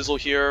Hypothesis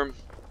here,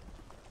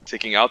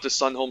 taking out the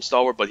Sunhome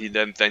Stalwart, but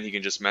then he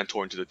can just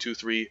mentor into the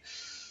 2/3.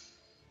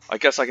 I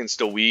guess I can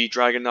still Wii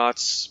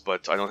Dragonauts,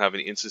 but I don't have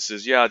any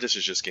instances. Yeah, this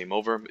is just game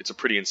over. It's a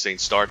pretty insane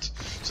start.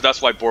 So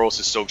that's why Boros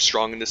is so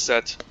strong in this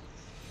set.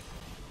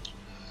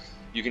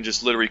 You can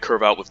just literally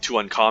curve out with 2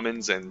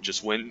 uncommons and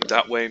just win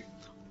that way.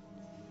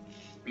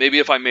 Maybe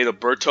if I made a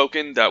bird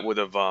token, that would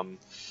have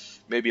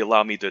maybe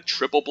allowed me to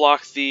triple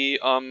block the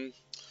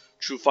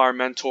Truefire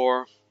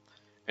Mentor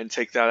and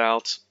take that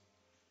out.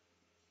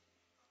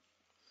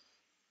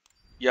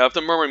 Yeah, if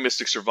the Murmuring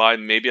Mystic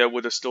survived, maybe I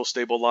would have still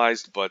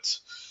stabilized, but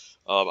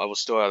I was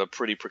still at a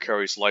pretty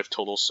precarious life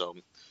total, so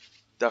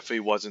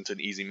definitely wasn't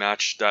an easy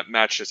match. That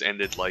match just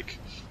ended like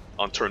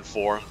on turn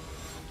 4,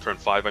 turn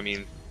 5 I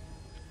mean.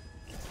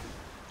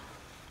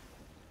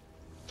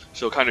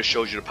 So it kind of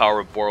shows you the power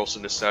of Boros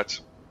in this set.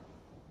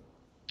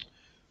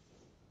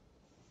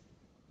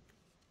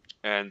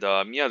 And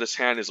yeah, this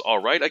hand is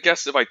alright. I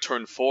guess if I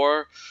turn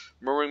 4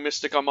 Murmuring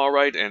Mystic I'm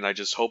alright, and I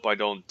just hope I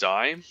don't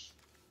die.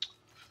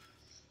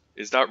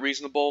 Is that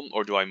reasonable,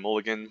 or do I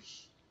mulligan?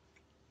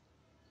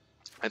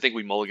 I think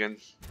we mulligan.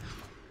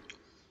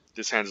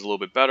 This hand is a little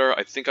bit better.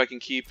 I think I can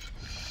keep.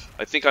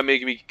 I think I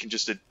maybe can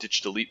just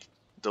ditch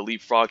the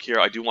leapfrog here.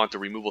 I do want the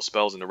removal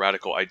spells and the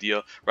Radical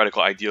Idea.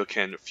 Radical Idea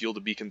can fuel the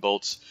Beacon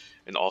Bolts,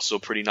 and also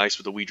pretty nice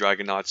with the Wii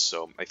Dragonauts,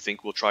 so I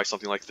think we'll try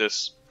something like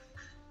this.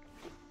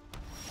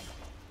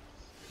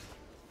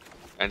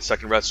 And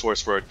second red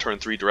source for a turn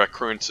 3 Direct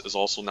Current is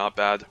also not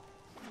bad.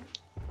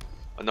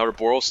 Another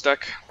Boros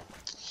deck.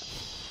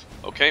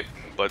 Okay,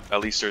 but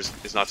at least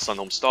it's not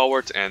Sunhome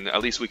Stalwart, and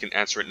at least we can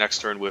answer it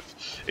next turn with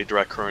a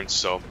Direct Current,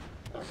 so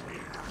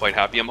quite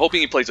happy. I'm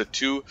hoping he plays a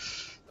 2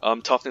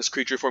 toughness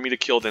creature for me to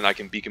kill, then I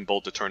can Beacon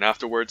Bolt the turn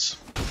afterwards.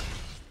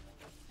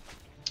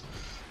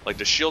 Like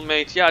the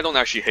Shieldmate, yeah, I don't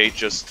actually hate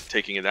just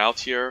taking it out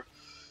here.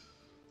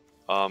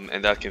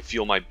 And that can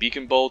fuel my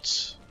Beacon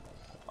Bolts.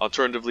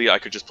 Alternatively, I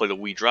could just play the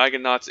Wii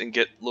Dragonauts and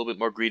get a little bit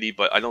more greedy,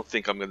 but I don't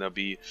think I'm going to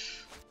be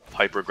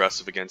hyper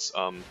aggressive against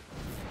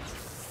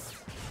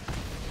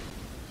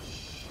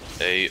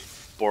a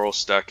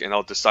Boros deck, and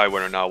I'll decide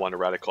whether or not I want a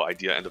Radical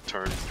Idea end of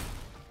turn.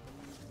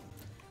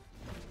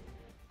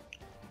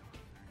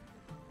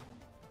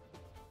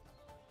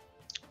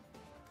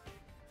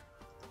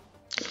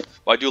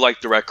 But I do like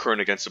Direct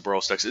Current against the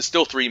Boros decks. It's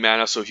still 3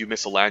 mana, so if you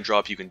miss a land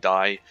drop, you can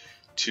die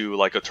to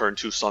like a turn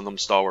 2 Sunhome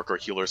Stalwart or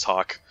Healer's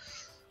Hawk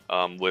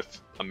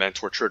with a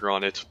Mentor trigger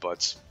on it,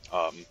 but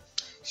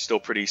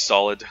still pretty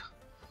solid.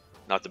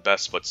 Not the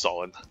best, but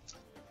solid.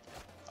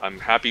 I'm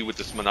happy with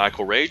this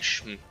Maniacal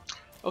Rage.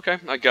 Okay,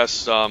 I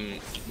guess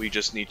we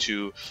just need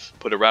to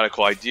put a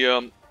Radical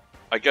Idea.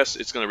 I guess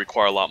it's going to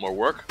require a lot more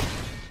work.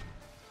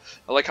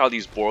 I like how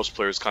these Boros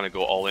players kind of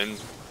go all in.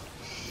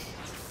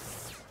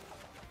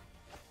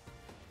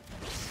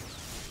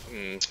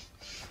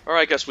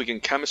 Alright, I guess we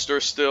can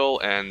Chemister still,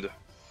 and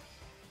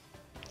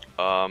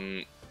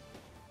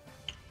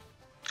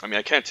I mean,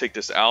 I can't take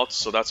this out,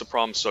 so that's a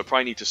problem, so I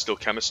probably need to still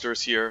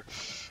Chemisters here.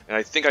 And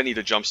I think I need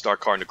a Jumpstart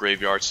card in the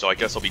graveyard, so I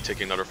guess I'll be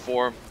taking another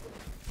 4.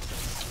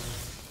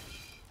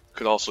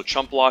 Could also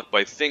Chump Block,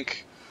 but I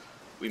think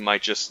we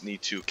might just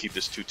need to keep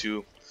this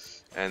 2/2.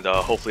 And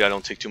hopefully I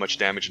don't take too much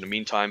damage in the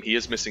meantime. He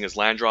is missing his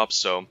land drops,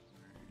 so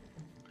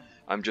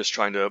I'm just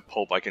trying to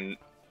hope I can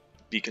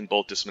Beacon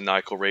Bolt this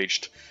Maniacal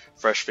Raged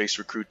Fresh Face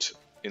Recruit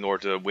in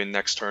order to win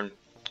next turn.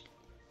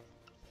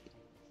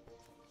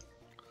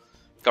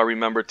 Gotta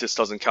remember, this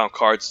doesn't count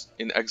cards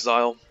in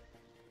exile.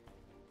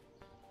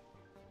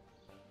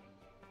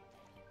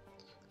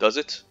 Does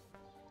it?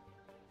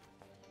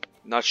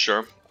 Not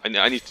sure.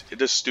 I need to,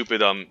 this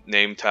stupid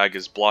name tag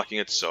is blocking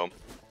it, so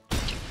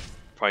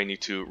probably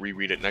need to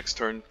reread it next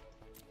turn.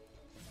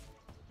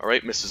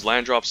 Alright, misses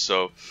land drops,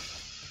 so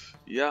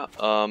yeah,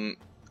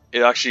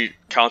 it actually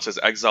counts as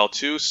exile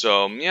too,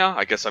 so yeah,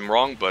 I guess I'm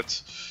wrong,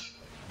 but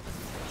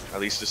at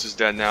least this is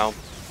dead now.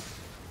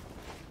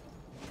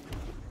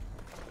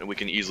 And we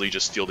can easily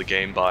just steal the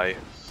game by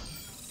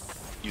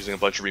using a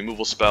bunch of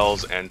removal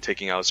spells and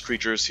taking out his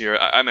creatures here.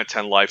 I'm at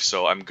 10 life,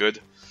 so I'm good.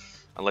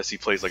 Unless he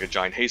plays like a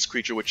giant haste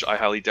creature, which I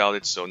highly doubt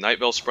it, so Night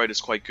Veil Sprite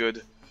is quite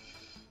good.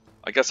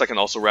 I guess I can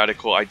also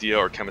Radical Idea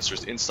or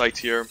Chemist's Insight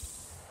here.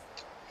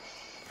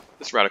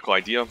 This Radical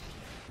Idea.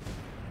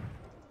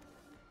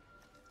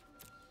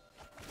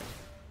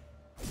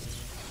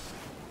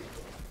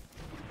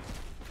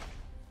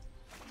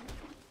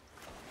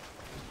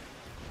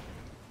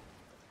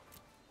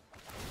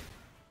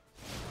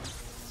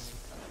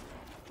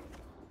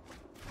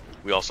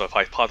 We also have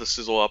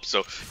Hypothesis up,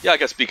 so yeah, I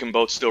guess Beacon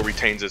Boat still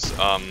retains its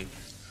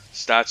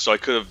stats, so I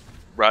could have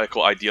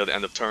Radical Idea at the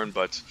end of turn,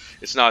 but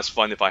it's not as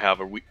fun if I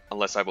have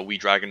unless I have a Wee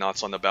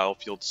Dragonauts on the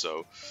battlefield,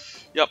 so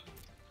yep.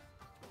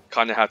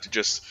 Kinda have to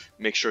just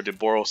make sure the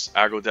Boros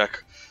aggro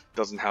deck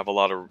doesn't have a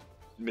lot of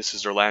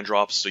misses or land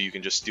drops, so you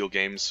can just steal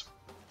games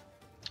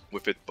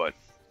with it, but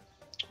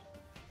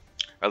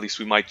at least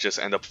we might just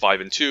end up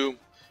 5-2,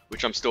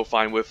 which I'm still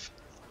fine with.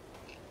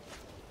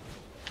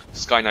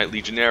 Sky Knight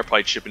Legionnaire,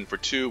 probably chip in for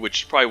 2,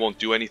 which probably won't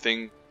do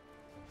anything.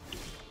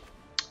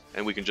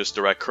 And we can just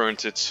direct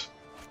current it.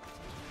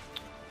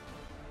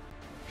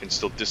 Can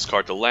still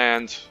discard the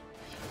land.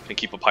 Can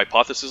keep up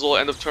Hypothesis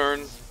end of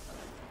turn.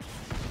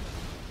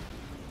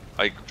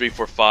 3,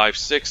 4, 5,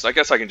 6. I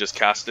guess I can just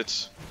cast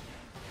it.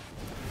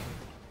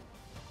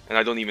 And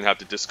I don't even have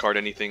to discard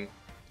anything.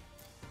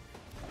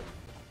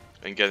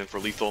 And get in for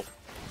lethal.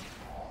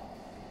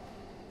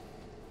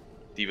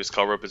 Diva's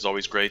cover up is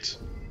always great.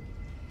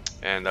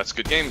 And that's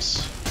good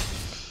games.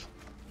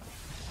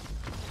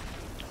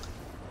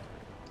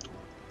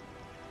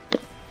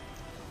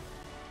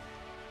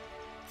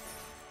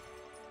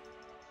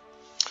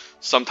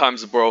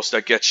 Sometimes the Boros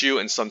deck gets you,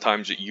 and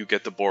sometimes you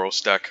get the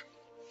Boros deck.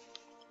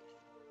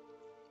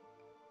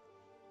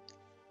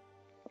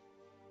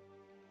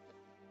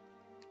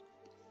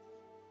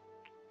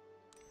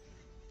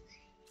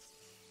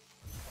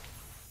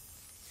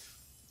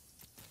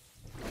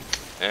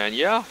 And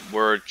yeah,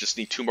 we just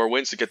need 2 more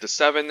wins to get to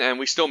 7, and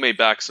we still made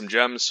back some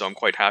gems, so I'm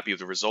quite happy with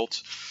the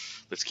result.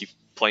 Let's keep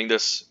playing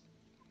this.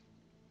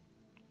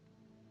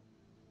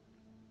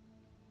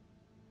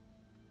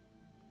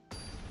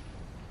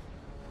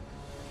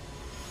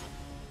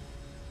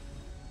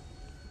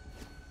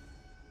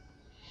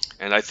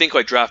 And I think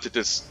I drafted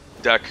this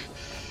deck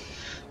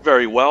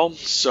very well,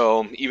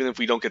 so even if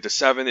we don't get to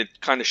 7, it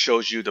kind of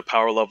shows you the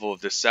power level of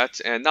this set,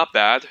 and not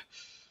bad.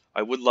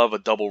 I would love a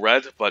double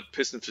red, but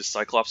Piston Fist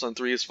Cyclops on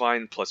 3 is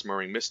fine, plus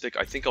Murmuring Mystic.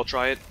 I think I'll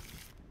try it.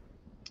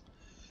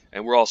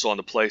 And we're also on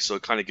the play, so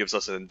it kind of gives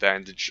us an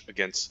advantage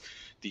against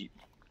the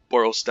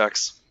Boros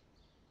decks,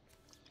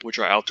 which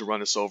are out to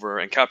run us over.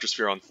 And Capture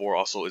Sphere on 4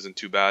 also isn't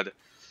too bad.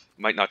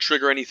 Might not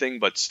trigger anything,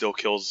 but still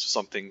kills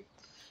something,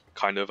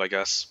 kind of, I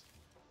guess.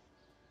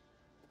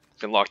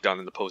 Can lock down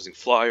an opposing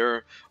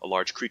flyer, a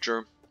large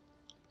creature.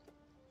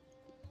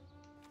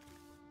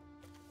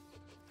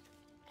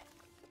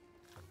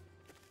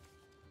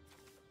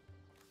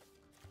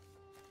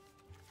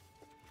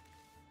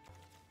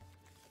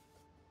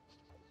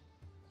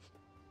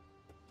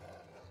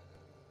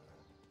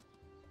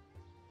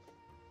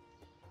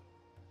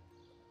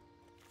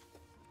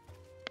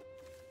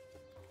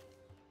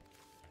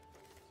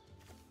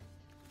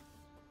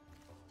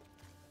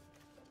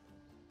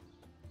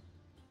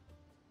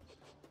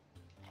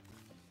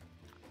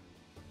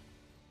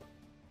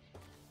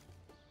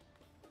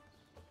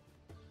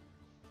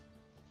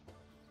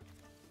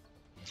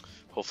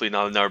 Hopefully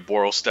not another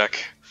Boros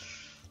deck.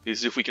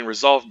 Because if we can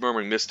resolve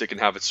Murmuring Mystic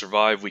and have it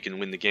survive, we can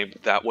win the game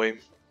that way.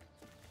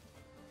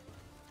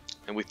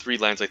 And with 3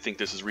 lands, I think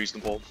this is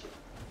reasonable.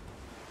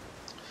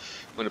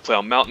 I'm going to play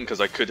on Mountain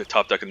because I could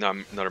top deck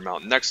another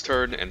Mountain next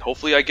turn, and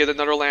hopefully I get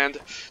another land.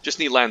 Just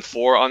need land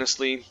 4,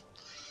 honestly.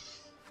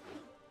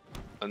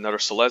 Another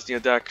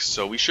Selesnya deck,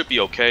 so we should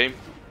be okay.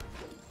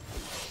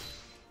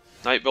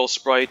 Night Veil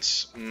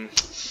Sprite.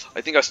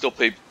 I think I still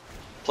play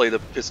the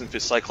Piston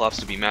Fist Cyclops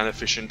to be mana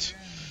efficient.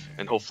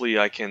 And hopefully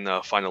I can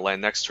find a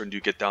land next turn to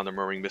get down the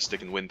Murmuring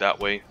Mystic and win that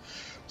way.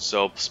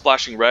 So,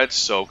 splashing red,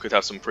 so could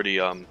have some pretty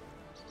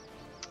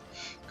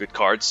good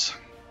cards.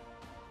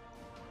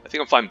 I think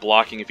I'm fine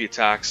blocking if he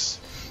attacks.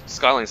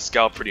 Skyline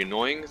Scout pretty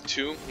annoying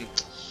too.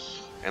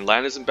 And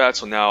land isn't bad,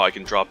 so now I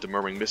can drop the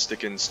Murmuring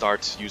Mystic and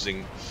start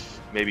using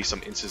maybe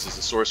some instances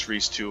and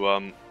sorceries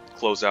to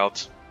close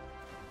out.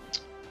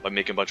 By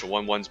making a bunch of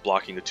 1/1s,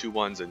 blocking the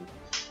 2/1s, and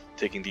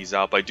taking these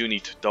out. But I do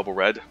need double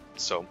red,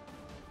 so...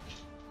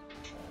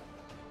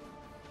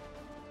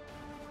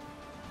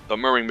 The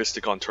Murmuring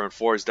Mystic on turn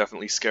 4 is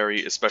definitely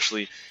scary,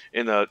 especially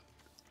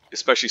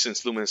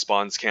since Luminous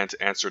Spawns can't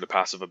answer the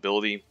passive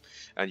ability,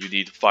 and you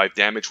need 5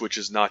 damage, which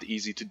is not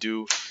easy to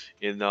do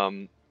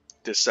in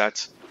this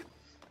set.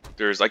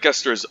 I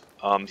guess there's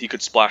he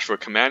could splash for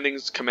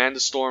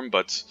Command Storm,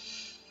 but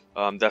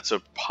that's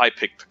a high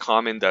picked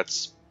common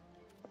that's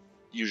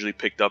usually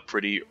picked up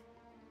pretty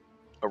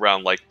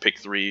around like pick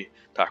 3,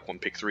 pack 1,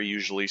 pick 3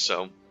 usually,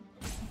 so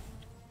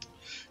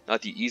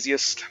not the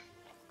easiest.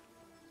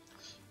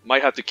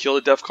 Might have to kill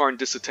the Death Card and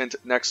Disattent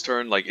next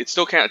turn. Like, it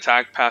still can't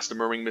attack past the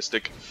Murmuring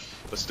Mystic,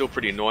 but still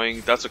pretty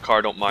annoying. That's a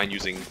card I don't mind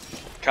using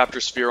Capture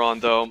Sphere on,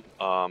 though.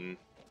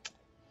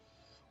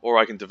 Or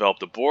I can develop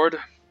the board.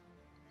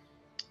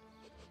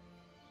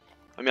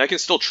 I mean, I can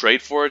still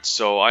trade for it,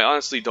 so I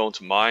honestly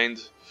don't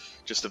mind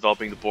just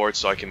developing the board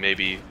so I can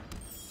maybe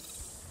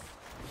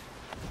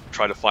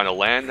try to find a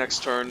land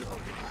next turn.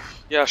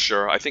 Yeah,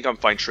 sure. I think I'm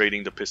fine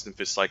trading the Piston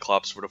Fist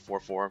Cyclops for the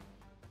 4/4.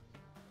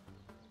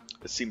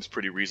 It seems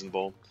pretty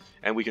reasonable.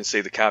 And we can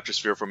save the Capture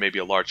Sphere for maybe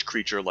a large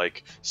creature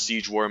like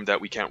Siege Worm that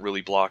we can't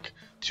really block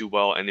too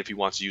well. And if he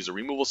wants to use a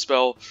removal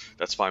spell,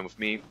 that's fine with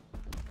me.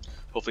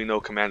 Hopefully no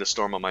Command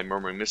Storm on my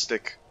Murmuring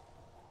Mystic.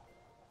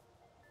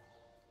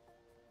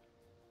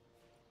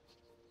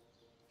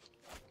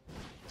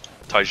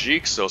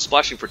 Tajik, so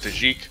splashing for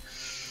Tajik.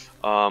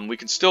 We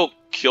can still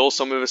kill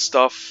some of his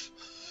stuff.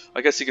 I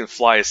guess he can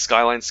fly his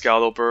Skyline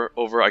Scout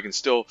over. I can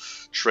still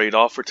trade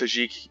off for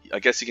Tajik. I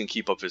guess he can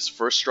keep up his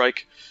First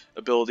Strike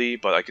ability,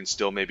 but I can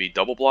still maybe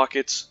double block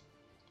it,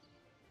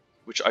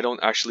 which I don't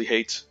actually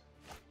hate.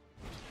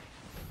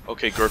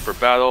 Okay, Gird for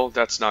battle.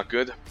 That's not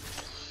good.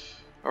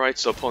 Alright,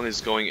 so opponent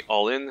is going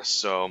all in,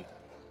 so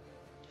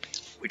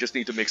we just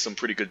need to make some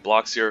pretty good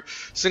blocks here.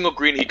 Single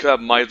green, he could have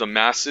Might of the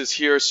Masses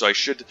here, so I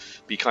should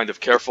be kind of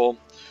careful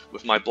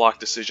with my block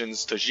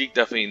decisions. Tajik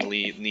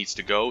definitely needs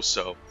to go,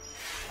 so...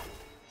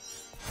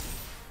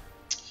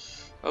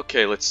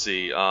 Okay, let's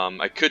see.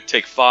 I could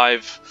take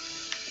 5.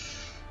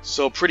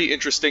 So pretty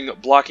interesting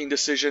blocking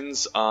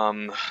decisions.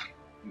 I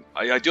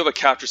do have a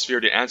Capture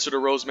Sphere to answer the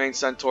Rosemane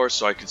Centaur,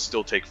 so I could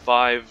still take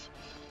 5.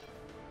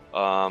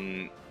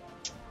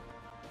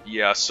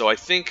 Yeah, so I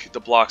think the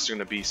blocks are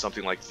going to be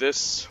something like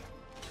this.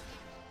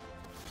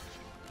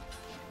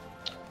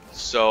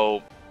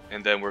 So,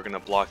 and then we're going to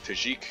block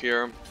Tajik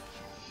here.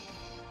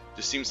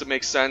 This seems to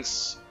make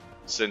sense.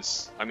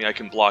 Since, I mean, I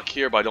can block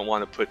here, but I don't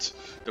want to put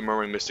the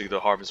Murmuring Mystic to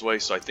Harvest Way,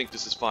 so I think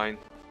this is fine.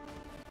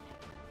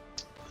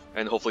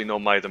 And hopefully no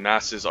Might of the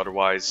Masses,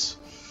 otherwise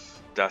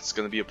that's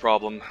going to be a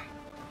problem.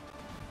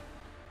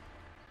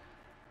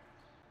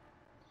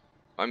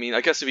 I mean,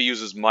 I guess if he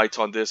uses Might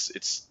on this,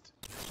 it's...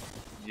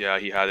 Yeah,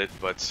 he had it,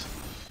 but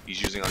he's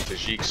using on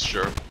Tajik,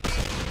 sure.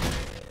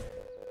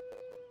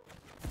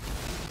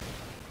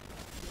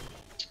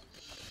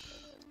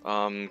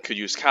 Could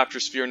use Capture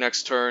Sphere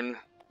next turn.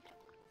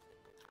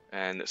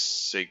 And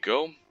say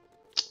go.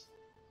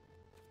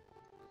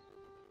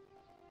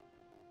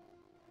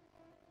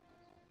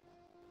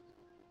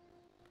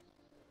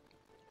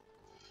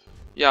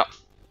 Yeah,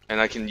 and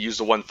I can use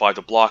the 1/5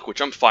 to block, which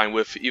I'm fine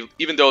with.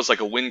 Even though it's like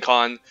a win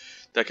con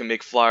that can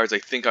make flyers, I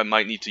think I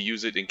might need to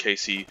use it in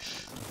case he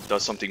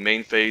does something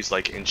main phase,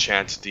 like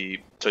enchant the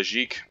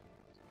Tajik.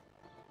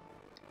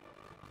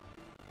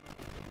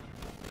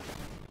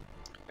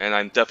 And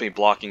I'm definitely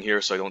blocking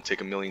here so I don't take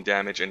a million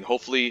damage, and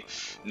hopefully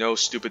no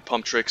stupid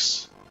pump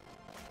tricks.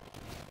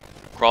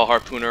 Crawl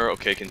Harpooner,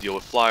 okay, can deal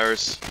with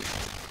flyers.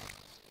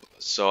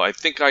 So I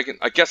think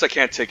I guess I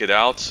can't take it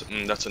out.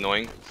 That's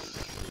annoying.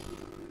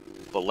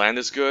 But land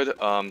is good.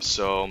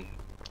 So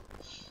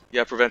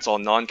yeah, it prevents all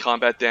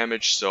non-combat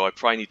damage. So I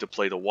probably need to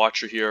play the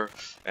Watcher here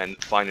and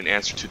find an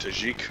answer to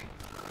Tajik.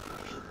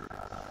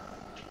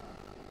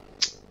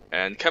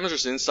 And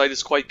Chemist's Insight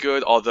is quite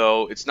good,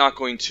 although it's not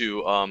going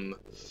to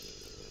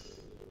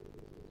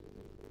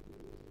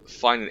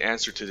find an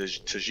answer to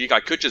Tajik.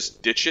 I could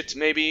just ditch it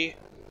maybe,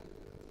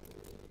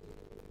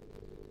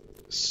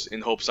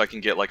 in hopes I can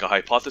get like a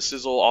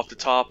Hypothesis off the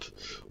top,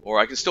 or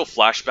I can still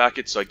flashback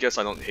it, so I guess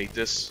I don't hate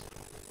this.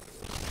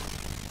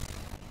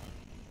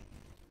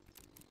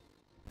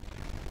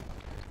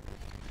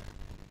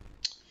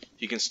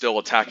 He can still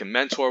attack and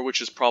mentor,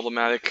 which is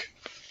problematic.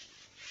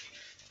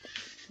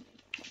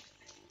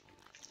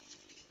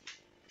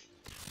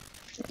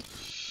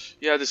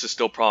 Yeah, this is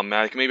still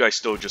problematic. Maybe I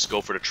still just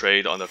go for the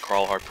trade on the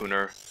Crawl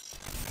Harpooner.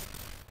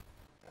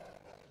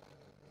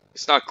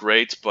 It's not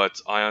great,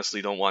 but I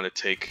honestly don't want to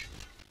take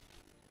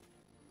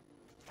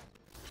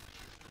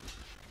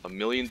a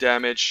million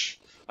damage.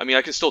 I mean,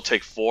 I can still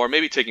take 4.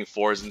 Maybe taking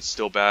 4 isn't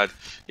still bad.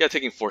 Yeah,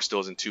 taking 4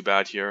 still isn't too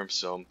bad here,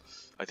 so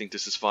I think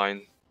this is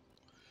fine.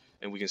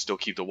 And we can still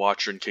keep the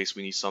Watcher in case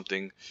we need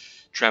something.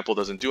 Trample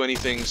doesn't do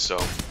anything, so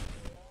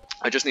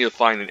I just need to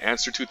find an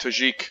answer to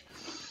Tajik.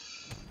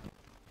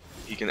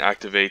 He can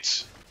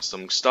activate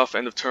some stuff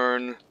end of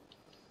turn.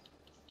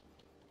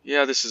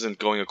 Yeah, this isn't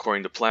going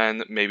according to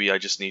plan. Maybe I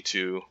just need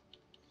to...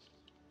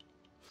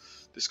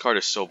 This card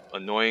is so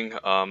annoying.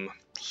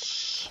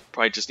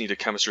 Probably just need a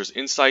Chemist's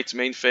Insight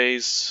main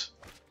phase.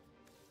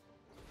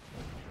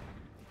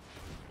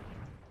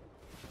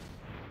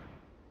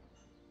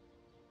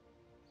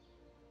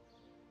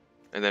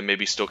 And then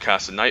maybe still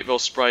cast a Night Veil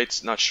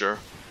Sprite, not sure.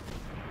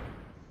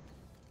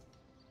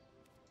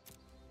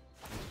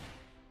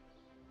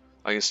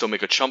 I can still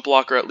make a chump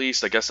blocker at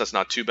least, I guess that's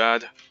not too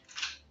bad.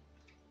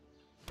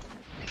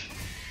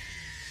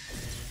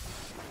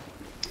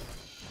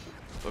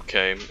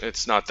 Okay,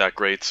 it's not that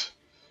great.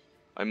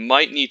 I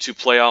might need to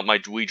play out my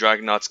Wee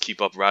Dragonauts,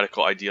 keep up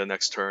Radical Idea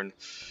next turn.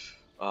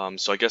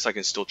 So I guess I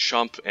can still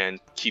chump and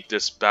keep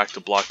this back to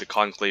block the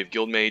Conclave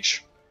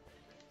Guildmage.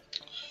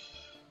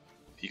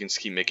 He can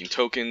keep making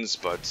tokens,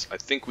 but I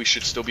think we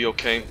should still be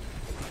okay.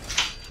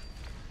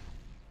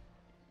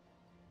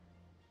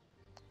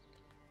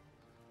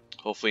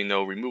 Hopefully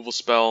no removal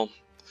spell.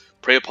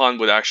 Prey Upon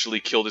would actually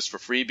kill this for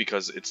free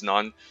because it's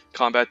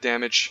non-combat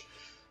damage.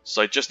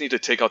 So I just need to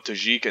take out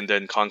Tajik and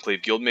then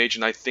Conclave Guildmage,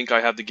 and I think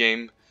I have the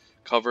game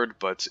covered,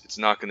 but it's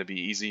not going to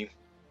be easy.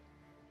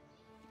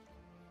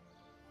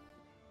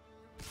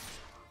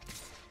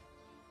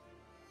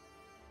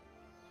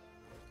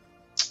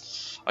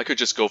 I could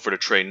just go for the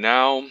trade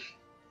now.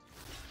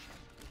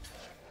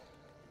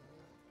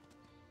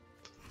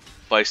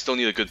 But I still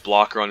need a good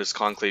blocker on this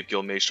Conclave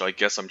Guildmage, so I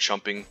guess I'm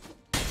chumping.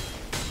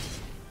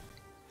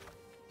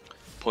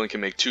 Opponent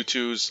can make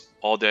 2/2s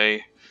all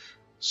day.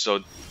 So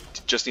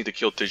just need to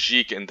kill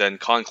Tajik and then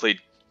Conclave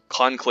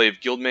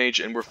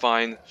Guildmage and we're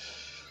fine.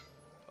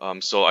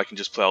 So I can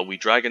just play out Wee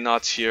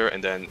Dragonauts here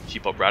and then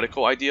keep up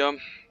Radical Idea.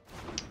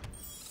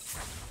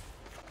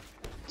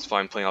 It's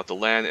fine playing out the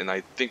land, and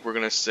I think we're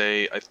gonna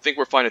say I think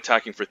we're fine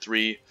attacking for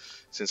 3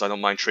 since I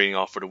don't mind trading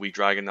off for the Wee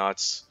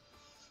Dragonauts.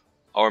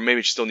 Or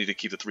maybe still need to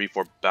keep the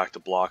 3/4 back to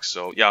block.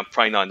 So yeah, I'm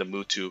probably not in the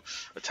mood to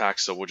attack,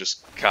 so we'll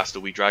just cast the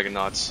Wee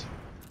Dragonauts.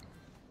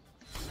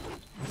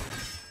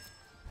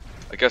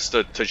 I guess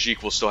the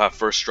Tajik will still have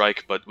first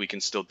strike, but we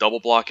can still double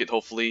block it,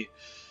 hopefully.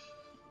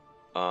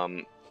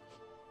 And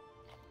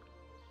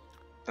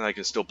I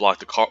can still block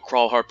the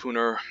Crawl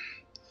Harpooner.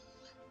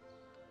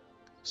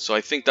 So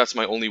I think that's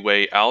my only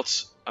way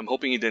out. I'm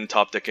hoping he didn't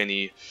top deck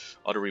any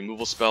other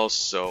removal spells,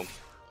 so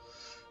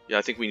yeah,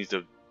 I think we need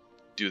to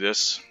do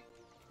this.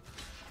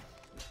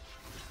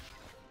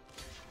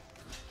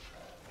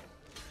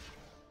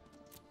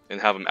 And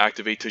have him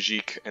activate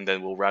Tajik, and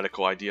then we'll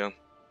Radical Idea.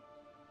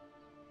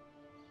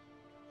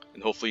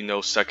 And hopefully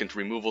no second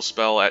removal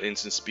spell at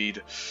instant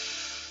speed,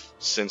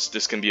 since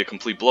this can be a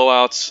complete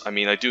blowout. I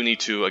mean, I do need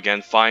to,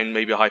 again, find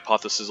maybe a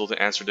Hypothesis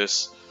to answer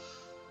this.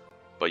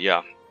 But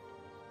yeah.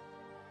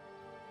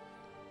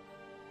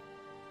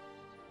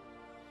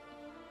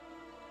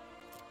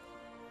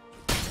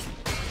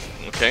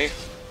 Okay.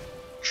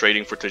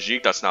 Trading for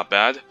Tajik, that's not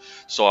bad.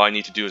 So all I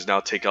need to do is now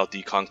take out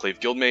the Conclave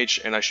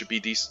Guildmage, and I should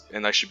be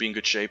in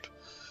good shape.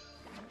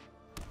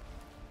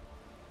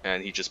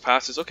 And he just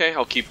passes. Okay,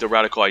 I'll keep the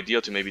Radical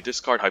Idea to maybe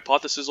discard.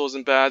 Hypothesis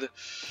isn't bad.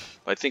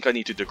 But I think I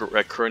need to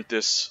direct current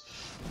this.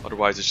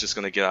 Otherwise, it's just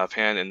going to get out of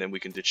hand, and then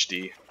we can ditch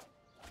the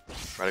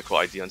Radical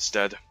Idea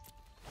instead.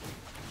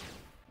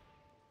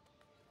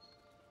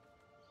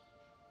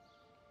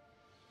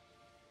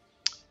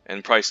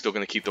 And probably still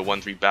going to keep the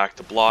 1/3 back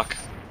to block.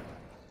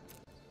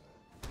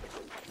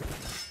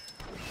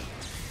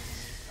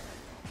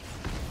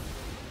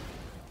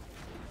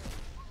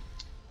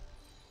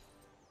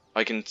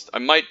 I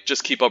might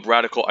just keep up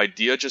Radical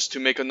Idea just to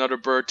make another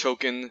bird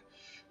token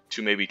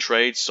to maybe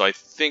trade, so I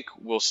think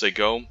we'll say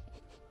go.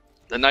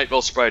 The Night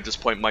Veil Sprite at this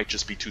point might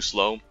just be too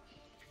slow.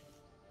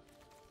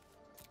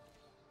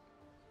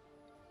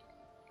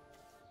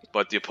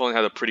 But the opponent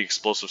had a pretty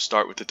explosive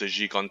start with the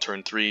Tajik on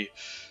turn 3,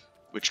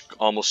 which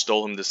almost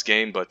stole him this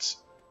game, but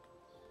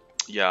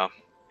yeah.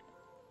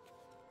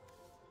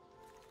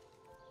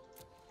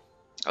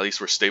 At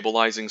least we're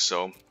stabilizing,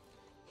 so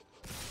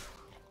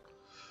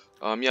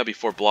yeah,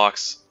 before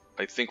blocks,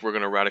 I think we're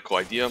gonna Radical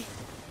Idea.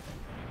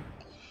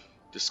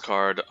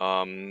 Discard,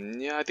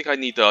 yeah, I think I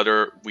need the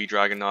other Wee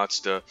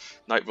Dragonauts. The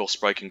Night Veil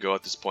Sprite can go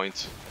at this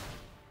point.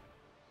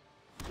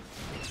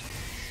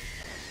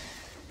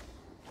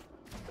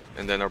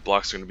 And then our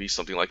blocks are gonna be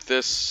something like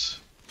this.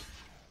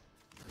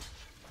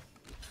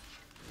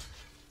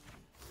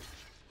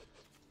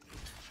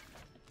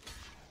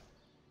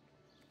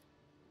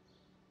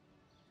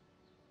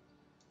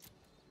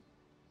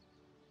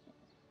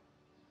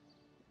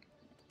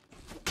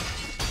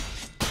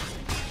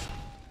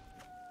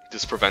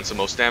 This prevents the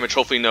most damage.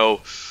 Hopefully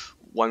no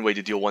one way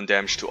to deal 1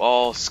 damage to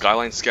all.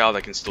 Skyline Scout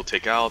I can still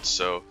take out,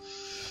 so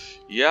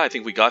yeah, I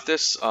think we got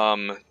this. So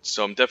I'm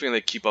definitely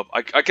gonna keep up.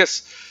 I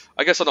guess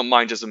I don't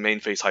mind just a main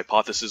phase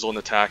Hypothesis on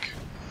attack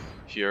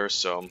here,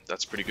 so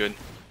that's pretty good.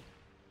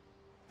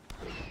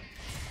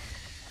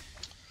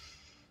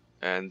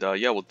 And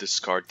yeah, we'll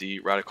discard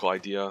the Radical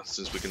Idea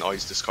since we can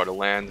always discard a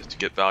land to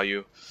get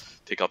value.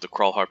 Take out the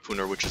Crawl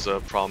Harpooner, which is a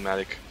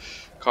problematic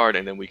card,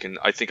 and then we can,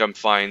 I think I'm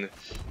fine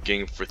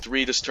getting for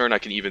 3 this turn. I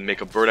can even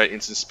make a bird at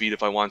instant speed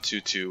if I want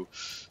to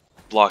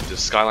block the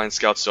Skyline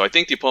Scout. So I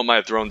think the opponent might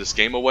have thrown this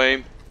game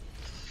away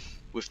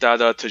with that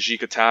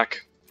Tajik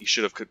attack. He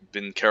should have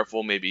been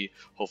careful, maybe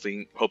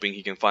hoping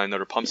he can find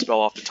another pump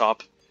spell off the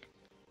top.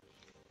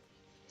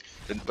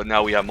 But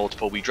now we have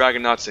multiple Wee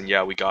Dragonauts, and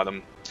yeah, we got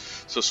him.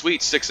 So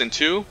sweet, 6 and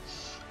 2.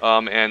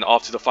 And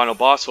off to the final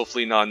boss.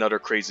 Hopefully not another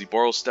crazy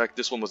Boros deck.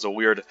 This one was a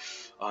weird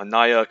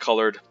Naya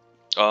colored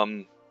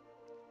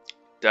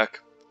deck,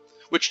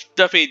 which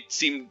definitely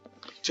seemed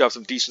to have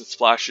some decent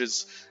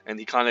splashes, and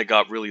he kind of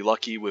got really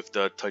lucky with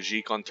the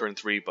Tajik on turn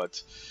 3,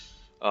 but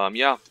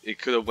yeah, it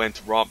could have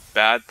went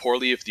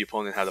poorly if the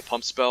opponent had a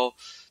pump spell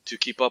to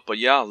keep up. But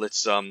yeah,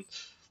 let's go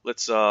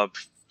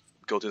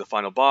to the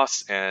final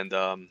boss and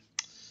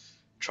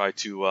try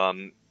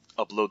to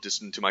upload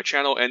this into my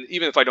channel. And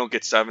even if I don't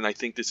get 7, I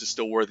think this is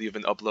still worthy of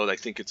an upload. I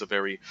think it's a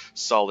very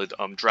solid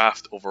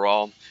draft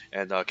overall,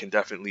 and can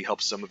definitely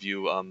help some of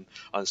you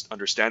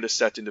understand a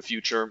set in the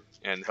future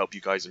and help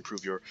you guys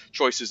improve your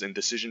choices and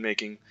decision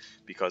making,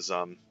 because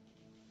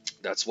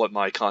that's what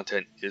my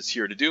content is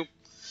here to do.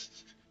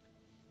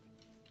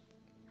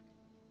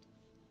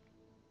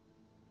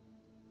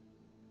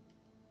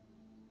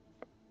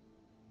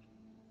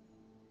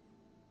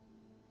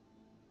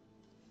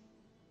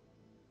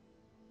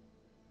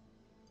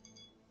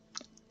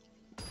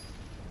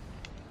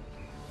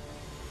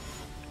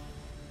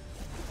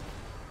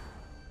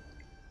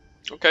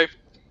 Okay,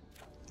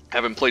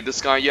 haven't played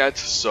this guy yet,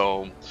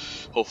 so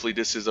hopefully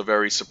this is a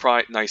very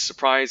nice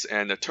surprise.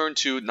 And a turn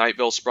 2 Night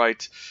Veil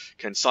Sprite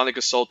can Sonic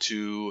Assault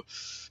to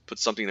put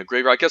something in the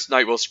graveyard. I guess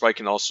Night Veil Sprite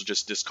can also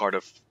just discard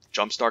a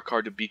Jumpstart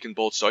card to Beacon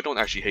Bolt, so I don't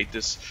actually hate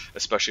this,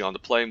 especially on the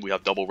play. We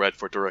have double red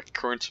for Direct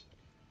Current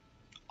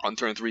on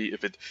turn 3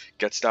 if it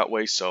gets that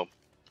way, so I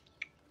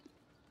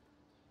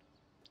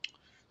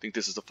think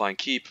this is a fine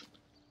keep.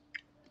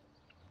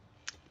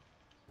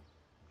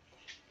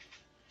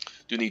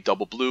 Do need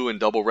double blue and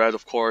double red,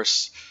 of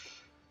course.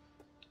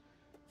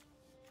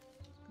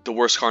 The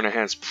worst card in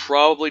hand is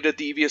probably the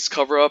Devious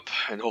Cover-Up,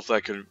 and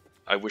hopefully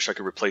I wish I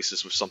could replace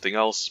this with something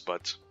else,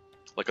 but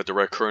like a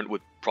Direct Current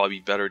would probably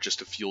be better just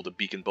to fuel the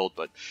Beacon Bolt,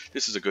 but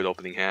this is a good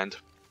opening hand.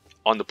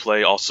 On the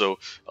play, also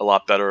a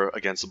lot better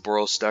against the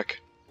Boros deck.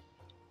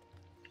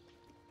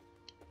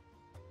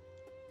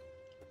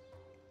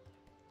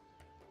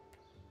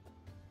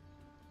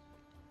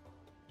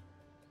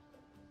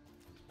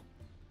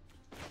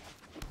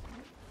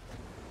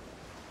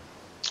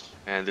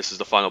 And this is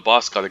the final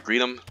boss, gotta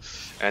greet him.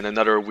 And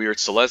another weird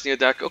Selesnya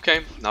deck,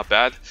 okay, not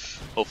bad.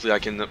 Hopefully I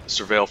can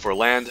surveil for a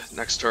land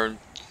next turn,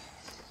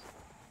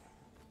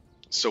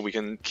 so we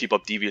can keep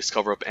up Devious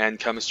Cover-Up and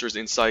Chemister's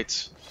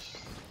Insight.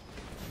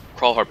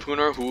 Crawl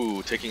Harpooner,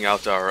 ooh, taking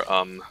out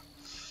our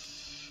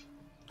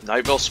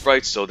Night Veil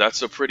Sprite, so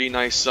that's a pretty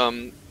nice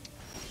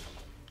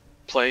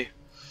play.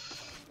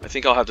 I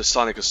think I'll have the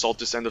Sonic Assault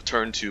this end of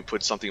turn to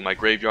put something in my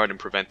graveyard and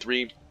prevent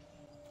 3.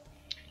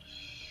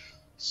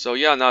 So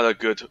yeah, not a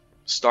good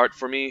start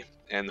for me,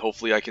 and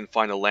hopefully I can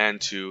find a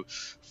land to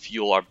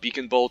fuel our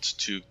Beacon Bolt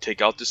to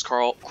take out this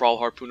Crawl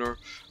Harpooner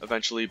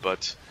eventually,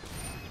 but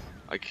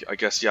I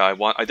guess, yeah,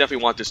 I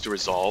definitely want this to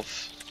resolve.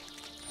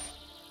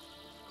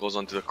 Goes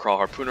onto the Crawl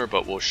Harpooner,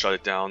 but we'll shut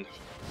it down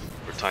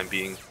for time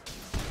being.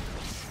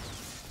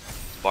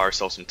 Buy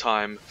ourselves some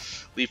time.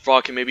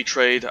 Leapfrog can maybe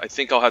trade. I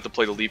think I'll have to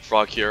play the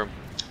Leapfrog here.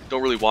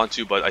 Don't really want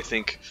to, but I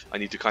think I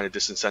need to kind of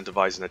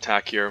disincentivize an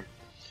attack here.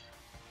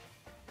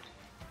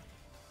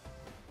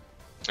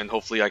 And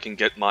hopefully I can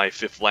get my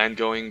 5th land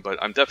going, but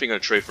I'm definitely going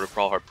to trade for the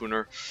Crawl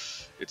Harpooner.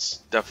 It's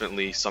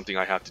definitely something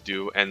I have to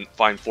do, and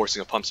find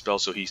forcing a pump spell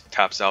so he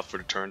taps out for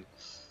the turn.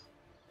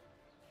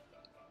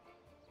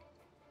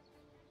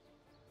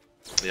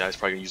 Yeah, he's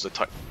probably going to use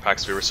the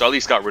Pax Favor, so at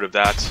least got rid of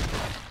that.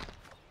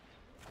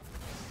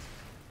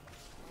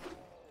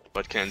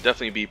 But can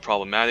definitely be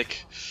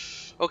problematic.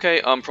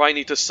 Okay, probably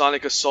need to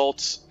Sonic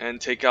Assault and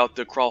take out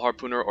the Crawl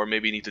Harpooner, or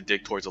maybe need to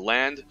dig towards a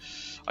land.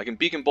 I can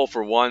Beacon Bolt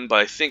for 1, but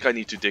I think I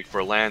need to dig for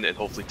a land and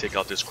hopefully take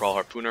out this Crawl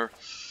Harpooner.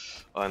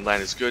 And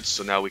land is good,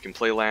 so now we can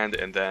play land,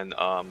 and then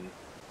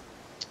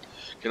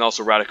can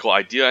also Radical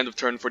Idea end of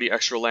turn for the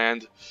extra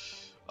land.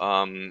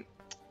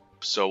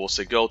 So we'll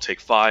say go,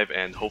 take 5,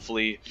 and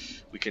hopefully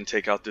we can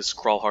take out this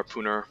Crawl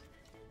Harpooner.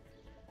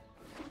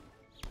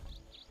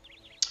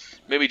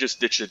 Maybe just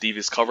ditch the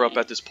Devious Cover-Up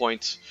at this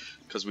point,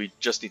 because we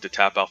just need to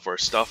tap out for our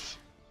stuff.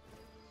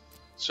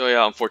 So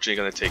yeah, unfortunately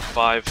going to take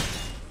 5.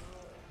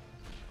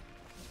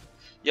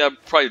 Yeah,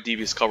 probably the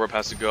Devious Cover-Up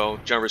has to go.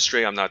 Generous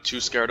Stray I'm not too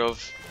scared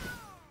of.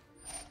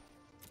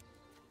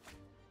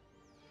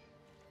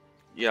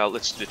 Yeah,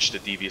 let's ditch the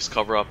Devious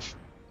Cover-Up.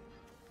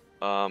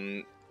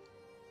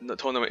 The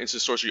tournament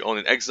instant sorcery own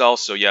an exile,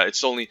 so yeah,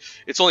 it's only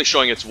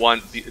showing it's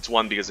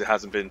one because it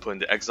hasn't been put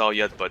into exile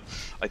yet, but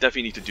I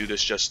definitely need to do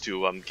this just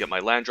to get my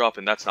land drop,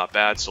 and that's not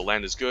bad, so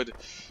land is good.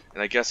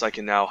 And I guess I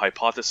can now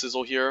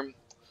Hypothesizzle here,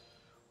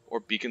 or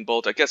Beacon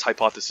Bolt. I guess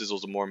Hypothesizzle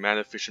is a more mana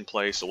efficient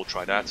play, so we'll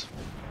try that.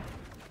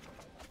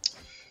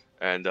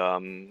 And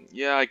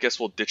yeah, I guess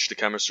we'll ditch the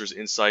Chemister's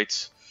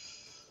Insight.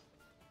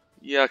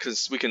 Yeah,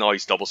 because we can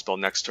always double spell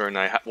next turn.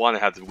 I want to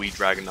have the Weed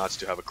Dragonauts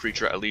to have a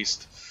creature at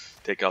least.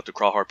 Take out the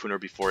Crawl Harpooner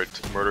before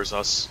it murders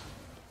us.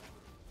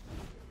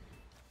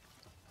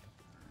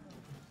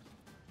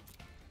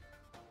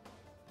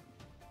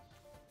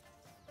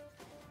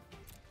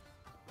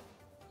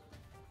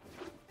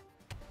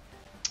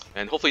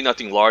 And hopefully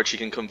nothing large he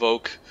can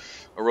convoke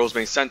A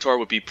Rosebane Centaur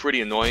would be pretty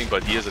annoying,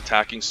 but he is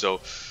attacking,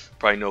 so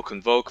probably no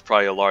Convoke,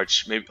 probably a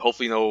large, maybe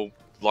hopefully no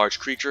large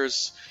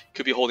creatures.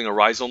 Could be holding a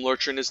Rhizome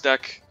Lurcher in his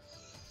deck.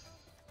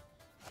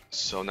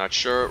 So not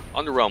sure.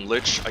 Underrealm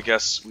Lich, I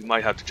guess we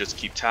might have to just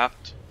keep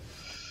tapped,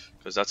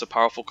 because that's a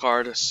powerful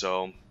card,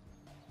 so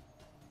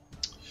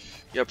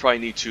yeah, probably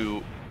need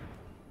to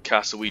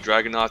cast a Wee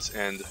Dragonauts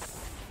and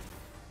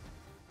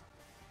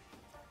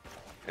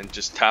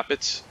just tap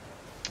it.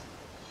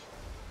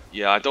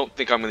 Yeah, I don't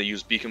think I'm going to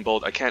use Beacon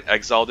Bolt. I can't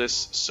exile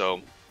this,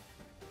 so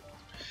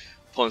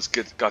opponents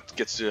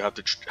gets to have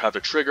the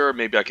trigger.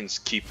 Maybe I can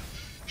keep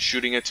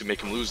shooting it to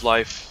make him lose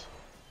life,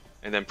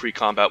 and then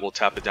pre-combat we'll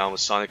tap it down with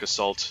Sonic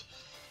Assault,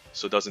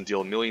 so it doesn't deal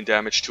a million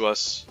damage to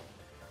us.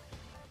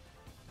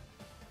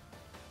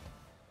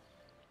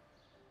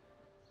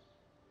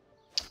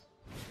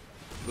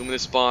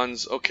 Luminous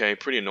Bonds, okay,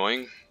 pretty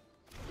annoying.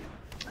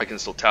 I can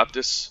still tap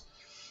this.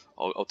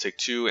 I'll take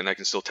 2, and I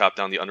can still tap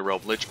down the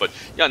Underrealm Lich. But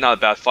yeah, not a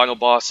bad final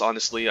boss.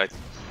 Honestly,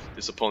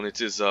 this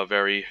opponent is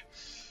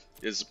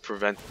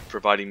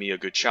providing me a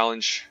good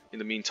challenge in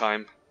the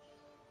meantime.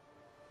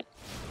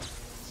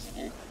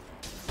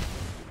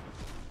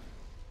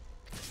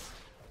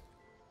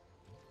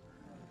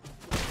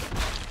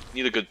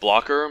 Need a good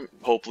blocker.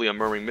 Hopefully, a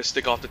Murmuring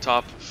Mystic off the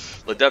top.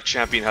 The Depth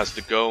Champion has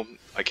to go.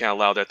 I can't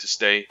allow that to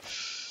stay.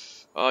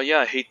 Yeah,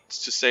 I hate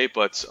to say,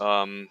 but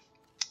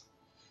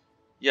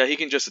yeah, he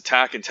can just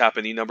attack and tap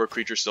any number of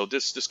creatures, so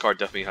this card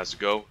definitely has to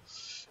go.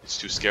 It's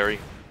too scary.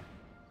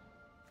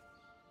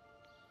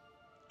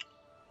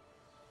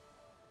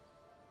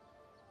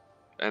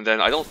 And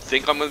then I don't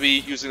think I'm going to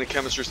be using the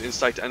Chemist's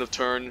Insight to end of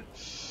turn.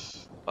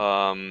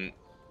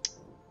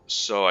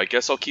 So I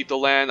guess I'll keep the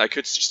land. I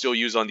could still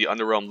use on the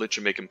Underrealm Lich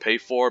and make him pay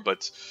for,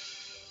 but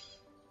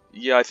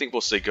yeah, I think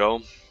we'll say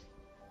go.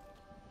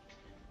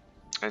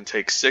 And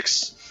take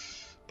 6.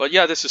 But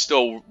yeah, this is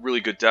still a really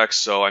good deck,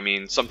 so I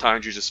mean,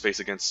 sometimes you just face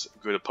against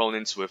good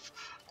opponents with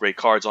great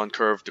cards on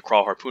curve. The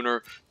Crawl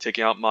Harpooner,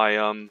 taking out my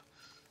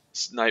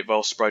Night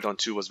Veil Sprite on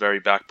 2 was very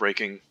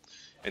backbreaking,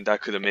 and that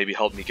could have maybe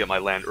helped me get my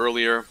land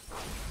earlier.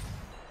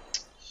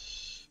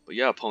 But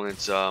yeah,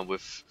 opponents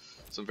with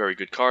some very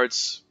good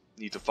cards.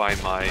 Need to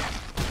find my...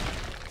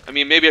 I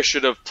mean, maybe I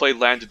should have played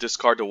land to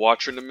discard the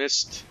Watcher in the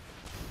Mist.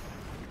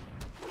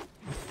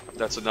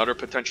 That's another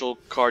potential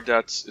card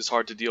that is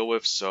hard to deal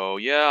with, so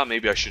yeah,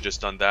 maybe I should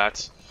just done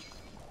that.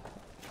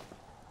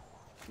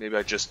 Maybe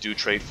I just do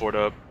trade for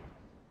the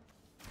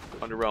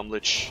Underrealm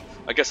Lich.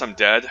 I guess I'm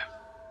dead.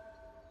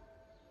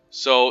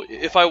 So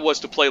if I was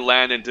to play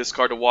land and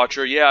discard a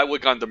Watcher, yeah, I would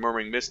have gone the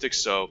Murmuring Mystic,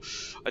 so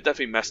I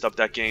definitely messed up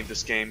that game,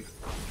 this game.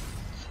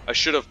 I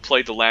should have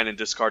played the land and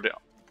discarded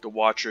the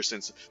Watcher,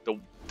 since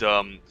the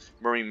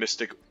Murmuring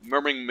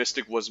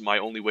Mystic was my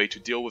only way to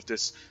deal with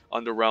this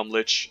Underrealm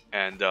Lich,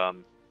 and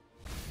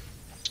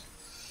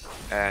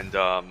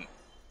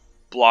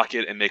block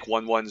it and make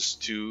 1/1s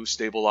to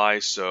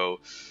stabilize, so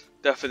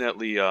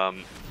definitely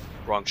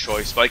wrong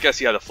choice. But I guess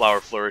he had a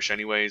Flower Flourish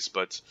anyways,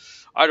 but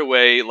either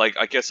way, like,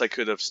 I guess I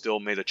could have still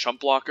made a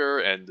chump blocker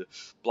and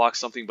blocked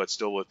something, but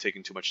still would have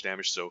taken too much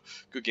damage, so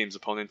good games,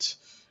 opponent.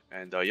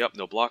 And yep,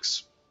 no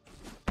blocks.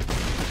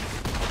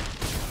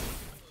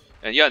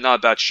 And yeah, not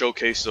a bad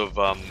showcase of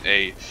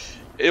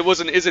it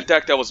was an Izzet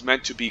deck that was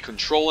meant to be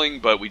controlling,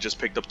 but we just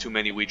picked up too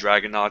many Wee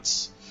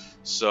Dragonauts.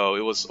 So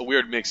it was a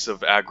weird mix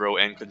of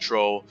aggro and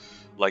control.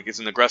 Like,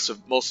 it's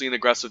mostly an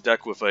aggressive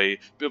deck with a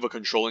bit of a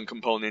controlling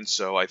component.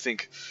 So I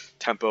think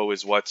tempo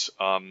is what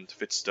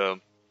fits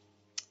the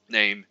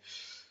name.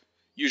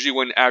 Usually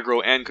when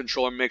aggro and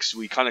controller mix,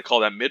 we kind of call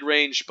that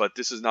mid-range, but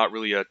this is not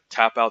really a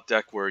tap-out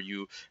deck where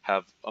you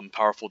have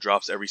powerful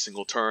drops every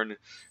single turn.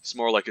 It's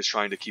more like it's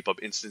trying to keep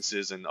up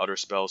instances and other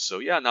spells. So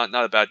yeah, not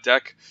a bad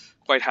deck.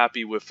 Quite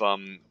happy with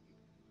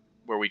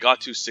where we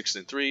got to,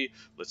 6-3.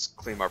 Let's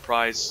claim our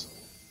prize.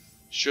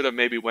 Should have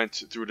maybe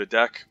went through the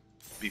deck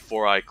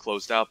before I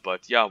closed out,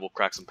 but yeah, we'll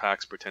crack some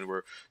packs, pretend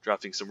we're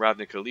drafting some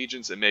Ravnica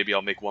Legions, and maybe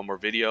I'll make one more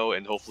video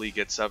and hopefully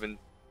get 7.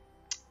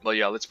 But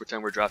yeah, let's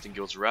pretend we're drafting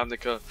Guilds of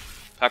Ravnica.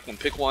 Pack 1,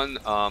 pick 1.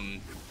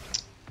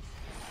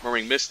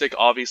 Murmuring Mystic,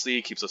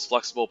 obviously, keeps us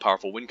flexible,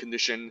 powerful win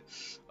condition.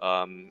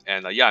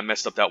 Yeah, I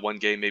messed up that one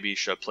game, maybe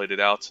should have played it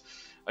out.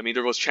 I mean,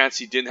 there was chance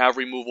he didn't have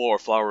removal or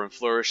Flower and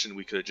Flourish, and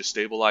we could have just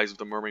stabilized with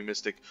the Murmuring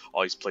Mystic.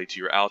 Always play to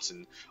your outs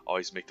and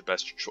always make the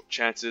best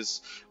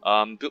chances.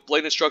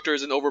 Blade Instructor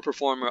is an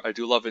overperformer. I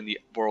do love in the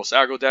Boros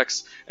aggro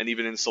decks, and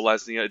even in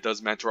Selesnya, it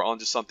does mentor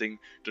onto something.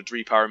 The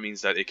 3 power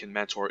means that it can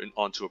mentor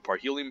onto a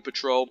Parhelion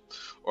Patrol,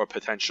 or a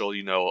potential,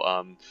 you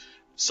know,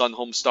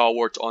 Sunhome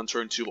Stalwart on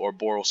turn 2, or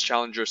Boros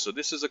Challenger. So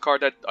this is a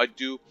card that I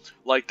do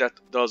like that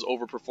does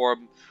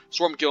overperform.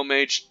 Swarm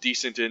Guildmage,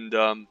 decent in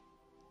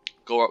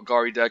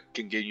Gari deck,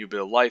 can give you a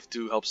bit of life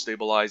to help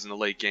stabilize in the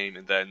late game,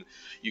 and then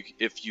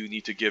if you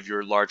need to give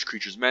your large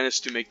creatures menace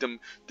to make them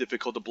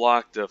difficult to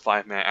block, the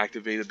 5-mana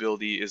activate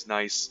ability is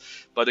nice.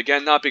 But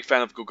again, not a big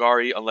fan of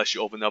Golgari unless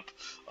you open up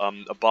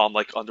a bomb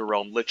like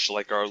Underrealm Lich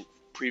like our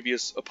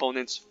previous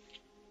opponents,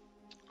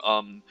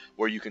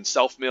 where you can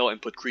self-mill and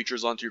put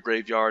creatures onto your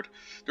graveyard.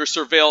 There's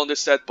Surveil in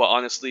this set, but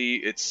honestly,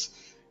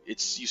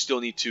 you still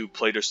need to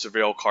play the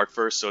Surveil card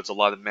first, so it's a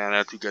lot of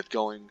mana to get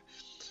going.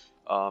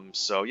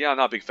 So yeah,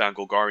 not a big fan of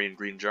Golgari and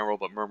green in general,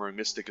 but Murmuring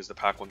Mystic is the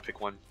pack one,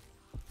 pick one.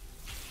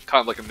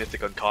 Kind of like a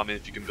mythic uncommon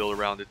if you can build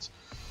around it.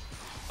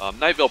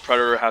 Night Veil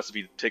Predator has to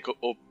be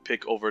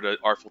pick over the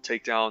Artful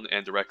Takedown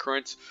and Direct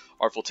Current.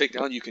 Artful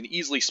Takedown, you can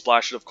easily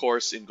splash it, of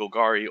course, in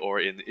Golgari or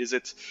in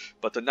Izzet,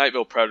 but the Night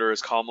Veil Predator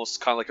is almost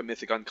kind of like a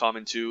mythic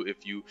uncommon too.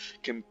 If you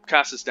can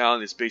cast this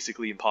down, it's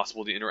basically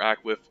impossible to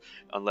interact with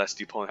unless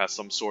the opponent has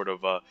some sort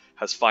of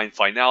has fine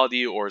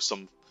finality or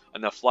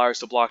enough flyers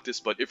to block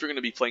this. But if you're going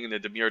to be playing in the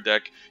Dimir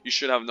deck, you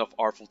should have enough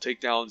Artful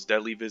Takedowns,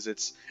 Deadly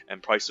Visits,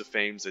 and Price of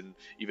Fames, and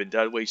even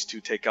Dead Weights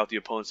to take out the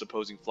opponent's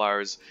opposing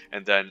flyers,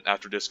 and then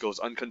after this goes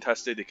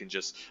uncontested, it can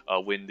just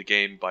win the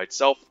game by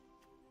itself.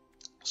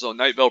 So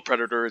Night Veil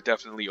Predator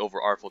definitely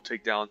over Artful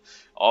Takedown.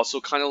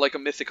 Also kind of like a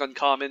mythic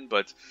uncommon,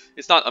 but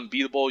it's not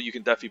unbeatable. You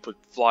can definitely put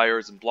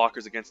flyers and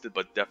blockers against it,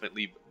 but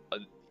definitely a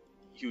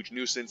huge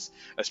nuisance,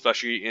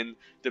 especially in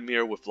the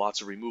mirror with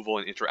lots of removal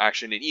and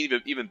interaction, and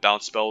even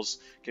bounce spells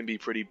can be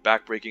pretty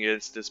backbreaking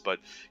against this. But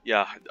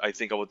yeah, I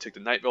think I would take the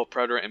Night Veil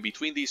Predator, and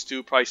between these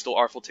two, probably still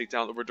Artful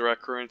Takedown over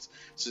Direct Current,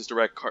 since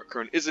Direct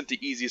Current isn't the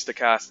easiest to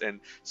cast, and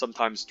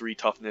sometimes 3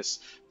 toughness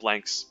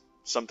blanks.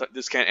 Sometimes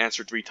this can't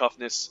answer 3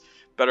 toughness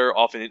better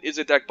often in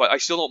Izzet deck, but I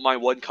still don't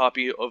mind 1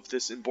 copy of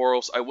this in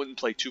Boros. I wouldn't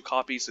play 2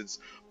 copies since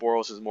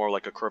Boros is more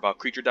like a curve out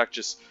creature deck,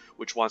 just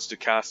which wants to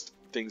cast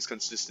things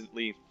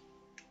consistently.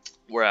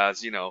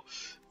 Whereas, you know,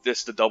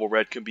 the double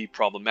red can be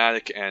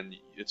problematic, and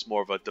it's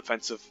more of a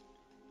defensive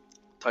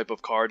type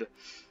of card.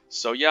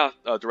 So yeah,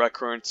 Direct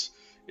Current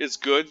is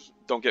good,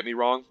 don't get me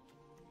wrong.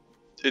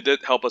 It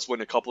did help us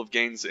win a couple of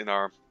games in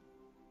our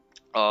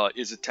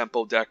Izzet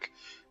Tempo deck,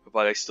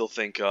 but I still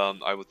think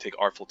I would take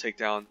Artful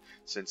Takedown,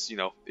 since, you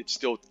know, it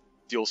still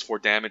deals 4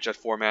 damage at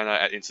 4 mana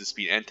at instant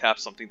speed and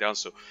taps something down.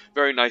 So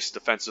very nice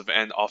defensive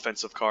and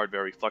offensive card,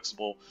 very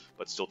flexible,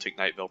 but still take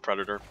Night Veil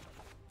Predator.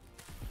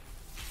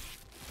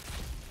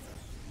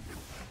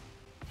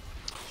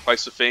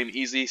 Price of Fame,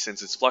 easy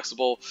since it's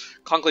flexible.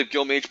 Conclave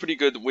Guildmage, pretty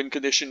good win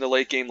condition in the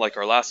late game. Like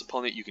our last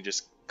opponent, you can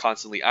just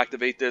constantly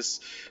activate this.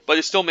 But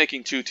it's still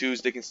making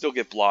 2/2s. They can still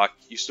get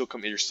blocked. You still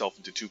commit yourself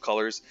into 2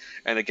 colors.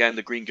 And again,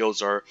 the green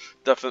guilds are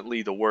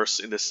definitely the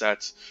worst in this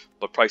set.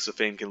 But Price of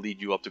Fame can lead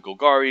you up to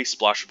Golgari,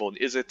 splashable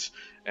in Izzet,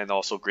 and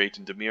also great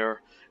in Dimir.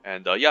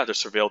 And yeah, the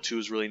Surveil 2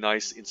 is really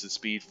nice. Instant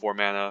speed, 4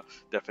 mana,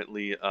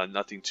 definitely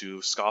nothing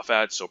to scoff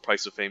at. So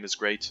Price of Fame is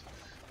great.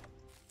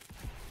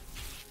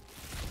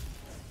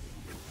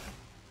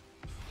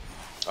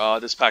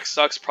 This pack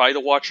sucks, probably the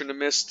Watcher in the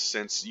Mist,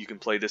 since you can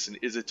play this in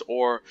Izzet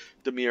or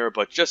Dimir,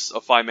 but just a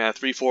 5-mana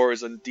 3/4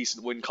 is a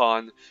decent win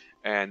con,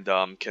 and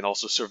can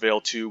also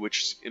Surveil 2,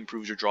 which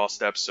improves your draw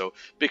steps, so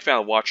big fan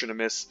of Watcher in the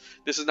Mist.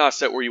 This is not a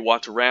set where you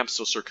want to ramp,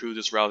 so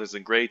Circuitous route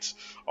isn't great.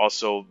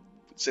 Also,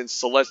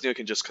 since Selesnya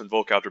can just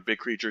convoke out their big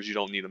creatures, you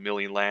don't need a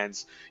million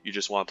lands, you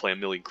just want to play a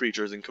million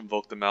creatures and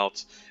convoke them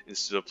out,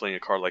 instead of playing a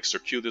card like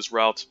Circuitous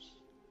route.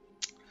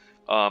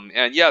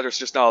 And yeah, there's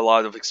just not a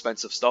lot of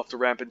expensive stuff to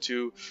ramp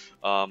into.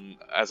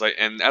 As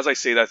I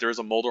say that, there is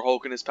a Molder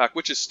Hulk in this pack,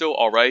 which is still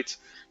alright,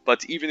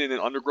 but even in an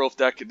Undergrowth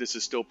deck, this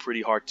is still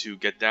pretty hard to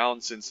get down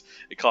since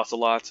it costs a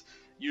lot.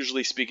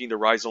 Usually speaking, the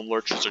Rhizome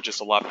Lurchers are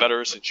just a lot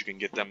better since you can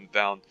get them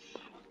down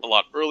a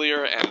lot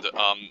earlier, and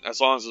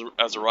as long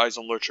as a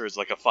Rhizome Lurcher is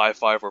like a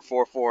 5/5 or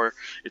 4/4,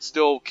 it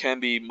still can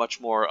be much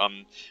more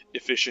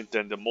efficient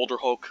than the Molder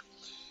Hulk.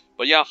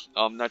 But yeah,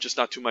 not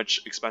too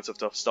much expensive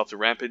stuff to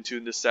ramp into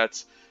in this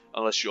set,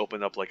 unless you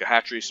open up like a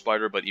Hatchery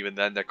Spider, but even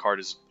then that card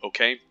is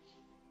okay.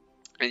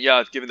 And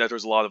yeah, given that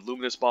there's a lot of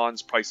Luminous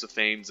Bonds, Price of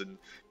Fames, and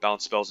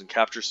Bounce Spells and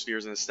Capture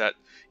Spheres in this set,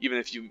 even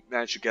if you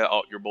manage to get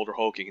out your Molder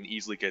Hulk, it can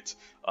easily get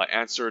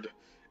answered.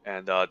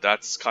 And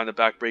that's kind of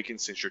backbreaking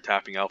since you're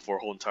tapping out for a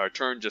whole entire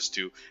turn just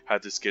to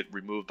have this get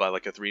removed by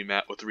like a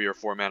 3 or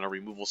 4 mana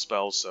removal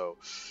spell. So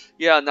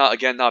yeah,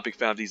 not a big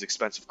fan of these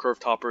expensive Curve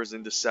Toppers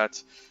in this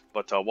set,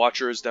 but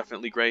Watcher is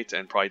definitely great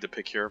and probably the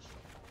pick here.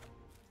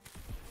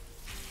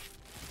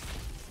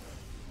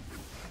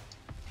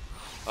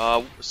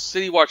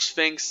 City Watch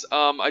Sphinx,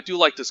 I do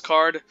like this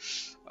card.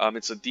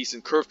 It's a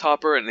decent Curve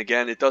Topper, and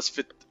again, it does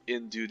fit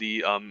into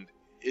the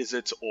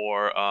Izzet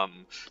or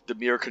the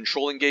Mirror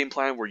controlling game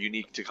plan where you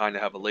need to kind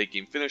of have a late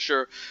game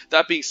finisher.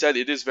 That being said,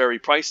 it is very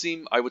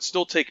pricey. I would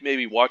still take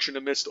maybe Watcher in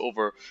the Mist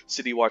over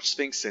City Watch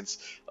Sphinx, since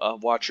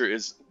Watcher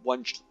is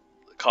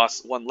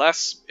costs 1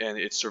 less and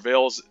it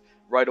surveils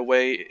right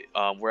away,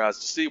 whereas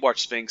the City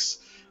Watch Sphinx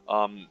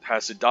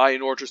has to die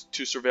in order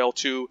to Surveil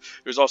 2.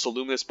 There's also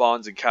Luminous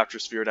Bonds and Capture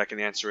Sphere that can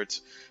answer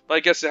it. But I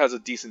guess it has a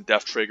decent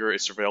death trigger.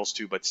 It surveils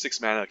 2, but 6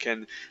 mana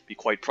can be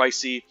quite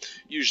pricey.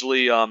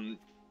 Usually,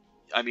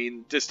 I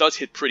mean, this does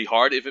hit pretty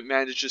hard if it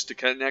manages to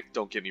connect,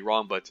 don't get me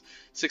wrong, but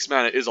 6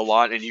 mana is a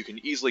lot, and you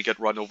can easily get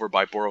run over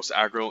by Boros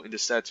aggro in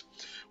this set.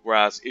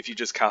 Whereas if you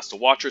just cast a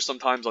Watcher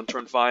sometimes on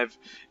turn 5,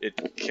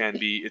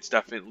 it's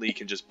definitely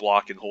can just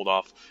block and hold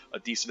off a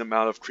decent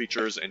amount of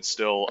creatures and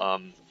still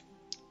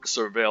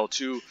Surveil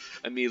 2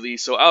 immediately.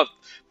 So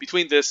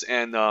between this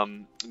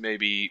and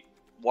maybe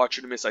Watch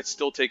and Miss. I'd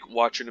still take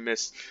Watch and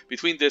Miss.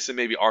 Between this and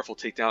maybe Artful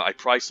Takedown, I'd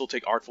probably still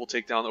take Artful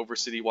Takedown over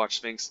City Watch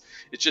Sphinx.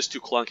 It's just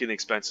too clunky and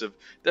expensive.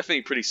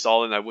 Definitely pretty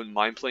solid, and I wouldn't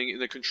mind playing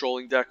in a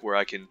controlling deck where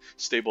I can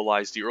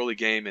stabilize the early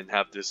game and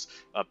have this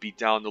beat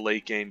down the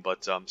late game,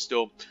 but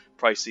still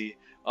pricey.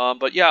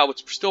 But yeah, I would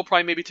still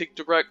probably maybe take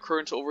Direct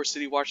Current over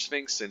City Watch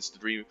Sphinx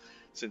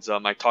since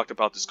I talked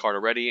about this card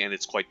already and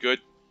it's quite good.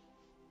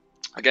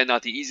 Again,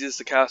 not the easiest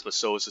to cast, but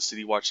so is the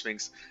City Watch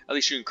Sphinx. At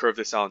least you can curve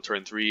this out on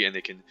turn 3 and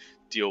it can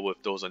deal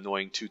with those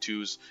annoying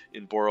 2/2s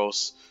in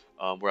Boros.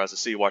 Whereas the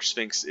City Watch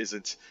Sphinx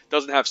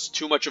doesn't have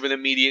too much of an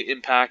immediate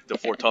impact. The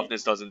 4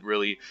 toughness doesn't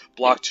really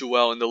block too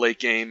well in the late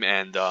game,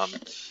 and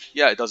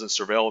yeah, it doesn't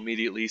surveil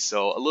immediately.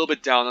 So a little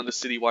bit down on the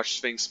City Watch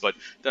Sphinx, but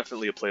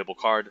definitely a playable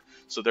card.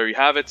 So there you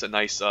have it, a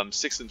nice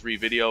 6-3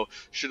 video.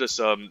 Should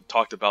have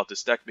talked about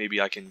this deck.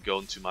 Maybe I can go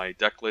into my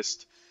deck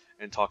list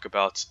and talk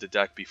about the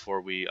deck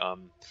before we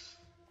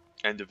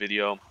end the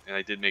video. And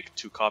I did make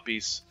 2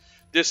 copies.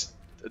 This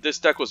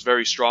deck was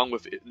very strong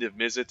with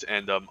Izzet,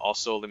 and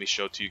also let me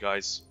show it to you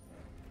guys.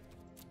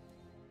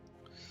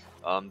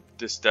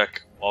 This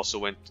deck also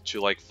went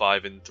to like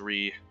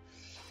 5-3,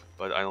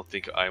 but I don't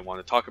think I want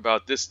to talk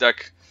about this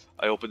deck.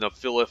 I opened up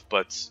Philip,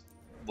 but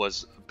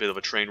was a bit of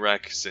a train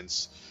wreck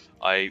since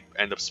I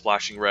ended up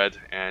splashing red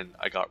and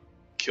I got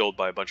killed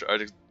by a bunch of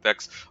other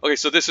decks. Okay,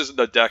 so this isn't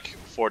the deck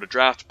for the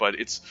draft, but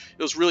it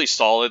was really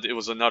solid. It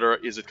was another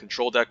Izzet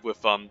control deck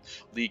with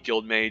League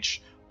Guild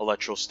Mage,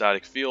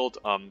 Electrostatic Field,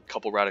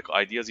 couple radical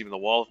ideas, even the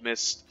Wall of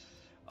Mist.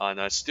 And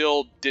I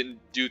still didn't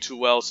do too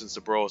well since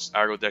the Boros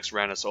aggro decks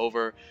ran us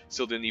over.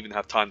 Still didn't even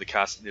have time to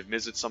cast Niv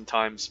Mizzet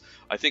sometimes.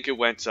 I think it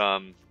went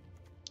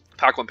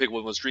Pack 1 Pick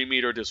 1 was Dream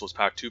Eater. This was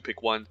Pack 2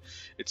 Pick 1.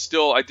 I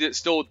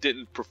still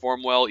didn't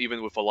perform well,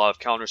 even with a lot of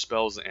counter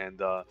spells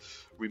and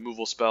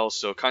removal spells.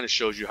 So it kind of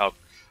shows you how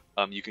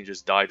you can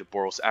just die to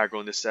Boros aggro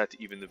in this set,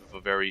 even with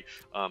a very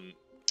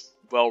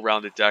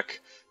well-rounded deck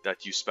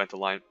that you spent a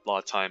lot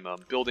of time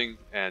building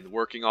and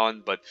working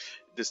on. But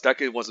this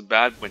deck, it wasn't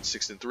bad, went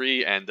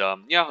 6-3, and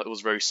yeah, it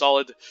was very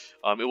solid.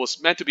 It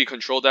was meant to be a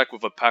control deck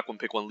with a Pack 1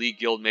 Pick 1 League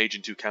Guild Mage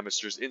and 2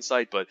 Chemisters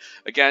Insight, but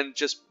again,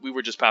 we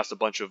were just past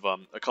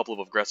a couple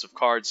of aggressive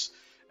cards,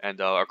 and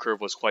our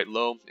curve was quite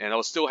low, and I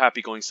was still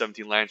happy going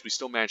 17 lands. We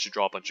still managed to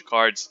draw a bunch of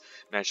cards,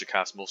 managed to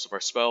cast most of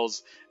our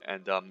spells,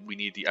 and we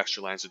need the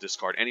extra lands to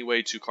discard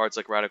anyway. 2 cards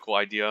like Radical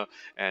Idea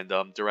and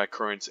Direct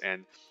Current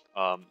and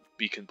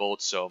Beacon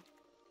Bolt, so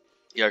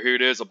yeah, here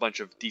it is, a bunch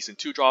of decent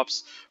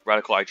 2-drops.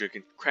 Radical Idea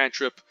and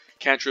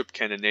Cantrip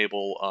can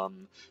enable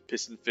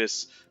Piston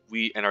Fist,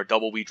 and our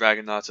double Wheat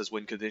Dragonauts as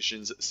win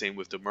conditions. Same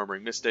with the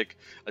Murmuring Mystic.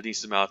 A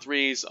decent amount of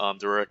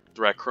 3s,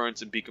 direct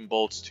Currents and Beacon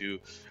Bolts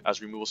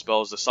as removal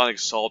spells. The Sonic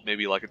Assault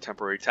maybe like a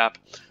temporary tap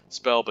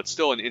spell, but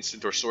still an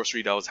instant or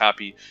sorcery that I was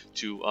happy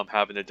to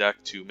have in the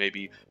deck to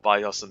maybe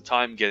buy us some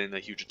time getting a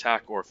huge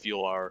attack or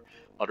feel our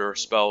other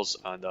spells.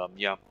 And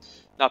yeah,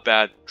 not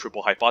bad.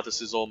 Triple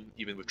Hypothesism,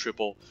 even with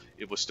triple,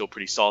 it was still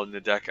pretty solid in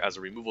the deck as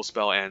a removal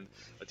spell and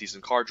a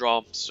decent card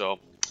draw. So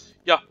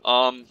yeah,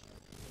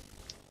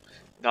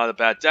 not a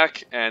bad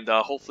deck, and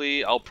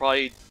hopefully I'll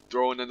probably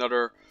throw in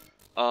another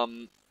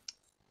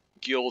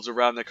Guilds of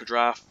Ravnica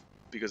draft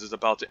because it's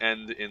about to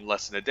end in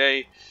less than a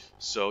day.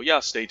 So yeah,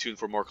 stay tuned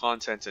for more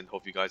content, and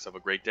hope you guys have a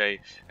great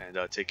day, and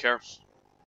take care.